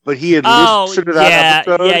 but he had listened to that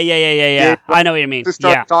episode. Yeah. I know what you mean. To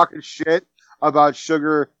start Yeah. talking shit about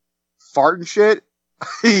Sugar farting shit,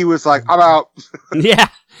 he was like, "I'm out." Yeah.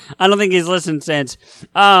 I don't think he's listened since.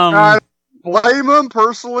 I blame him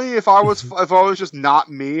personally. If I was just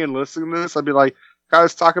not me and listening to this, I'd be like,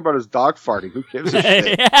 "Guys, talk about his dog farting. Who gives a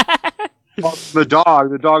shit?" Well, the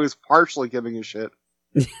dog is partially giving a shit.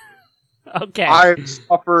 Okay. I've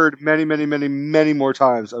suffered many more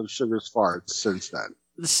times of Sugar's farts since then.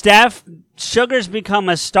 Steph, Sugar's become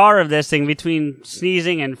a star of this thing between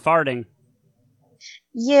sneezing and farting.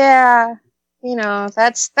 Yeah,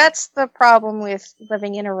 that's the problem with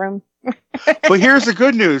living in a room. But here's the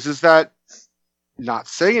good news: is that not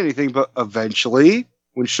saying anything, but eventually,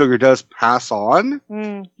 when Sugar does pass on,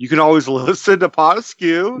 you can always listen to Pot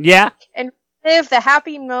Askew. Yeah. And live the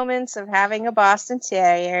happy moments of having a Boston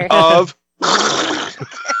Terrier. Of All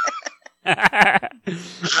right.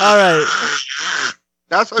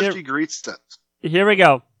 That's how she greets it. Here we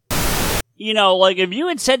go. Like if you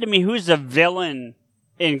had said to me who's the villain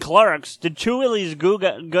in Clerks, the Chuli's good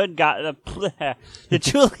guy, the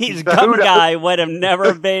Chuli's gum guy would have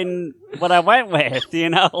never been what I went with. Like.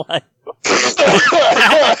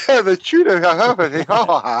 The Chuda.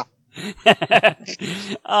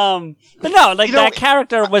 But no, that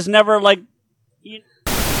character was never like.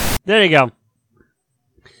 There you go.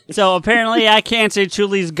 So apparently, I can't say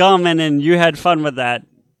Chuli's gum, and you had fun with that.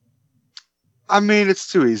 I mean,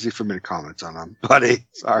 it's too easy for me to comment on him, buddy.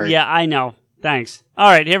 Sorry. Yeah, I know. Thanks. All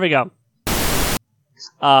right, here we go.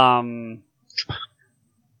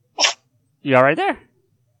 You all right there?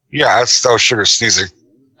 Yeah, that was Sugar sneezing.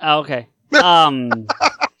 Oh, okay. Glad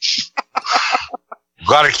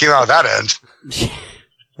it came out that end.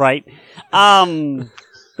 Right.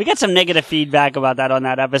 We got some negative feedback about that on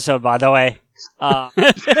that episode, by the way. All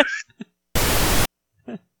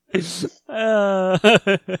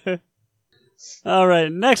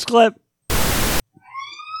right, next clip.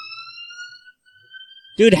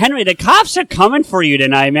 Dude, Henry, the cops are coming for you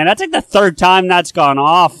tonight, man. That's like the third time that's gone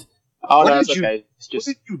off. Oh, no, What that's did you- okay. It's just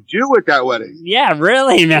What did you do at that wedding? Yeah,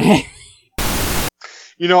 really, man.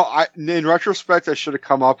 In retrospect, I should have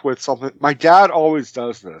come up with something. My dad always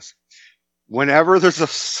does this. Whenever there's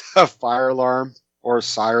a fire alarm or a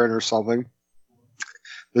siren or something,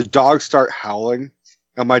 the dogs start howling,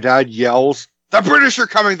 and my dad yells, "The British are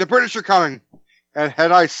coming! The British are coming!" And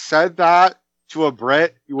had I said that to a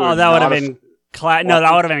Brit, he would That would have been that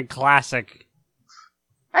would have been classic.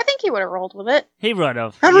 I think he would have rolled with it. He would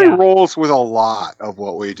have. Henry rolls with a lot of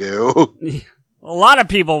what we do. A lot of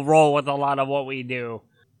people roll with a lot of what we do.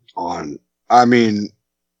 I mean,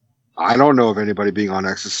 I don't know of anybody being on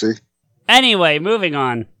ecstasy. Anyway, moving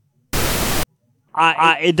on.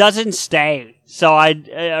 It doesn't stay. So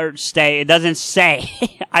it doesn't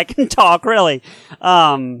say. I can talk, really.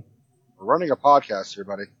 We're running a podcast here,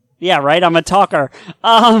 buddy. Yeah, right? I'm a talker.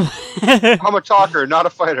 I'm a talker, not a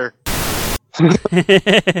fighter.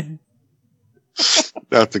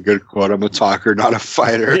 That's a good quote. I'm a talker, not a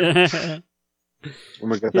fighter. I'm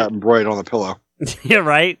going to get that embroidered on the pillow. You're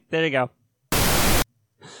right. There you go.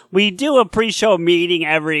 We do a pre-show meeting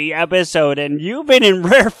every episode, and you've been in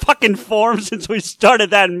rare fucking form since we started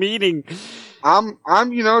that meeting.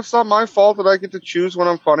 It's not my fault that I get to choose when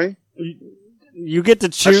I'm funny. You get to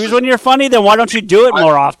choose when you're funny? Then why don't you do it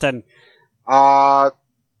more often? I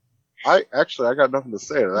got nothing to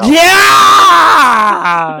say to that.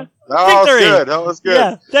 Yeah! That Victory! was good.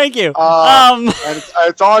 Yeah, thank you. And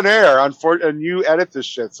it's on air, and you edit this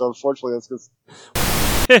shit, so unfortunately that's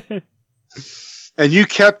good. And you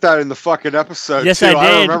kept that in the fucking episode, yes, too. I did.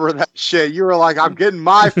 I remember that shit. You were like, I'm getting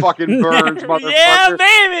my fucking burns, motherfucker. Yeah,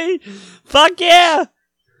 baby! Fuck yeah!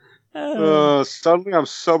 Suddenly I'm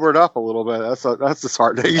sobered up a little bit. That's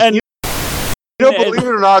disheartening. And- Believe it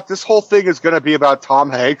or not, this whole thing is going to be about Tom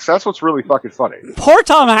Hanks. That's what's really fucking funny. Poor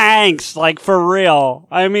Tom Hanks, like, for real.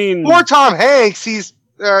 I mean... Poor Tom Hanks, he's...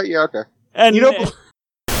 yeah, okay. And,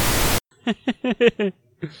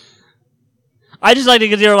 I just like it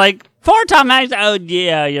because you're like, poor Tom Hanks. Oh,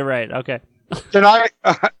 yeah, you're right. Okay. Then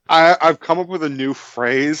I've come up with a new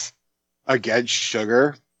phrase against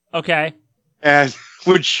Sugar. Okay. And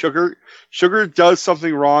when Sugar does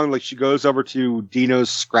something wrong, like she goes over to Dino's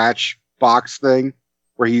scratch box thing,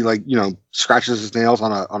 where he scratches his nails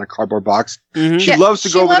on a cardboard box. Mm-hmm. She loves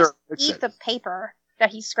to go over there and fix eat it. the paper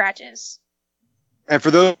that he scratches. And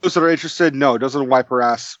for those that are interested, no, it doesn't wipe her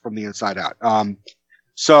ass from the inside out.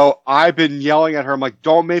 So I've been yelling at her. I'm like,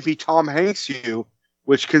 don't make me Tom Hanks you,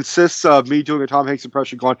 which consists of me doing a Tom Hanks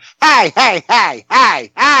impression going, hey, hey, hey,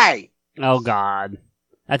 hey, hey. Oh, God.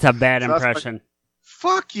 That's a bad impression.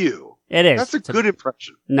 Fuck you. It is. That's a good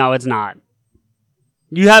impression. No, it's not.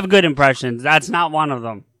 You have good impressions. That's not one of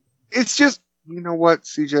them. It's just, you know what,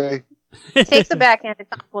 CJ? Take the backhanded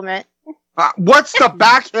compliment. What's the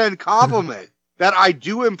backhand compliment? That I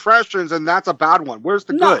do impressions and that's a bad one. Where's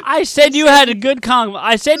the No, good? I said you had a good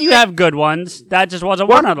I said you have good ones. That just wasn't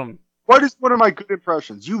one of them. What is one of my good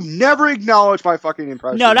impressions? You've never acknowledged my fucking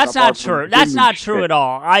impressions. No, that's not apart from true. That's giving not me true shit. at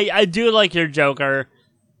all. I do like your Joker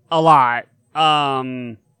a lot.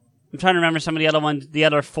 I'm trying to remember some of the other ones, the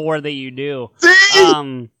other 4 that you do.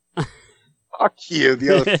 Fuck you,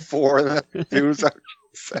 the other 4 that I do is what I'm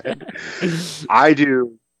saying. I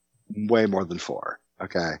do way more than 4.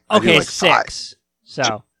 Okay. I do Okay, like 6.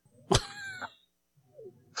 So.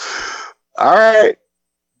 All right.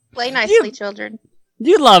 Play nicely, children.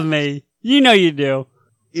 You love me. You know you do.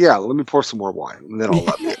 Yeah, let me pour some more wine, and then I'll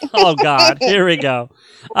love you. Oh, God. Here we go.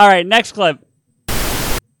 All right, next clip.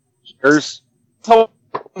 Cheers. Hold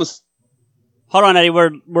on, Eddie. We're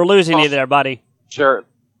losing you there, buddy. Sure.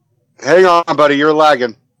 Hang on, buddy. You're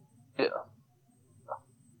lagging.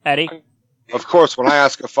 Eddie? Of course, when I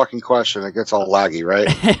ask a fucking question, it gets all laggy,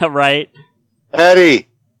 right? Right. Eddie.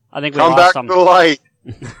 I think we come lost back him. to the light.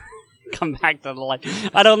 Come back to the light.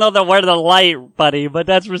 I don't know that we're the light, buddy, but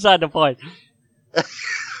that's beside the point.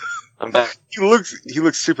 I'm back. He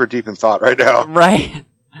looks super deep in thought right now. Right.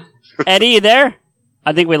 Eddie, you there?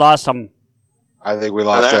 I think we lost him. I think we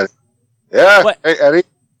lost Eddie. Yeah. What? Hey, Eddie.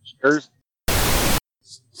 Cheers.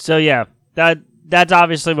 So yeah, that's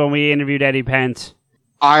obviously when we interviewed Eddie Pence.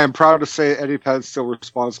 I am proud to say Eddie Pence still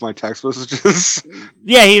responds to my text messages.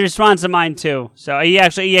 Yeah, he responds to mine too. So he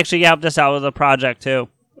actually helped us out with a project too,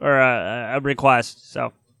 or a request.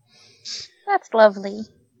 So That's lovely.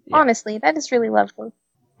 Yeah. Honestly, that is really lovely.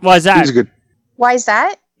 why is that? He's a good. Why is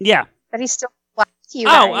that? Yeah. That he's still like you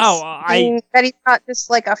Oh, guys. oh, I mean, that he's not just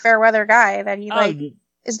like a fair weather guy. That he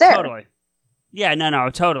is there. Totally. Yeah, no,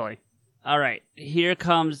 totally. All right, here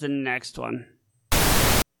comes the next one.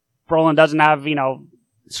 Brolin doesn't have,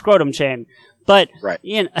 scrotum chain, but right.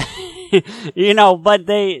 But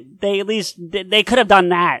they at least they could have done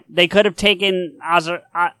that. They could have taken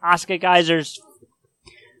Oscar Geyser's.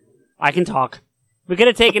 I can talk. We could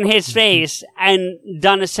have taken his face and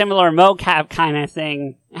done a similar mocap kind of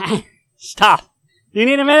thing. Stop. Do you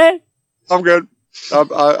need a minute? I'm good. I'm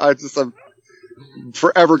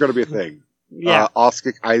forever going to be a thing. Yeah.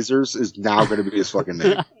 Oscar Isers is now going to be his fucking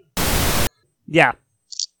name. Yeah.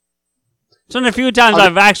 So in a few times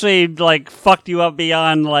I've actually fucked you up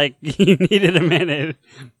beyond you needed a minute.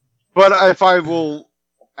 But if I will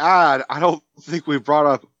add, I don't think we brought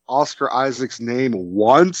up Oscar Isaac's name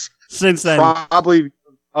once since then. Probably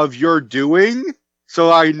of your doing.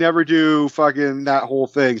 So I never do fucking that whole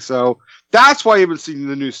thing. So that's why you haven't seen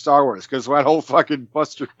the new Star Wars, because that whole fucking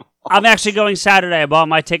Buster. I'm actually going Saturday. I bought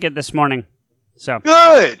my ticket this morning. So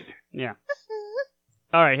good. Yeah.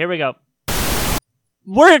 All right, here we go.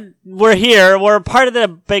 We're here. We're part of the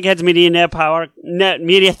Big Heads Media Network.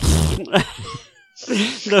 Media.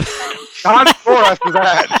 Not for after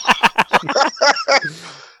that.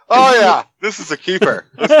 Oh yeah, this is a keeper.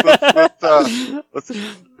 Let's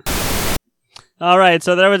All right,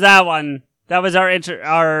 so there was that one. That was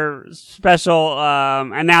our special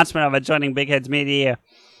announcement of it joining Big Heads Media.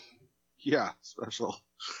 Yeah, special.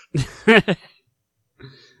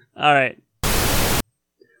 All right,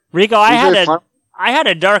 Rico, I had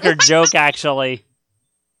a darker joke actually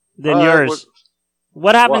than yours.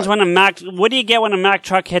 What happens when a Mack? What do you get when a Mack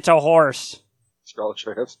truck hits a horse? Scarlet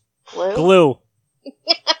Chickens. Glue.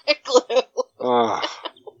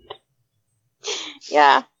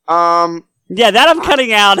 Yeah. Yeah, that I'm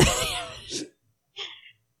cutting out.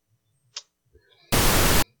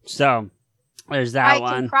 So, there's that I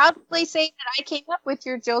one. can proudly say that I came up with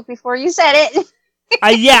your joke before you said it.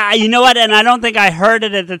 Yeah, you know what? And I don't think I heard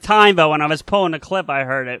it at the time, but when I was pulling the clip, I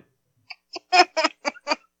heard it.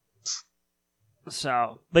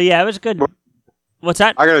 So, but yeah, it was good. What's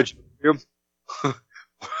that? I gotta.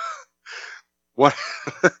 What?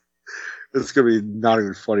 It's gonna be not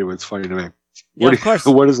even funny, but it's funny to me. Yeah, of course.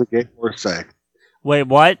 What does a gay horse say? Wait,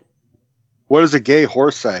 what? What does a gay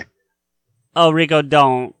horse say? Oh, Rico,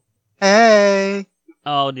 don't. Hey.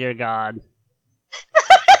 Oh, dear God.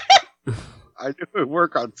 I knew it would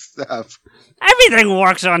work on Steph. Everything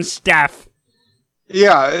works on Steph.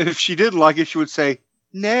 Yeah, if she didn't like it, she would say,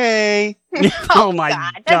 nay. Oh, my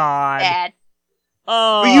God. Bad.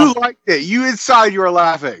 Oh. But you liked it. You inside, you were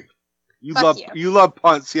laughing. You love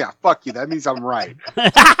punts. Yeah, fuck you. That means I'm right.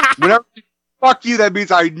 Whenever fuck you, that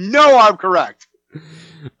means I know I'm correct.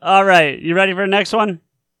 All right. You ready for the next one?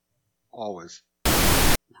 Always.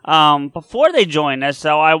 Before they joined us,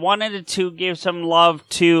 though, I wanted to give some love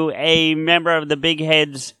to a member of the Big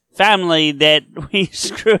Heads family that we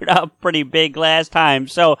screwed up pretty big last time.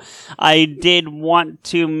 So I did want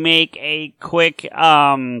to make a quick,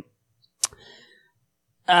 Christ,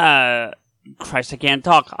 I can't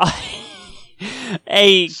talk.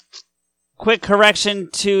 A quick correction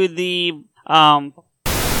to the,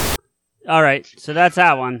 alright, so that's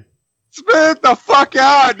that one. Spit the fuck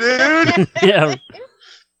out, dude! Yeah.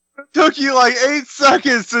 It took you like 8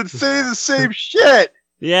 seconds to say the same shit!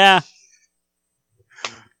 Yeah.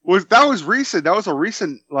 That was recent. That was a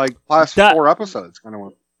recent, like, last 4 episodes kind of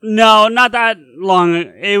one. No, not that long.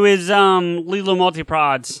 It was, Lilu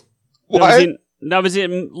Multiprods. What? That was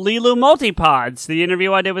in Lilu Multipods, the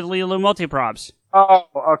interview I did with Lilu Multiprods. Oh,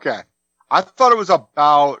 okay. I thought it was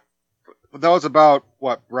about,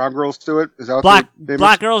 what, brown girls do it? Is that what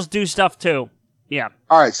Black girls do stuff too. Yeah.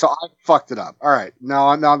 Alright, so I fucked it up. Alright,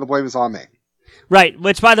 now the blame is on me. Right,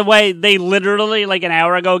 which, by the way, they literally, like an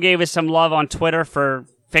hour ago, gave us some love on Twitter for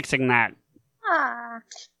fixing that.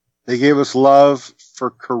 They gave us love for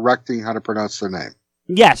correcting how to pronounce their name.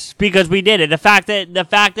 Yes, because we did it. The fact that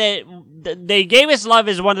they gave us love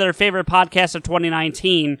is one of their favorite podcasts of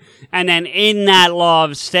 2019, and then in that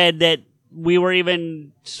love said that we were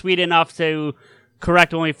even sweet enough to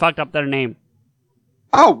correct when we fucked up their name.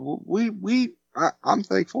 Oh, I'm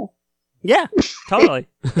thankful. Yeah, totally.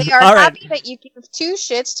 They are All right. happy that you give 2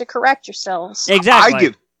 shits to correct yourselves. Exactly. I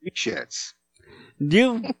give 3 shits.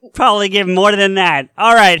 You probably give more than that.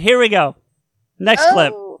 All right, here we go. Next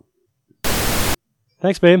clip.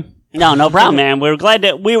 Thanks, babe. No problem, man. We were glad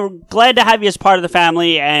to have you as part of the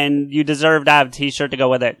family, and you deserve to have a T-shirt to go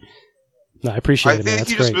with it. No, I appreciate I it, man. think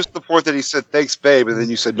That's you great. just missed the point that he said, thanks, babe, and then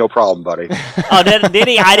you said, no problem, buddy. Oh, did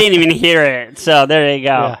he? I didn't even hear it. So there you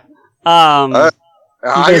go. I both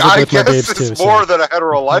my guess babes, it's too, more than a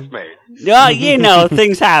hetero life mate. Well, you know,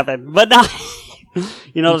 things happen. But no,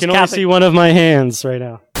 you know, You can only see one of my hands right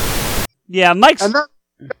now. Yeah, Mike's...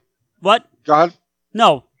 What? John?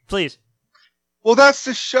 No, please. Well, that's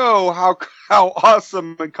to show how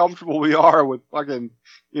awesome and comfortable we are with fucking,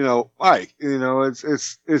 Mike.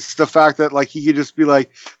 It's the fact that like he could just be like,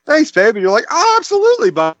 "Thanks, babe," and you're like, "Oh, absolutely,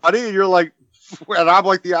 buddy," and you're like, and I'm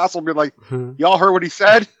like the asshole, being like, "Y'all heard what he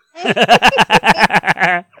said?" Like,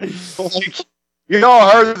 you all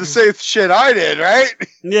heard the same shit I did, right?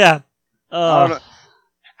 Yeah. I don't know.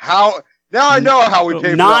 How now I know how we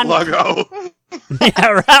paid for that logo.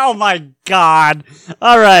 Yeah. Oh my God.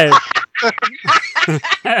 All right.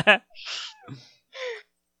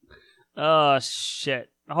 Oh shit.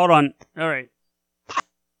 Hold on. All right.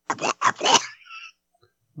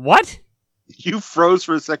 What? You froze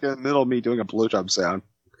for a second in the middle of me doing a blowjob sound.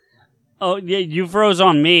 Oh yeah, you froze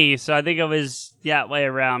on me, so I think it was way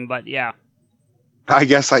around. But yeah. I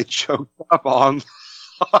guess I choked up on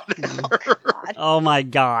Oh my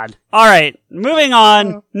God. All right. Moving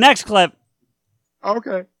on. Next clip.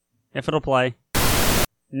 Okay. If it'll play.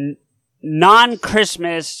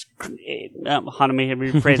 Non-Christmas. Hold on, let me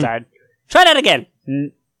rephrase that. Try that again.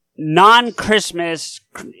 Non-Christmas.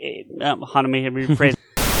 Hold on, let me rephrase.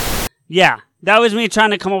 Yeah, that was me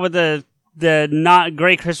trying to come up with the not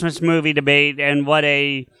great Christmas movie debate and what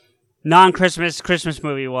a non-Christmas Christmas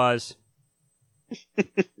movie was.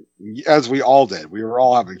 As we all did. We were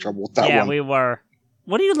all having trouble with that one. Yeah, we were.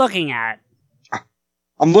 What are you looking at?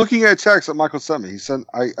 I'm looking at a text that Michael sent me. He sent,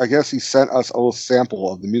 I guess he sent us a little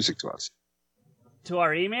sample of the music to us. To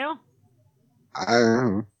our email? I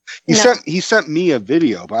don't know. He sent me a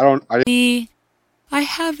video, but I didn't. I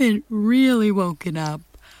haven't really woken up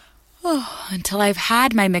until I've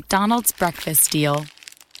had my McDonald's breakfast deal.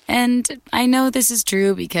 And I know this is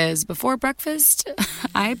true because before breakfast,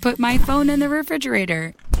 I put my phone in the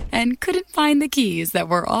refrigerator and couldn't find the keys that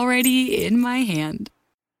were already in my hand.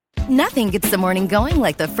 Nothing gets the morning going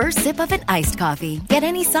like the first sip of an iced coffee. Get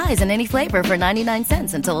any size and any flavor for 99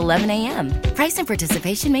 cents until 11 a.m. Price and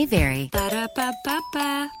participation may vary.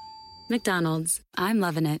 Ba-da-ba-ba-ba. McDonald's. I'm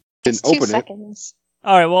loving it. It's 2 seconds.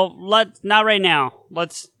 All right, well, not right now.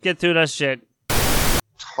 Let's get through this shit.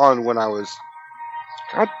 Ton when I was.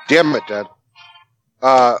 God damn it, Dad.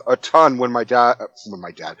 A ton when my dad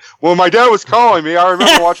was calling me. I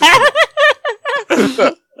remember watching.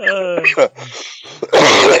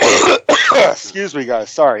 Excuse me, guys.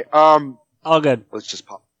 Sorry. All good. Let's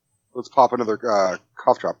pop another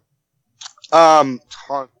cough drop. Ton.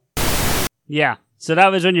 Yeah. So that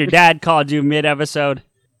was when your dad called you mid-episode.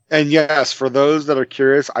 And yes, for those that are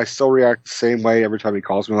curious, I still react the same way every time he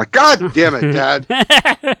calls me. I'm like, God damn it, Dad.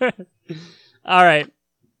 All right.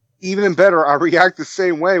 Even better, I react the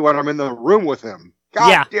same way when I'm in the room with him.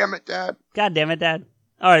 God damn it, Dad. God damn it, Dad.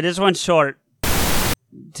 All right, this one's short.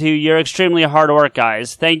 To your extremely hard work,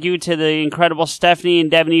 guys. Thank you to the incredible Stephanie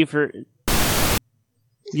and Devaney for...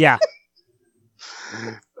 Yeah.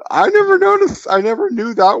 I never noticed. I never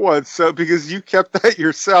knew that one. So because you kept that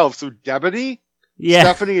yourself. So Devaney? Yeah.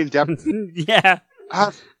 Stephanie and Devaney? Yeah.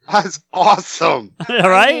 That's awesome.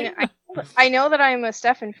 Right? I know that I'm a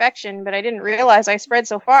Steph infection, but I didn't realize I spread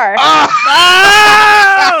so far.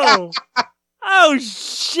 Oh! Oh,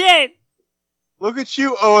 shit! Look at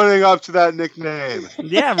you owning up to that nickname.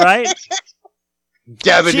 Yeah, right?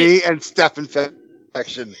 Devaney and Steph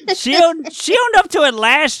infection. She owned up to it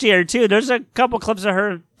last year, too. There's a couple clips of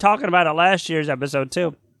her talking about it last year's episode,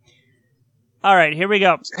 too. All right, here we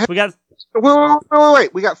go. We got...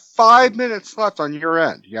 Wait. We got 5 minutes left on your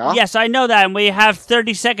end, yeah? Yes, I know that, and we have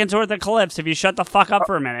 30 seconds worth of clips if you shut the fuck up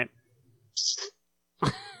for a minute.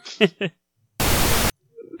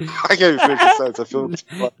 I can't even finish the sentence. I feel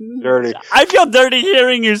dirty. I feel dirty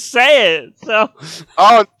hearing you say it, so...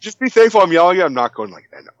 Oh, just be thankful I'm yelling at you. I'm not going like,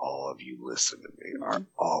 and all of you listen to me are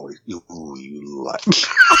always, you like...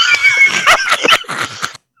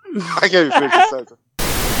 I can't even finish the sentence.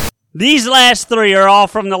 These last three are all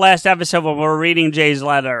from the last episode when we're reading Jay's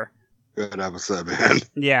letter. Good episode, man.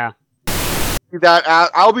 Yeah.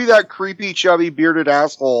 I'll be that creepy, chubby, bearded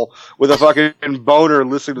asshole with a fucking boner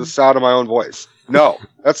listening to the sound of my own voice. No,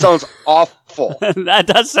 that sounds awful. That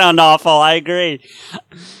does sound awful. I agree.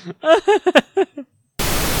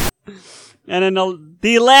 And in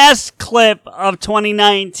the last clip of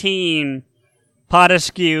 2019, Pot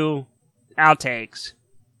Askew outtakes.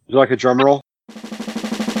 Would you like a drum roll?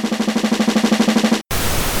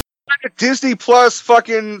 Disney Plus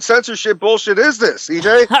fucking censorship bullshit is this,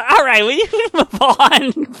 EJ? All right, will you move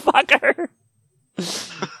on, fucker?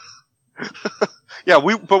 Yeah,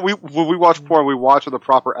 when we watch porn, we watch with the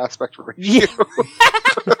proper aspect ratio.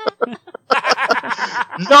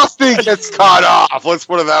 Nothing gets cut off. Let's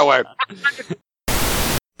put it that way.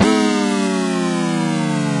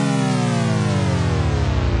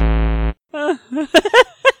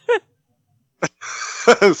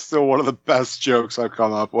 Still one of the best jokes I've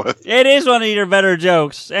come up with. It is one of your better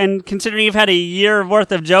jokes. And considering you've had a year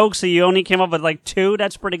worth of jokes, so you only came up with like 2,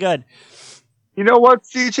 that's pretty good. You know what,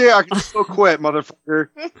 CJ? I can still quit, motherfucker.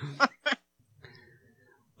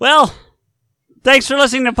 Well, thanks for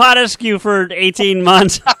listening to Pot Askew for 18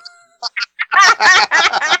 months.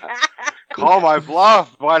 Call my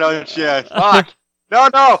bluff, why don't you? Fuck.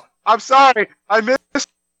 No, I'm sorry. I missed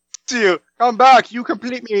you. Come back. You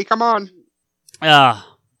complete me. Come on.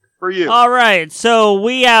 For you. All right, so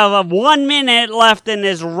we have 1 minute left in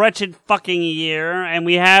this wretched fucking year, and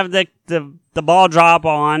we have the ball drop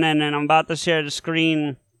on, and then I'm about to share the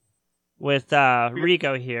screen with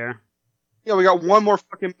Rico here. Yeah, we got 1 more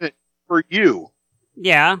fucking minute for you.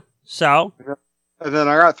 Yeah, so? And then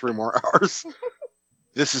I got 3 more hours.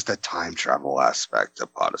 This is the time travel aspect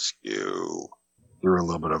of Pot Askew. Threw a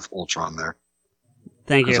little bit of Ultron there.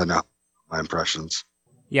 Thank you. Because I know my impressions.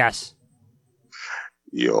 Yes.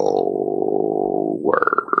 Your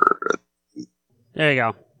word. There you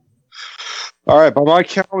go. All right, by my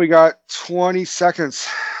count, we got 20 seconds.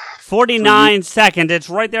 49 seconds. It's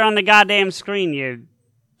right there on the goddamn screen, you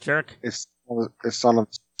jerk. It's on the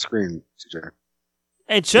screen, CJ.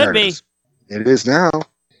 It should be. It is now.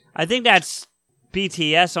 I think that's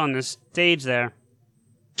BTS on the stage there.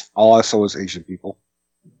 All I saw was Asian people.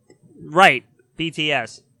 Right,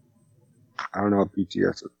 BTS. I don't know what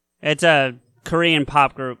BTS is. It's a Korean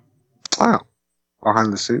pop group. Wow.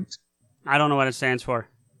 Behind the scenes? I don't know what it stands for.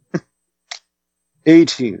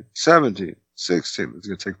 18, 17, 16. It's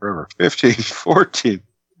going to take forever. 15, 14,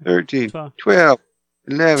 13, 12,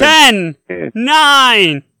 11. 10,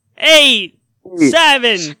 9, 8,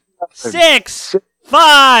 7, 6,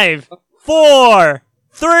 5, 4,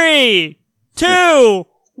 3, 2,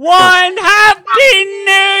 1. Happy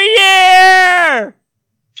New Year!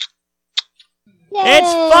 Yay!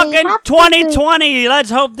 It's fucking 2020. Let's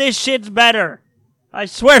hope this shit's better. I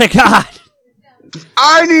swear to God.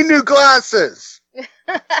 I need new glasses.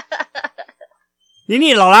 You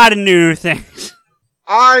need a lot of new things.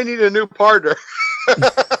 I need a new partner.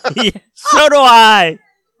 Yeah, so do I.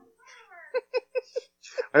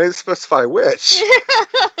 I didn't specify which.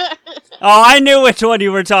 Oh, I knew which one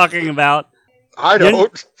you were talking about. I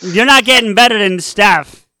don't. You're not getting better than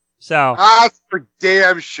Steph. So. That's for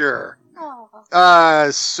damn sure.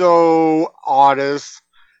 So honest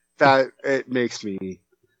that it makes me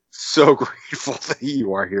so grateful that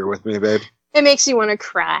you are here with me, babe. It makes you want to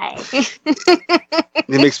cry. It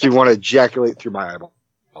makes me want to ejaculate through my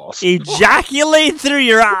eyeballs. Ejaculate through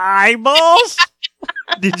your eyeballs?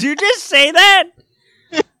 Did you just say that?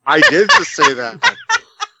 I did just say that.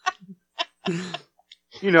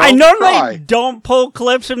 You know, I normally try. don't pull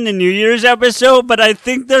clips from the New Year's episode, but I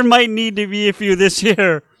think there might need to be a few this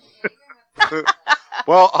year.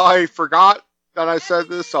 Well, I forgot that I said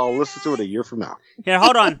this, so I'll listen to it a year from now. Here,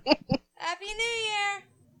 hold on. Happy New Year!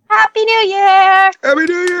 Happy New Year! Happy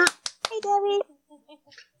New Year! Hey, Debbie.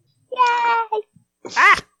 Yay!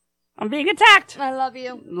 Ah! I'm being attacked. I love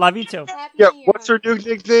you. Love you too. Yeah, what's her new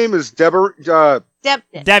nickname? Is Deborah?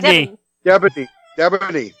 Debbie.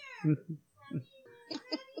 Debony.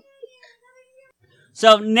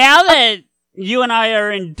 So now that you and I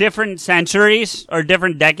are in different centuries or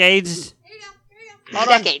different decades.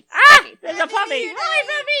 Decades. Ah! There's a puppy. Hi,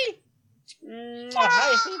 puppy.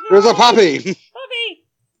 There's a puppy. Puppy.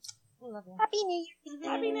 Happy New Year.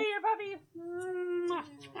 Happy New Year, puppy.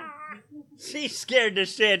 She's scared to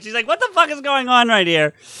shit. She's like, what the fuck is going on right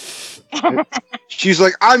here? She's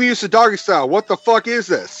like, I'm used to doggy style. What the fuck is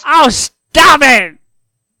this? Oh, stop it!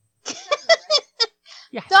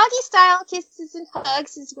 Doggy style kisses and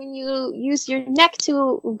hugs is when you use your neck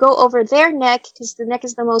to go over their neck, because the neck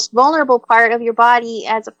is the most vulnerable part of your body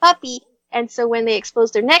as a puppy. And so when they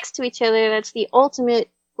expose their necks to each other, that's the ultimate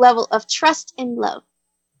level of trust and love.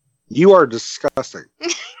 You are disgusting.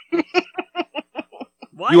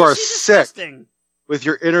 Why You is are she sick disgusting? with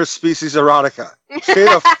your interspecies erotica. Stay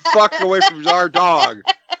the fuck away from our dog.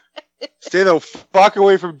 Stay the fuck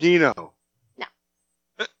away from Dino.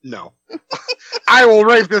 No. I will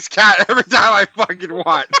rape this cat every time I fucking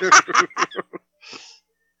want.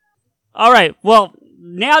 All right. Well,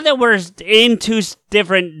 now that we're in two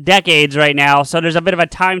different decades right now, so there's a bit of a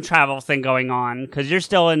time travel thing going on because you're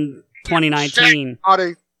still in 2019.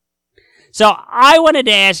 So I wanted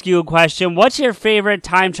to ask you a question. What's your favorite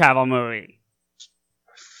time travel movie?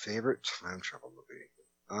 Favorite time travel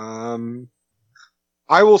movie?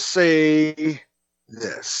 I will say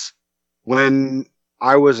this. When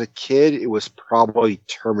I was a kid, it was probably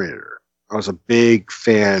Terminator. I was a big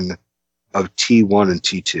fan of T1 and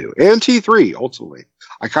T2 and T3 ultimately.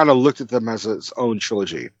 I kind of looked at them as its own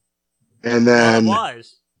trilogy. And then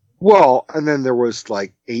and then there was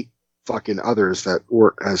like 8 fucking others that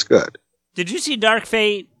weren't as good. Did you see Dark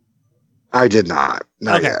Fate? I did not.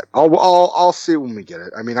 Not yet. I'll see it when we get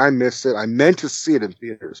it. I mean, I missed it. I meant to see it in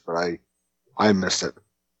theaters, but I missed it.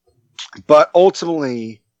 But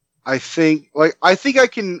ultimately, I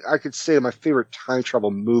could say my favorite time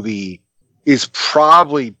travel movie is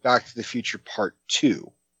probably Back to the Future Part 2.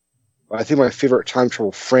 But I think my favorite time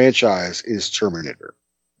travel franchise is Terminator.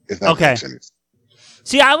 If that makes any sense.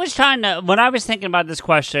 See, when I was thinking about this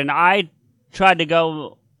question, I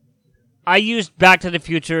used Back to the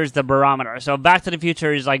Future as the barometer. So Back to the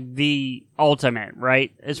Future is like the ultimate,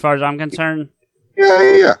 right? As far as I'm concerned.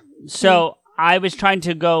 Yeah. So I was trying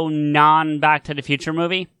to go non-Back to the Future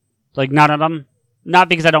movie. Like none of them. Not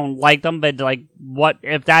because I don't like them, but like what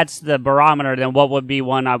if that's the barometer, then what would be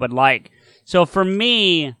one I would like? So for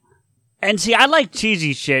me, and see, I like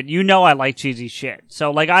cheesy shit. You know I like cheesy shit.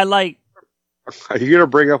 So like I like... Are you going to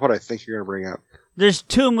bring up what I think you're going to bring up? There's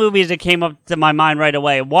 2 movies that came up to my mind right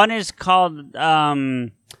away. One is called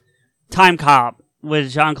Time Cop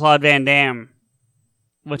with Jean-Claude Van Damme,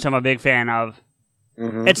 which I'm a big fan of.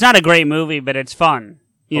 Mm-hmm. It's not a great movie, but it's fun.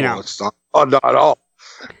 You know, it's not at all.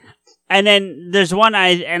 And then there's one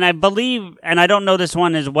I believe, and I don't know this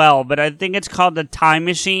one as well, but I think it's called The Time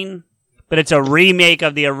Machine. But it's a remake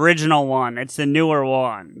of the original one. It's the newer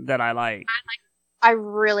one that I like. I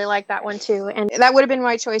really like that one too. And that would have been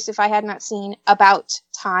my choice if I had not seen About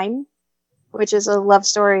Time, which is a love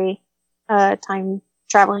story, time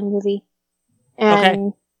traveling movie.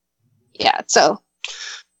 And yeah, so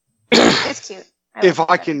it's cute. If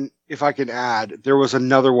I can add, there was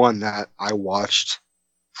another one that I watched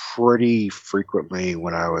pretty frequently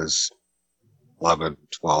when I was 11,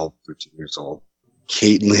 12, 13 years old.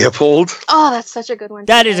 Kate and Leopold. Oh, that's such a good one.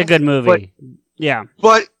 That is a good movie.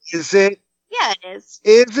 But is it? Yeah, it is.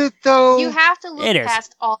 Is it though? You have to look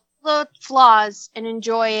past all the flaws and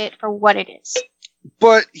enjoy it for what it is.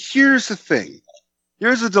 But here's the thing.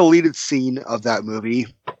 Here's a deleted scene of that movie,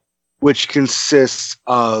 which consists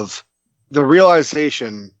of the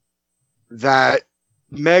realization that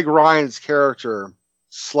Meg Ryan's character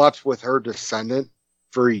slept with her descendant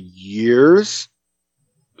for years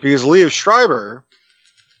because Liev Schreiber,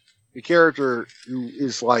 the character who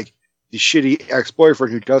is like the shitty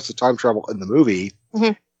ex-boyfriend who does the time travel in the movie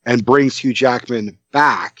and brings Hugh Jackman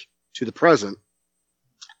back to the present,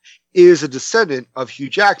 is a descendant of Hugh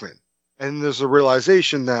Jackman. And there's a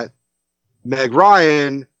realization that Meg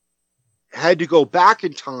Ryan had to go back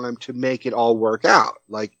in time to make it all work out.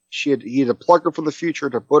 Like he had to plug her from the future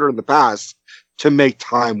to put her in the past to make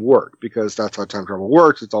time work, because that's how time travel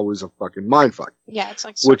works. It's always a fucking mindfuck. Yeah, it's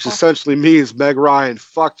like Which circle. essentially means Meg Ryan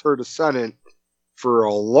fucked her descendant for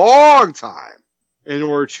a long time in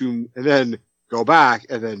order to and then go back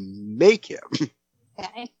and then make him.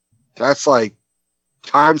 Okay. That's like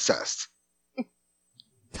time cest.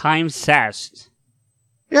 Time cest.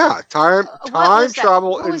 Yeah, time was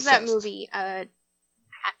travel. What was that incest. movie?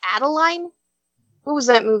 Adeline? What was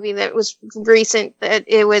that movie that was recent? That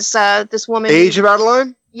it was this woman. Age of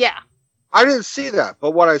Adeline? Yeah. I didn't see that,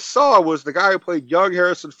 but what I saw was the guy who played young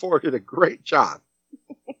Harrison Ford did a great job.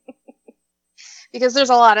 Because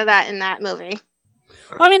there's a lot of that in that movie.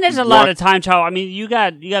 Well, I mean, there's a lot of time travel. I mean, you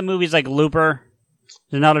got movies like Looper.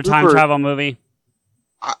 There's another time Looper. travel movie.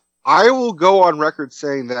 I will go on record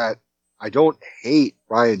saying that I don't hate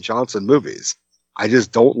Rian Johnson movies. I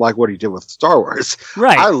just don't like what he did with Star Wars.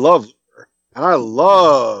 Right. I love Looper, and I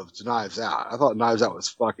loved Knives Out. I thought Knives Out was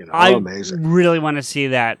fucking amazing. I really want to see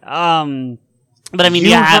that. But I mean,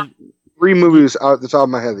 You have 3 movies out at the top of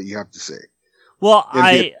my head that you have to see. Well,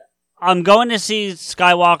 And I'm going to see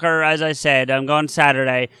Skywalker, as I said. I'm going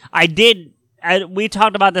Saturday. We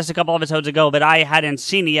talked about this a couple episodes ago, but I hadn't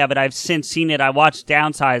seen it yet, but I've since seen it. I watched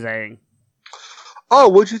Downsizing. Oh,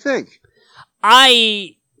 what'd you think?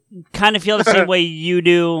 I kind of feel the same way you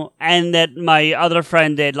do, and that my other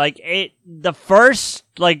friend did. Like, the first,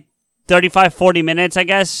 35, 40 minutes, I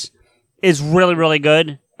guess, is really, really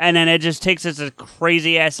good. And then it just takes us a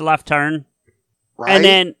crazy-ass left turn. Right? And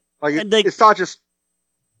then... it's not just...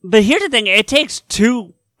 But here's the thing. It takes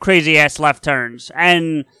 2 crazy-ass left turns.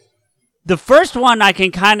 And the first one I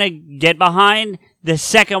can kind of get behind. The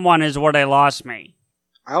second one is where they lost me.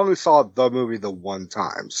 I only saw the movie the one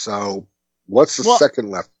time, so what's the second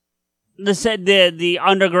left? The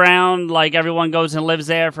underground, everyone goes and lives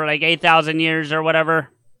there for 8,000 years or whatever.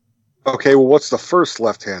 Okay, well, what's the first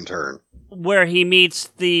left-hand turn? Where he meets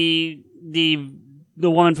the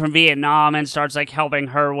woman from Vietnam and starts helping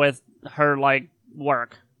her with her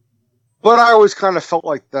work. But I always kind of felt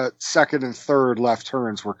like the second and third left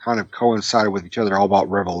turns were kind of coincided with each other, all about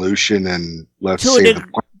revolution and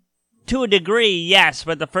To a degree, yes,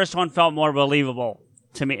 but the first one felt more believable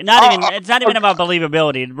to me. It's not even about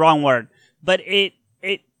believability, wrong word. But it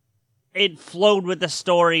flowed with the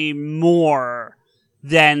story more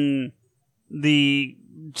than the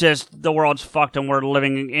world's fucked and we're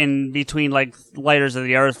living in between layers of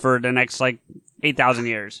the earth for the next 8,000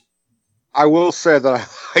 years. I will say that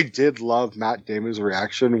I did love Matt Damon's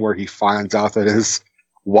reaction where he finds out that his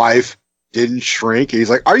wife didn't shrink. He's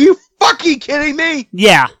like, "Are you fucking kidding me?"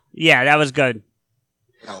 Yeah, that was good.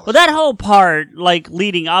 Well, that whole part,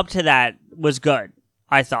 leading up to that, was good.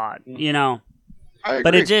 I thought, I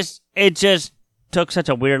but agree. it just took such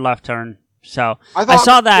a weird left turn. So I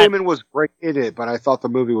saw that. Damon was great in it, but I thought the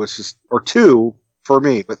movie was just, or 2 for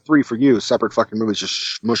me, but 3 for you, separate fucking movies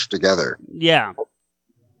just smushed together. Yeah.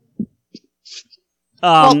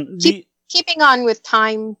 Keeping on with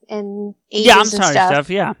time and ages I'm and sorry, stuff. Steph.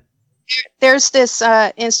 Yeah. There's this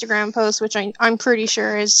Instagram post which I'm pretty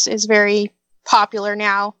sure is very popular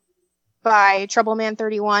now by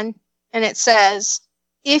Troubleman31, and it says,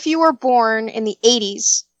 "If you were born in the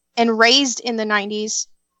 80s and raised in the 90s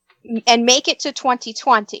and make it to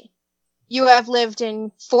 2020, you have lived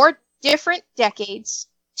in 4 different decades,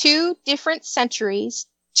 2 different centuries,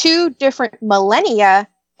 2 different millennia,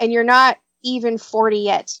 and you're not even 40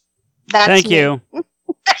 yet." Thank you.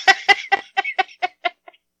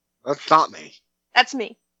 That's not me. That's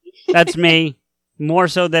me. That's me. More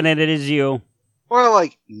so than it is you. Or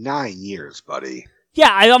 9 years, buddy.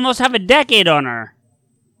 Yeah, I almost have a decade on her.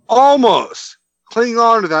 Almost. Cling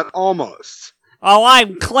on to that almost. Oh,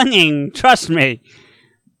 I'm clinging. Trust me.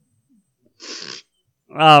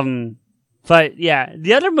 But yeah,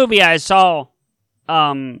 the other movie I saw,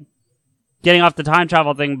 getting off the time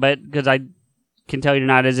travel thing, but because I can tell you're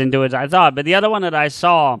not as into it as I thought, but the other one that I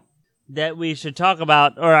saw that we should talk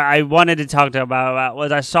about, or I wanted to talk about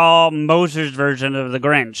was I saw Moser's version of The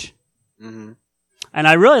Grinch. Mm-hmm. And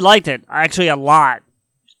I really liked it, actually a lot.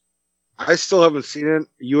 I still haven't seen it.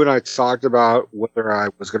 You and I talked about whether I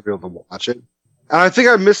was going to be able to watch it. And I think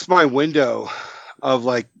I missed my window of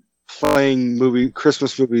playing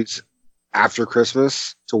Christmas movies after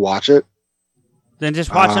Christmas to watch it. Then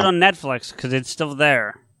just watch it on Netflix, because it's still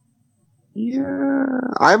there. Yeah.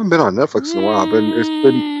 I haven't been on Netflix in a while, but it's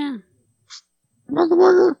been...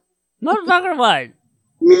 Motherfucker. Motherfucker what?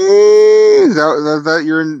 Me? Is that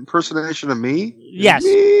your impersonation of me? Yes.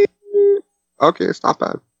 Me? Okay, it's not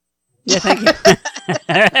bad. Yeah, thank you.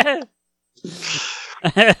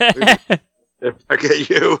 If I get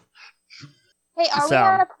you. Hey, are we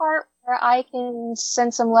at a part where I can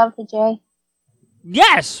send some love to Jay?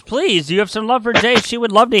 Yes, please. You have some love for Jay. She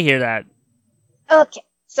would love to hear that. Okay,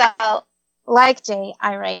 so like Jay,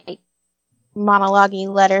 I write monologue-y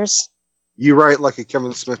letters, You write like a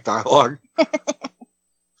Kevin Smith dialogue.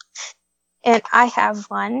 and I have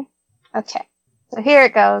one. Okay, so here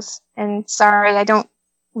it goes. And sorry, I don't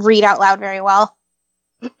read out loud very well.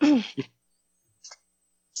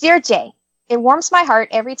 Dear Jay, it warms my heart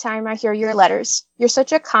every time I hear your letters. You're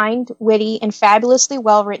such a kind, witty, and fabulously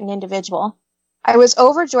well-written individual. I was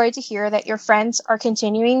overjoyed to hear that your friends are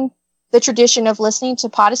continuing the tradition of listening to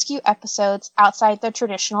Podescue episodes outside the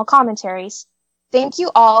traditional commentaries. Thank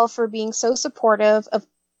you all for being so supportive of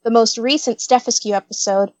the most recent Stephescue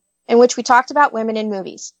episode, in which we talked about women in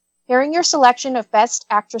movies. Hearing your selection of best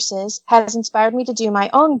actresses has inspired me to do my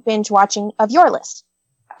own binge watching of your list.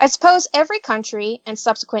 I suppose every country and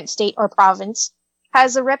subsequent state or province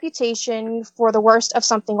has a reputation for the worst of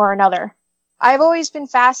something or another. I've always been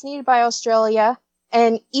fascinated by Australia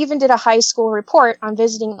and even did a high school report on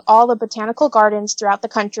visiting all the botanical gardens throughout the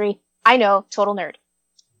country. I know, total nerd.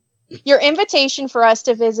 Your invitation for us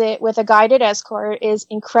to visit with a guided escort is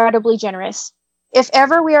incredibly generous. If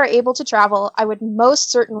ever we are able to travel, I would most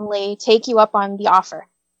certainly take you up on the offer.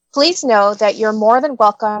 Please know that you're more than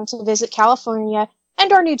welcome to visit California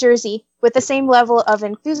and or New Jersey with the same level of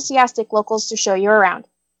enthusiastic locals to show you around.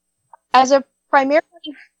 As a primarily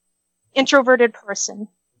introverted person,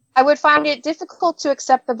 I would find it difficult to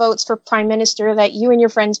accept the votes for Prime Minister that you and your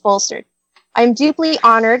friends bolstered. I am deeply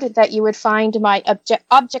honored that you would find my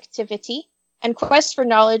objectivity and quest for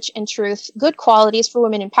knowledge and truth good qualities for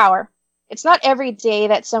women in power. It's not every day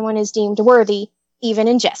that someone is deemed worthy, even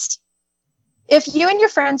in jest. If you and your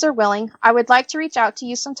friends are willing, I would like to reach out to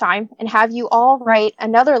you sometime and have you all write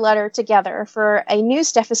another letter together for a new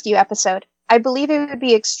Stephescue episode. I believe it would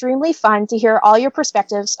be extremely fun to hear all your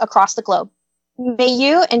perspectives across the globe. May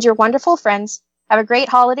you and your wonderful friends have a great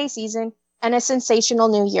holiday season and a sensational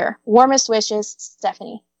new year. Warmest wishes,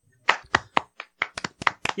 Stephanie.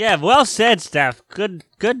 Yeah, well said, Steph. Good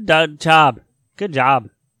job. Good job.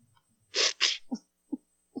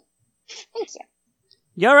 Thank you.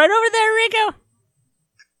 You all right over there, Rico?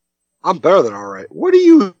 I'm better than all right. What are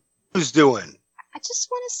you doing? I just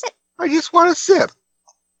want to sip. I just want to sip.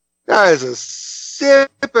 That is a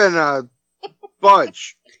sip and a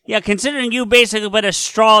bunch. Yeah, considering you basically put a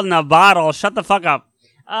straw in the bottle, shut the fuck up.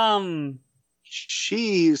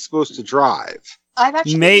 She's supposed to drive. I've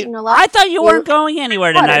actually eaten a lot. I thought you weren't going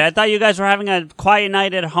anywhere tonight. I thought you guys were having a quiet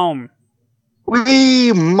night at home.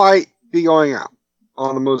 We might be going out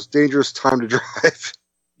on the most dangerous time to drive.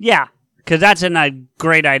 Yeah, because that's a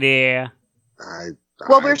great idea.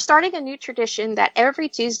 Well, we're starting a new tradition that every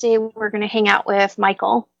Tuesday we're going to hang out with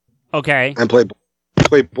Michael. Okay. And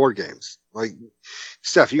play board games. Like,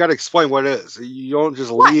 Steph, you got to explain what it is. You don't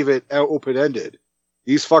just leave it open-ended.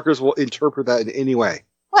 These fuckers will interpret that in any way.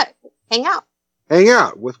 What? Hang out. Hang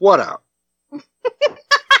out? With what out?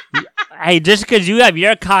 Hey, just because you have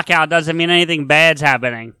your cock out doesn't mean anything bad's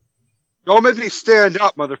happening. Don't make me stand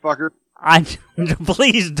up, motherfucker.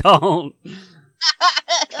 Please don't.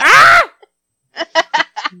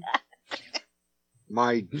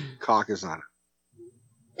 My cock is not.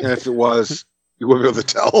 And if it was, you wouldn't be able to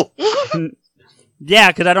tell. Yeah,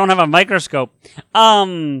 because I don't have a microscope.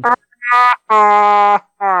 I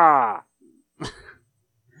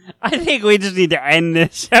think we just need to end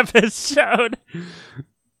this episode.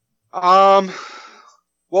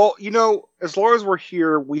 Well, you know, as long as we're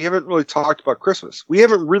here, we haven't really talked about Christmas. We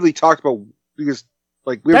haven't really talked about, because,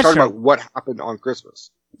 like, we haven't talked about what happened on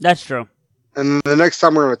Christmas. That's true. And the next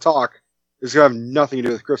time we're going to talk is going to have nothing to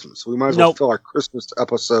do with Christmas. So we might as well fill our Christmas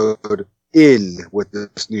episode in with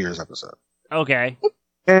this New Year's episode. Okay.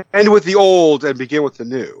 End with the old and begin with the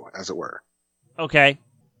new, as it were. Okay.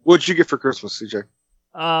 What'd you get for Christmas, CJ?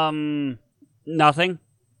 Nothing.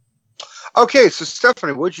 Okay, so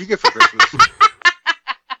Stephanie, what'd you get for Christmas?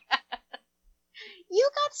 You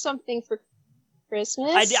got something for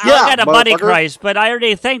Christmas. I got a Buddy Christ, but I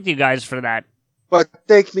already thanked you guys for that. But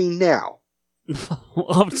thank me now.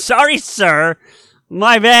 I'm sorry, sir.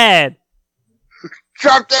 My bad.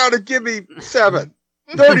 Drop down and give me 7.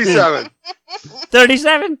 37.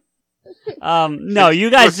 37? No, you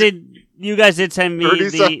guys did send me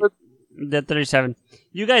 37? the 37.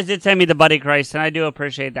 You guys did send me the Buddy Christ, and I do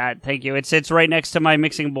appreciate that. Thank you. It sits right next to my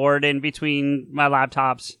mixing board in between my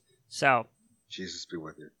laptops. So. Jesus be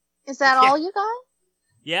with you. Is that all you got?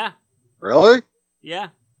 Yeah. Really? Yeah.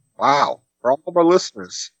 Wow. For all of our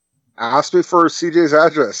listeners, ask me for CJ's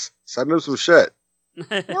address. Send him some shit.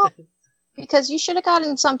 No, because you should have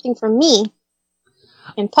gotten something from me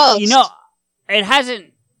in post. You know, it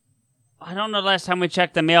hasn't. I don't know the last time we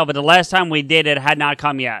checked the mail, but the last time we did, it had not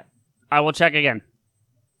come yet. I will check again.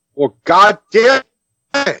 Well, goddamn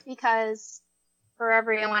it. Because for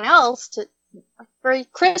everyone else, for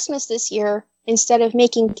Christmas this year, instead of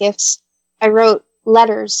making gifts, I wrote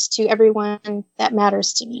letters to everyone that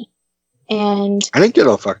matters to me. And I didn't get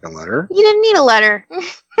a fucking letter. You didn't need a letter.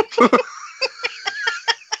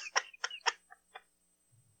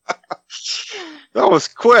 That was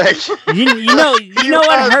quick. You know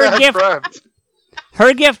what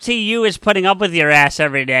her gift to you is putting up with your ass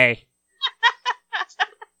every day.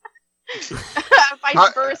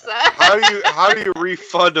 Vice versa. How do you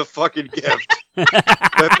refund a fucking gift?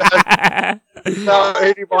 Without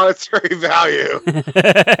any monetary value.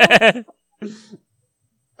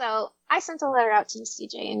 So I sent a letter out to you,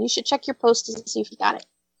 CJ, and you should check your post to see if you got it.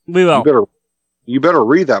 We will. You better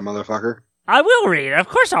read that, motherfucker. I will read it. Of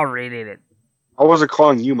course I'll read it. I wasn't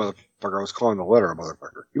calling you, motherfucker. I was calling the letter,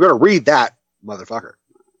 motherfucker. You better read that, motherfucker.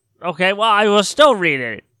 Okay, well, I will still read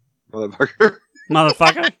it. Motherfucker.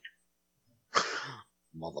 Motherfucker.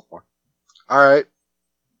 Motherfucker. All right.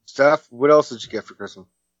 Steph, what else did you get for Christmas?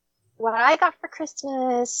 What I got for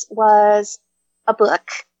Christmas was a book.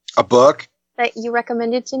 A book? That you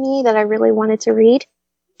recommended to me that I really wanted to read.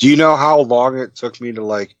 Do you know how long it took me to,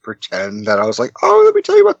 like, pretend that I was like, oh, let me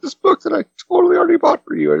tell you about this book that I totally already bought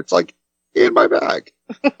for you, and it's, like, in my bag.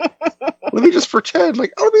 Let me just pretend,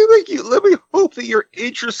 like, let me hope that you're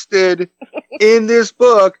interested in this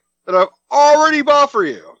book that I've already bought for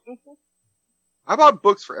you. Mm-hmm. I bought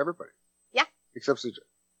books for everybody. Yeah. Except CJ.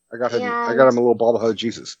 I got him a little bobblehead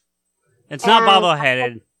Jesus. It's not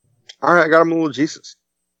bobbleheaded. All right, I got him a little Jesus.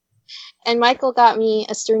 And Michael got me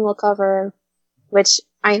a steering wheel cover, which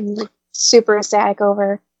I'm super ecstatic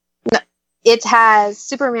over. It has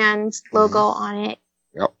Superman's logo on it.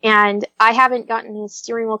 Yep. And I haven't gotten a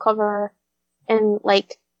steering wheel cover in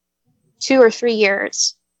like 2 or 3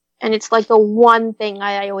 years. And it's like the one thing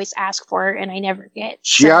I always ask for and I never get.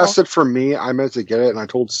 She asked it for me. I meant to get it, and I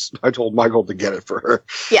told Michael to get it for her.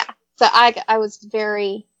 Yeah. So I was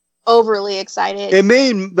very overly excited. It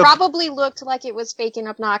made probably looked like it was fake and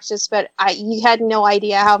obnoxious, but you had no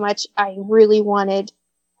idea how much I really wanted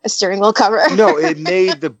a steering wheel cover. No, it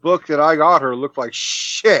made the book that I got her look like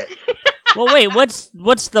shit. Well, wait,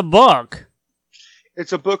 what's the book?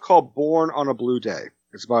 It's a book called Born on a Blue Day.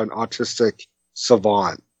 It's about an autistic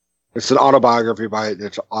savant. It's an autobiography by an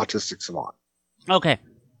autistic savant. Okay.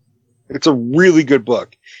 It's a really good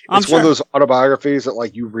book. It's sure. one of those autobiographies that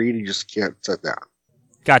like you read and you just can't sit down.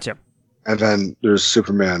 Gotcha. And then there's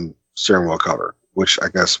Superman steering wheel cover, which I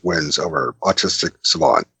guess wins over autistic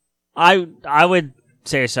savant. I would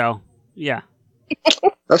say so. Yeah.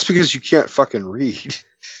 That's because you can't fucking read.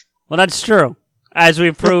 Well, that's true. As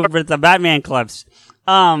we proved with the Batman clips.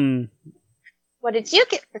 What did you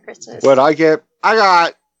get for Christmas? What I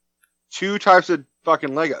got 2 types of fucking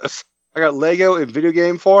Legos. I got Lego in video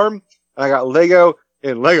game form, and I got Lego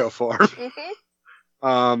in Lego form.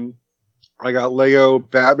 Mm-hmm. I got Lego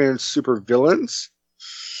Batman Super Villains,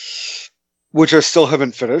 which I still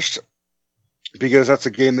haven't finished because that's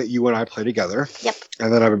a game that you and I play together. Yep.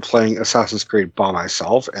 And then I've been playing Assassin's Creed by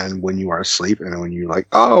myself, and when you are asleep, and then when you're like,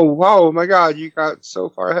 oh, wow, my God, you got so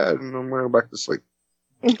far ahead, and I'm going back to sleep.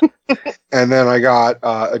 And then I got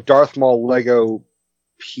a Darth Maul Lego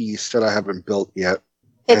piece that I haven't built yet.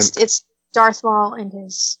 It's Darth Maul and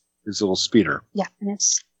his little speeder. Yeah, and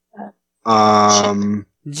it's Did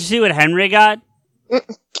you see what Henry got?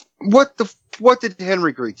 What did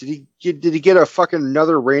Henry get? Did he get a fucking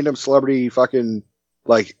another random celebrity fucking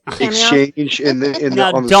like exchange on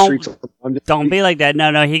the streets of London? Don't be like that.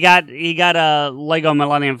 No, he got a Lego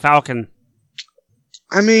Millennium Falcon.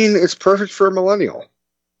 I mean, it's perfect for a millennial.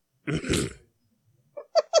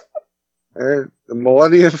 And the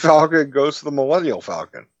Millennium Falcon goes to the Millennial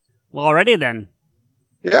Falcon. Well, already then.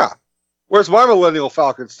 Yeah. Where's my Millennial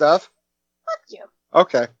Falcon, Steph? Fuck you.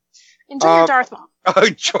 Okay. Enjoy your Darth Maul.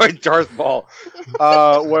 Enjoy Darth Maul.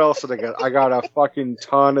 What else did I get? I got a fucking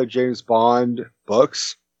ton of James Bond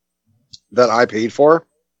books that I paid for.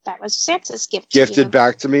 That was Santa's gift. Gifted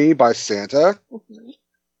back to me by Santa. Mm-hmm.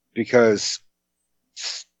 Because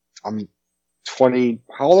I'm 20.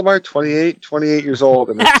 How old am I? 28? 28 years old.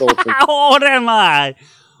 And I'm still how old am I?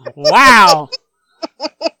 Wow.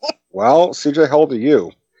 Well, CJ, how old are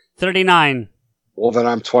you? 39. Well, then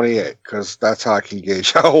I'm 28, because that's how I can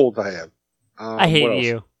gauge how old I am. I hate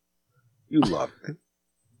you. You love me.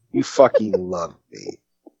 You fucking love me.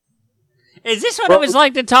 Is this what it was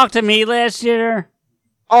like to talk to me last year?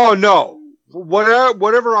 Oh, no.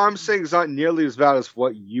 Whatever I'm saying is not nearly as bad as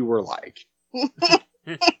what you were like.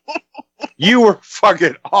 You were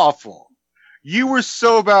fucking awful. You were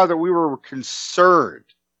so bad that we were concerned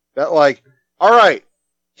that, like, all right,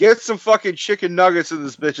 get some fucking chicken nuggets in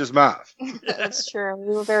this bitch's mouth. That's true.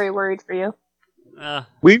 We were very worried for you.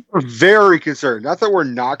 We were very concerned. Not that we're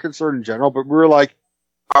not concerned in general, but we were like,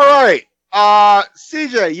 all right,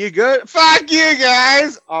 CJ, you good? Fuck you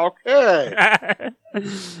guys. Okay.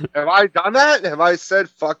 Have I done that? Have I said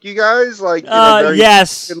fuck you guys? Like,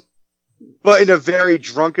 yes. But in a very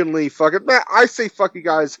drunkenly fucking. Man, I say fuck you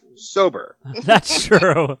guys sober. That's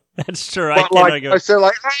true. That's true. But I said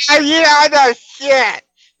like, yeah, I know shit.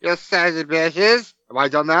 You sons of bitches. Have I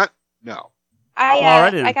done that? No.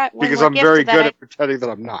 I got one because more I'm gift very that good at pretending that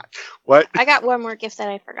I'm not. What? I got one more gift that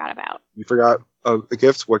I forgot about. You forgot a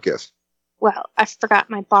gift? What gift? Well, I forgot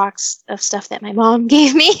my box of stuff that my mom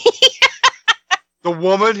gave me. The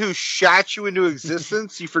woman who shat you into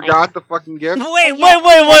existence? You forgot the fucking gift?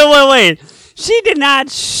 Wait. She did not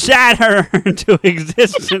shat her into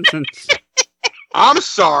existence. I'm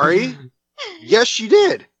sorry. Yes, she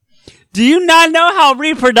did. Do you not know how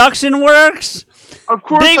reproduction works? Of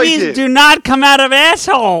course Babies I did. do not come out of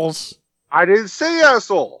assholes. I didn't say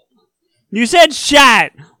asshole. You said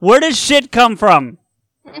shat. Where does shit come from?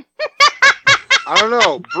 I don't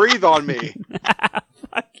know. Breathe on me.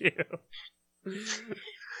 Fuck you.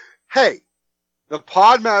 Hey, the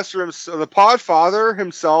Podmaster himself, the Podfather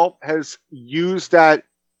himself has used that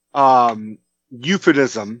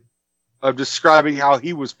euphemism of describing how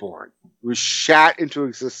he was born. He was shat into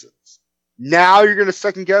existence. Now you're going to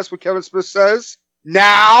second guess what Kevin Smith says?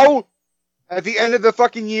 Now? At the end of the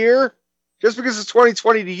fucking year? Just because it's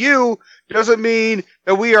 2020 to you doesn't mean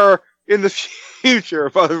that we are in the future,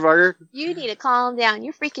 motherfucker. You need to calm down.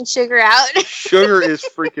 You're freaking Sugar out. Sugar is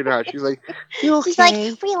freaking out. She's like, you okay? She's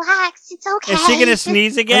like, relax. It's okay. Is she going to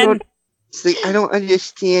sneeze again? I don't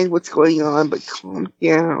understand what's going on, but calm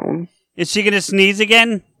down. Is she going to sneeze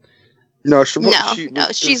again? No,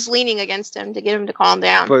 she's leaning against him to get him to calm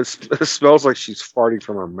down. But it smells like she's farting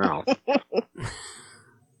from her mouth.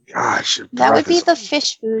 Gosh, that would be the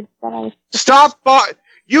fish food that I... Stop!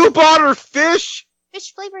 You bought her fish?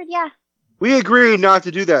 Fish flavored, yeah. We agreed not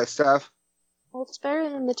to do that, Steph. Well, it's better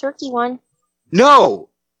than the turkey one. No,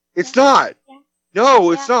 it's not. Yeah.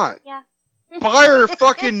 No, it's not. Yeah. Buy her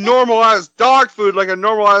fucking normal-ass dog food like a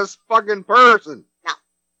normal-ass fucking person. No.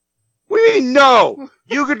 What do you mean, no?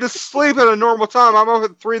 You could just sleep at a normal time. I'm up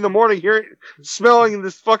at 3 a.m. smelling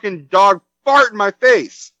this fucking dog fart in my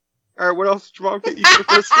face. All right, what else did your mom get you for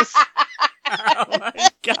Christmas? Oh my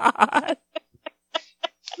god.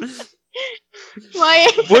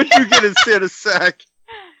 What'd you get in Santa's sack?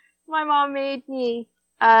 My mom made me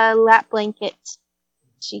a lap blanket.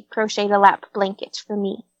 She crocheted a lap blanket for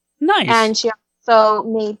me. Nice. And she also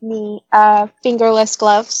made me fingerless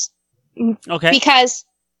gloves. Okay. Because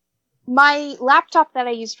my laptop that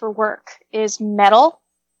I use for work is metal,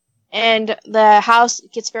 and the house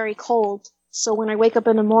gets very cold. So when I wake up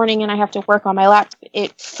in the morning and I have to work on my laptop,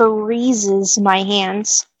 it freezes my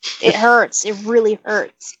hands. It hurts. It really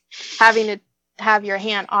hurts having to have your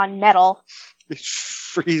hand on metal. It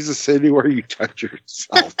freezes anywhere you touch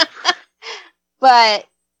yourself. But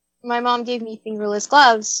my mom gave me fingerless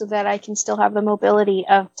gloves so that I can still have the mobility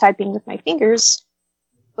of typing with my fingers,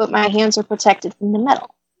 but my hands are protected from the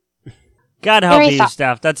metal. God help you,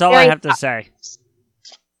 Steph. That's all I have to say.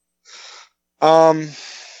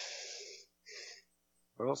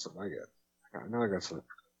 What else did I get? Now I got something.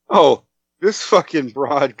 Oh, this fucking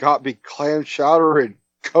broad got me clam chowder and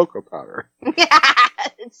cocoa powder.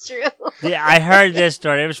 It's true. Yeah, I heard this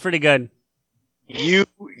story. It was pretty good. You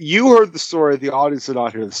heard the story. The audience did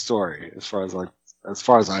not hear the story, as far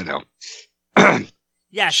as I know.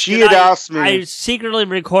 Yeah, she had asked me. I secretly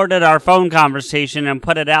recorded our phone conversation and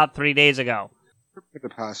put it out 3 days ago. The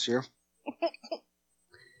past year.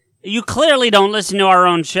 You clearly don't listen to our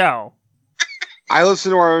own show. I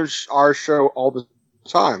listen to our show all the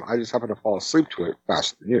time. I just happen to fall asleep to it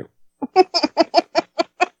faster than you.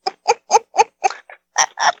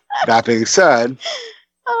 That being said,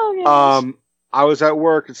 I was at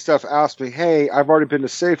work and Steph asked me, "Hey, I've already been to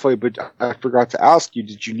Safeway, but I forgot to ask you,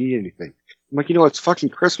 did you need anything?" I'm like, it's fucking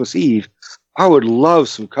Christmas Eve. I would love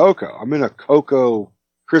some cocoa. I'm in a cocoa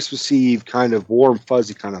Christmas Eve kind of warm,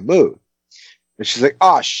 fuzzy kind of mood. And she's like,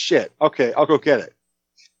 "Oh, shit. Okay, I'll go get it."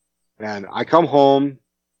 And I come home,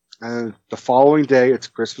 and the following day, it's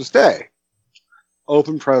Christmas Day.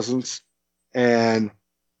 Open presents, but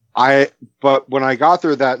when I got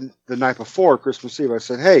there the night before Christmas Eve, I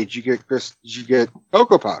said, "Hey, did you get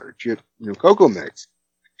cocoa powder? Did you get cocoa mix?"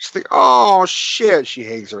 She's like, "Oh shit!" She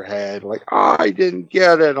hangs her head like, "Oh, I didn't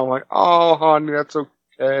get it." I'm like, "Oh, honey, that's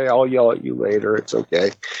okay. I'll yell at you later. It's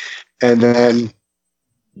okay." And then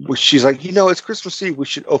she's like, it's Christmas Eve. We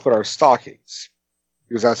should open our stockings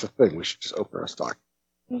because that's the thing. We should just open our stockings.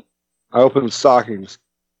 I open the stockings,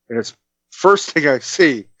 and it's first thing I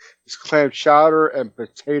see is clam chowder and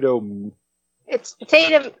potato. It's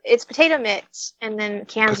potato mix and then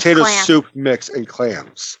canned Potato clam. soup mix and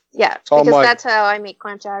clams. Yeah, So I'm because like- that's how I make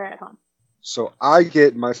clam chowder at home. So I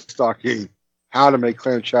get in my stocking How to Make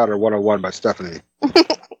Clam Chowder 101 by Stephanie. And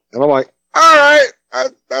I'm like, all right,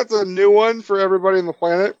 that's a new one for everybody on the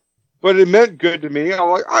planet. But it meant good to me. I'm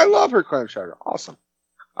like, I love her clam chowder. Awesome.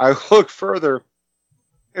 I look further,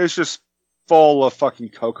 and it's just full of fucking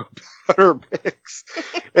cocoa powder mix.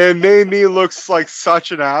 It made me look like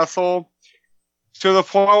such an asshole to the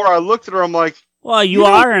point where I looked at her, I'm like, Well, you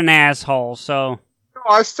are an asshole, so. no,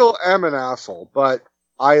 I still am an asshole, but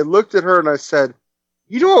I looked at her and I said,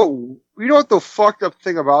 you know what the fucked up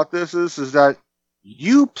thing about this is that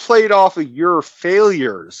you played off of your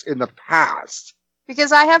failures in the past.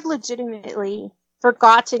 Because I have legitimately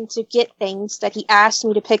forgotten to get things that he asked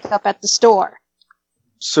me to pick up at the store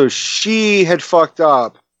So she had fucked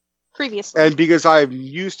up, previously. and because I'm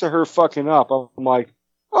used to her fucking up, I'm like,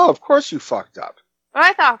 oh, of course you fucked up. But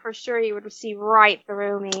I thought for sure you would see right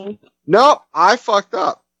through me. No, I fucked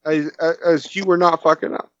up, as you were not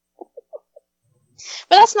fucking up.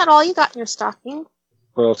 But that's not all you got in your stocking.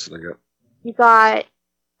 What else did I get? You got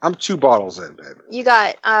I'm 2 bottles in, baby.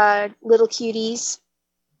 little cuties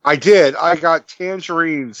I did. I got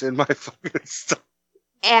tangerines in my fucking stuff.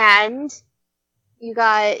 and you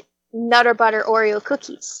got Nutter Butter Oreo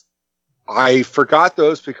cookies. I forgot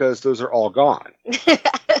those because those are all gone.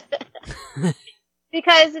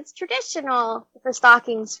 Because it's traditional for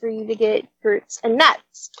stockings for you to get fruits and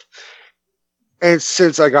nuts. And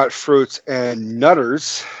since I got fruits and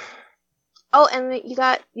nutters, Oh, and you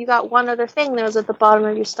got one other thing that was at the bottom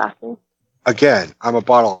of your stocking. again, I'm a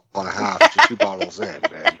bottle and a half to 2 bottles in,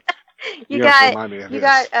 man. You have to remind me of you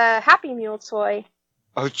this. got a Happy Meal toy.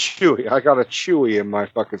 Oh, Chewy. I got a Chewy in my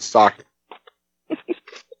fucking stocking.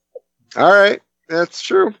 All right. That's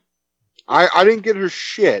true. I didn't get her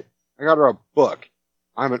shit. I got her a book.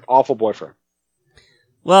 I'm an awful boyfriend.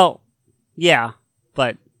 Well, yeah,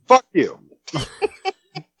 but. Fuck you.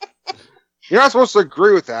 You're not supposed to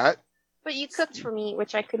agree with that. But you cooked for me,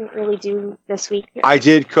 which I couldn't really do this week. I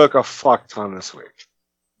did cook a fuck ton this week.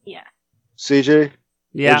 Yeah. CJ?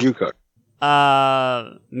 Yeah. What'd you cook?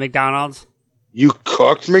 McDonald's. You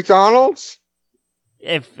cooked McDonald's?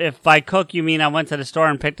 If by cook you mean I went to the store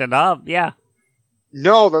and picked it up, yeah.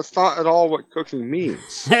 No, that's not at all what cooking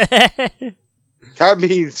means. That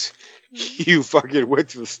means you fucking went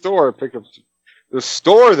to the store and picked up the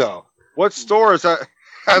store, though. What store is that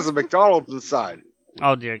has a McDonald's inside?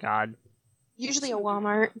 Oh dear God. Usually a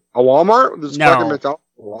Walmart. A Walmart? There's No. fucking McDonald's.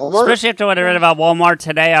 A Walmart? Especially after what I read about Walmart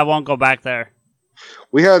today, I won't go back there.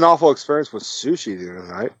 We had an awful experience with sushi the other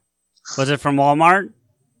night. Was it from Walmart?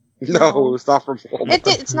 No, it was not from Walmart.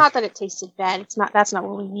 It's not that it tasted bad. That's not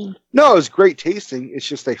what we mean. No, it was great tasting. It's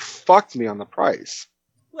just they fucked me on the price.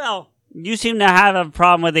 Well, you seem to have a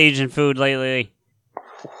problem with Asian food lately.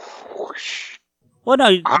 Well, no,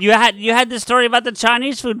 you had this story about the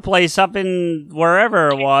Chinese food place up in wherever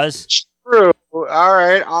it was. True. All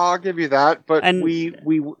right, I'll give you that. But we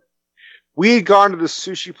had gone to the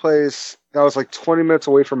sushi place that was like 20 minutes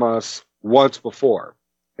away from us once before.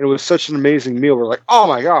 And it was such an amazing meal. We're like, oh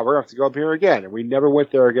my God, we're going to have to go up here again. And we never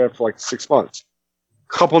went there again for like 6 months.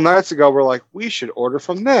 A couple nights ago, we're like, we should order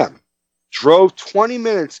from them. Drove 20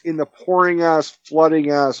 minutes in the pouring ass, flooding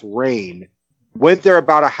ass rain. Went there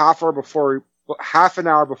about half an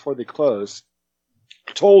hour before they closed.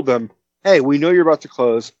 Told them, hey, we know you're about to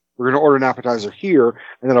close. We're going to order an appetizer here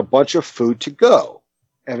and then a bunch of food to go.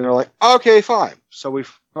 And they're like, okay, fine. So we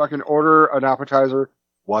fucking order an appetizer.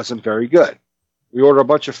 Wasn't very good. We order a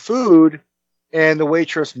bunch of food and the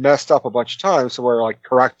waitress messed up a bunch of times. So we're like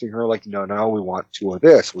correcting her, like, no, we want 2 of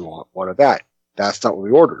this. We want 1 of that. That's not what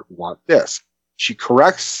we ordered. We want this. She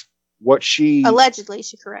corrects what she... Allegedly,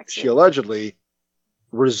 she corrects She it. allegedly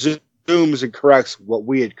resumes and corrects what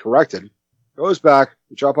we had corrected. Goes back,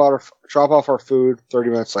 we drop off our food 30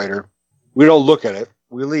 minutes later. We don't look at it.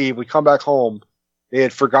 We leave. We come back home. They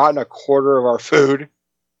had forgotten a quarter of our food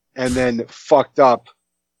and then fucked up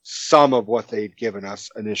some of what they'd given us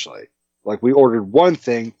initially. Like we ordered one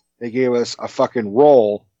thing, they gave us a fucking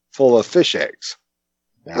roll full of fish eggs.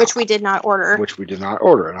 Now, Which we did not order. Which we did not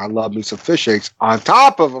order. And I love me some fish eggs on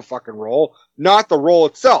top of a fucking roll, not the roll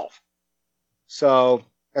itself. So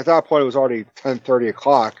at that point, it was already 10:30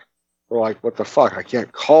 o'clock. We're like, what the fuck? I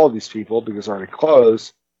can't call these people because they're already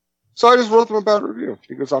closed. So I just wrote them a bad review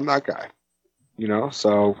because I'm that guy. You know,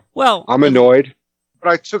 so well, I'm annoyed.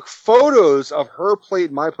 but I took photos of her plate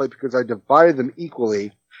and my plate because I divided them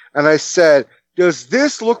equally. And I said, does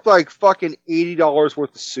this look like fucking $80 worth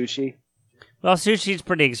of sushi? Well, sushi's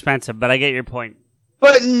pretty expensive, but I get your point.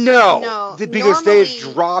 But no, because they normally-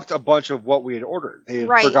 had dropped a bunch of what we had ordered. They had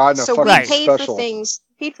Right. forgotten a So fucking we paid special. for things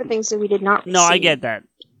that we did not receive. No, I get that.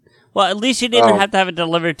 Well, at least you didn't Oh. have to have it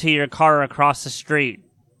delivered to your car across the street.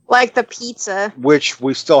 Like the pizza. Which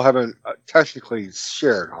we still haven't technically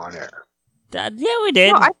shared on air. Yeah, we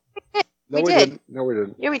did. No, I think No, we we did. didn't. No, we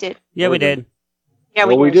didn't. Yeah, we did. Yeah, we did. Yeah,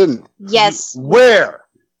 No, we we did. didn't. Yes. Where?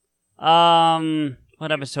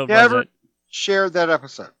 What episode Never was it? shared that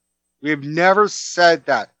episode. We have never said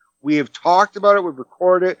that. We have talked about it. We've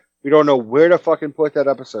recorded it. We don't know where to fucking put that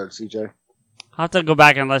episode, CJ. I'll have to go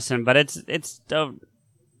back and listen, but it's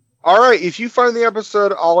All right, if you find the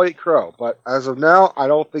episode, I'll eat crow. But as of now, I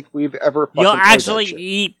don't think we've ever. Fucking you'll played that actually shit.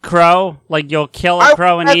 eat crow? Like you'll kill a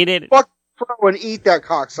crow and would eat it? Fuck crow and eat that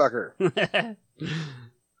cocksucker.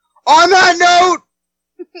 On that note,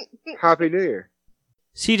 Happy New Year.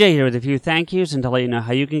 CJ here with a few thank yous and to let you know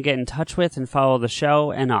how you can get in touch with and follow the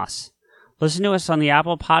show and us. Listen to us on the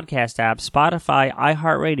Apple Podcast app, Spotify,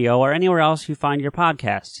 iHeartRadio, or anywhere else you find your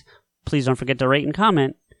podcasts. Please don't forget to rate and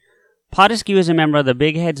comment. Podeskew is a member of the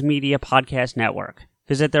Big Heads Media Podcast Network.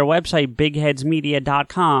 Visit their website,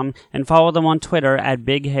 bigheadsmedia.com, and follow them on Twitter at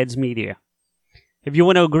BigHeadsMedia. If you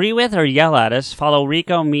want to agree with or yell at us, follow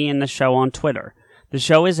Rico, me, and the show on Twitter. The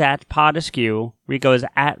show is at Podeskew, Rico is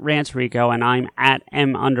at RantsRico, and I'm at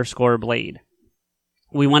M_Blade.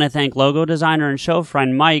 We want to thank logo designer and show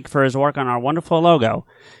friend Mike for his work on our wonderful logo.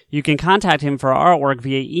 You can contact him for artwork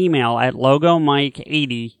via email at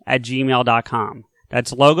logomike80@gmail.com.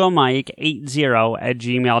 That's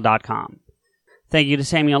logomike80@gmail.com. Thank you to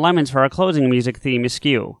Samuel Lemons for our closing music theme,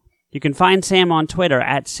 Askew. You can find Sam on Twitter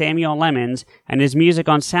at Samuel Lemons and his music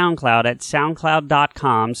on SoundCloud at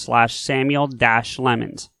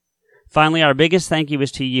soundcloud.com/Samuel-Lemons. Finally, our biggest thank you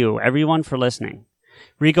is to you, everyone, for listening.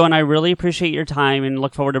 Rico and I really appreciate your time and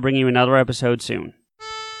look forward to bringing you another episode soon.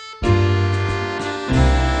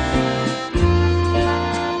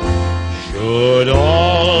 Should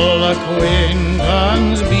all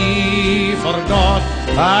acquaintance be forgot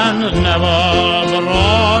and never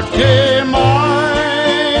brought to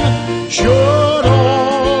mind? Should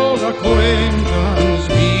all acquaintance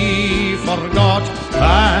be forgot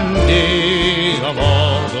and days of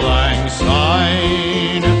auld lang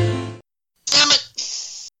syne?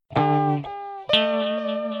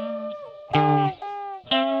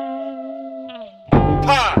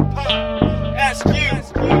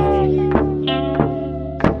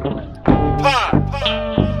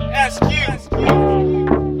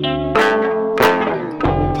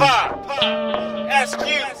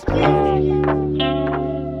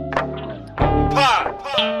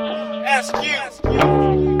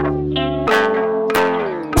 SQ.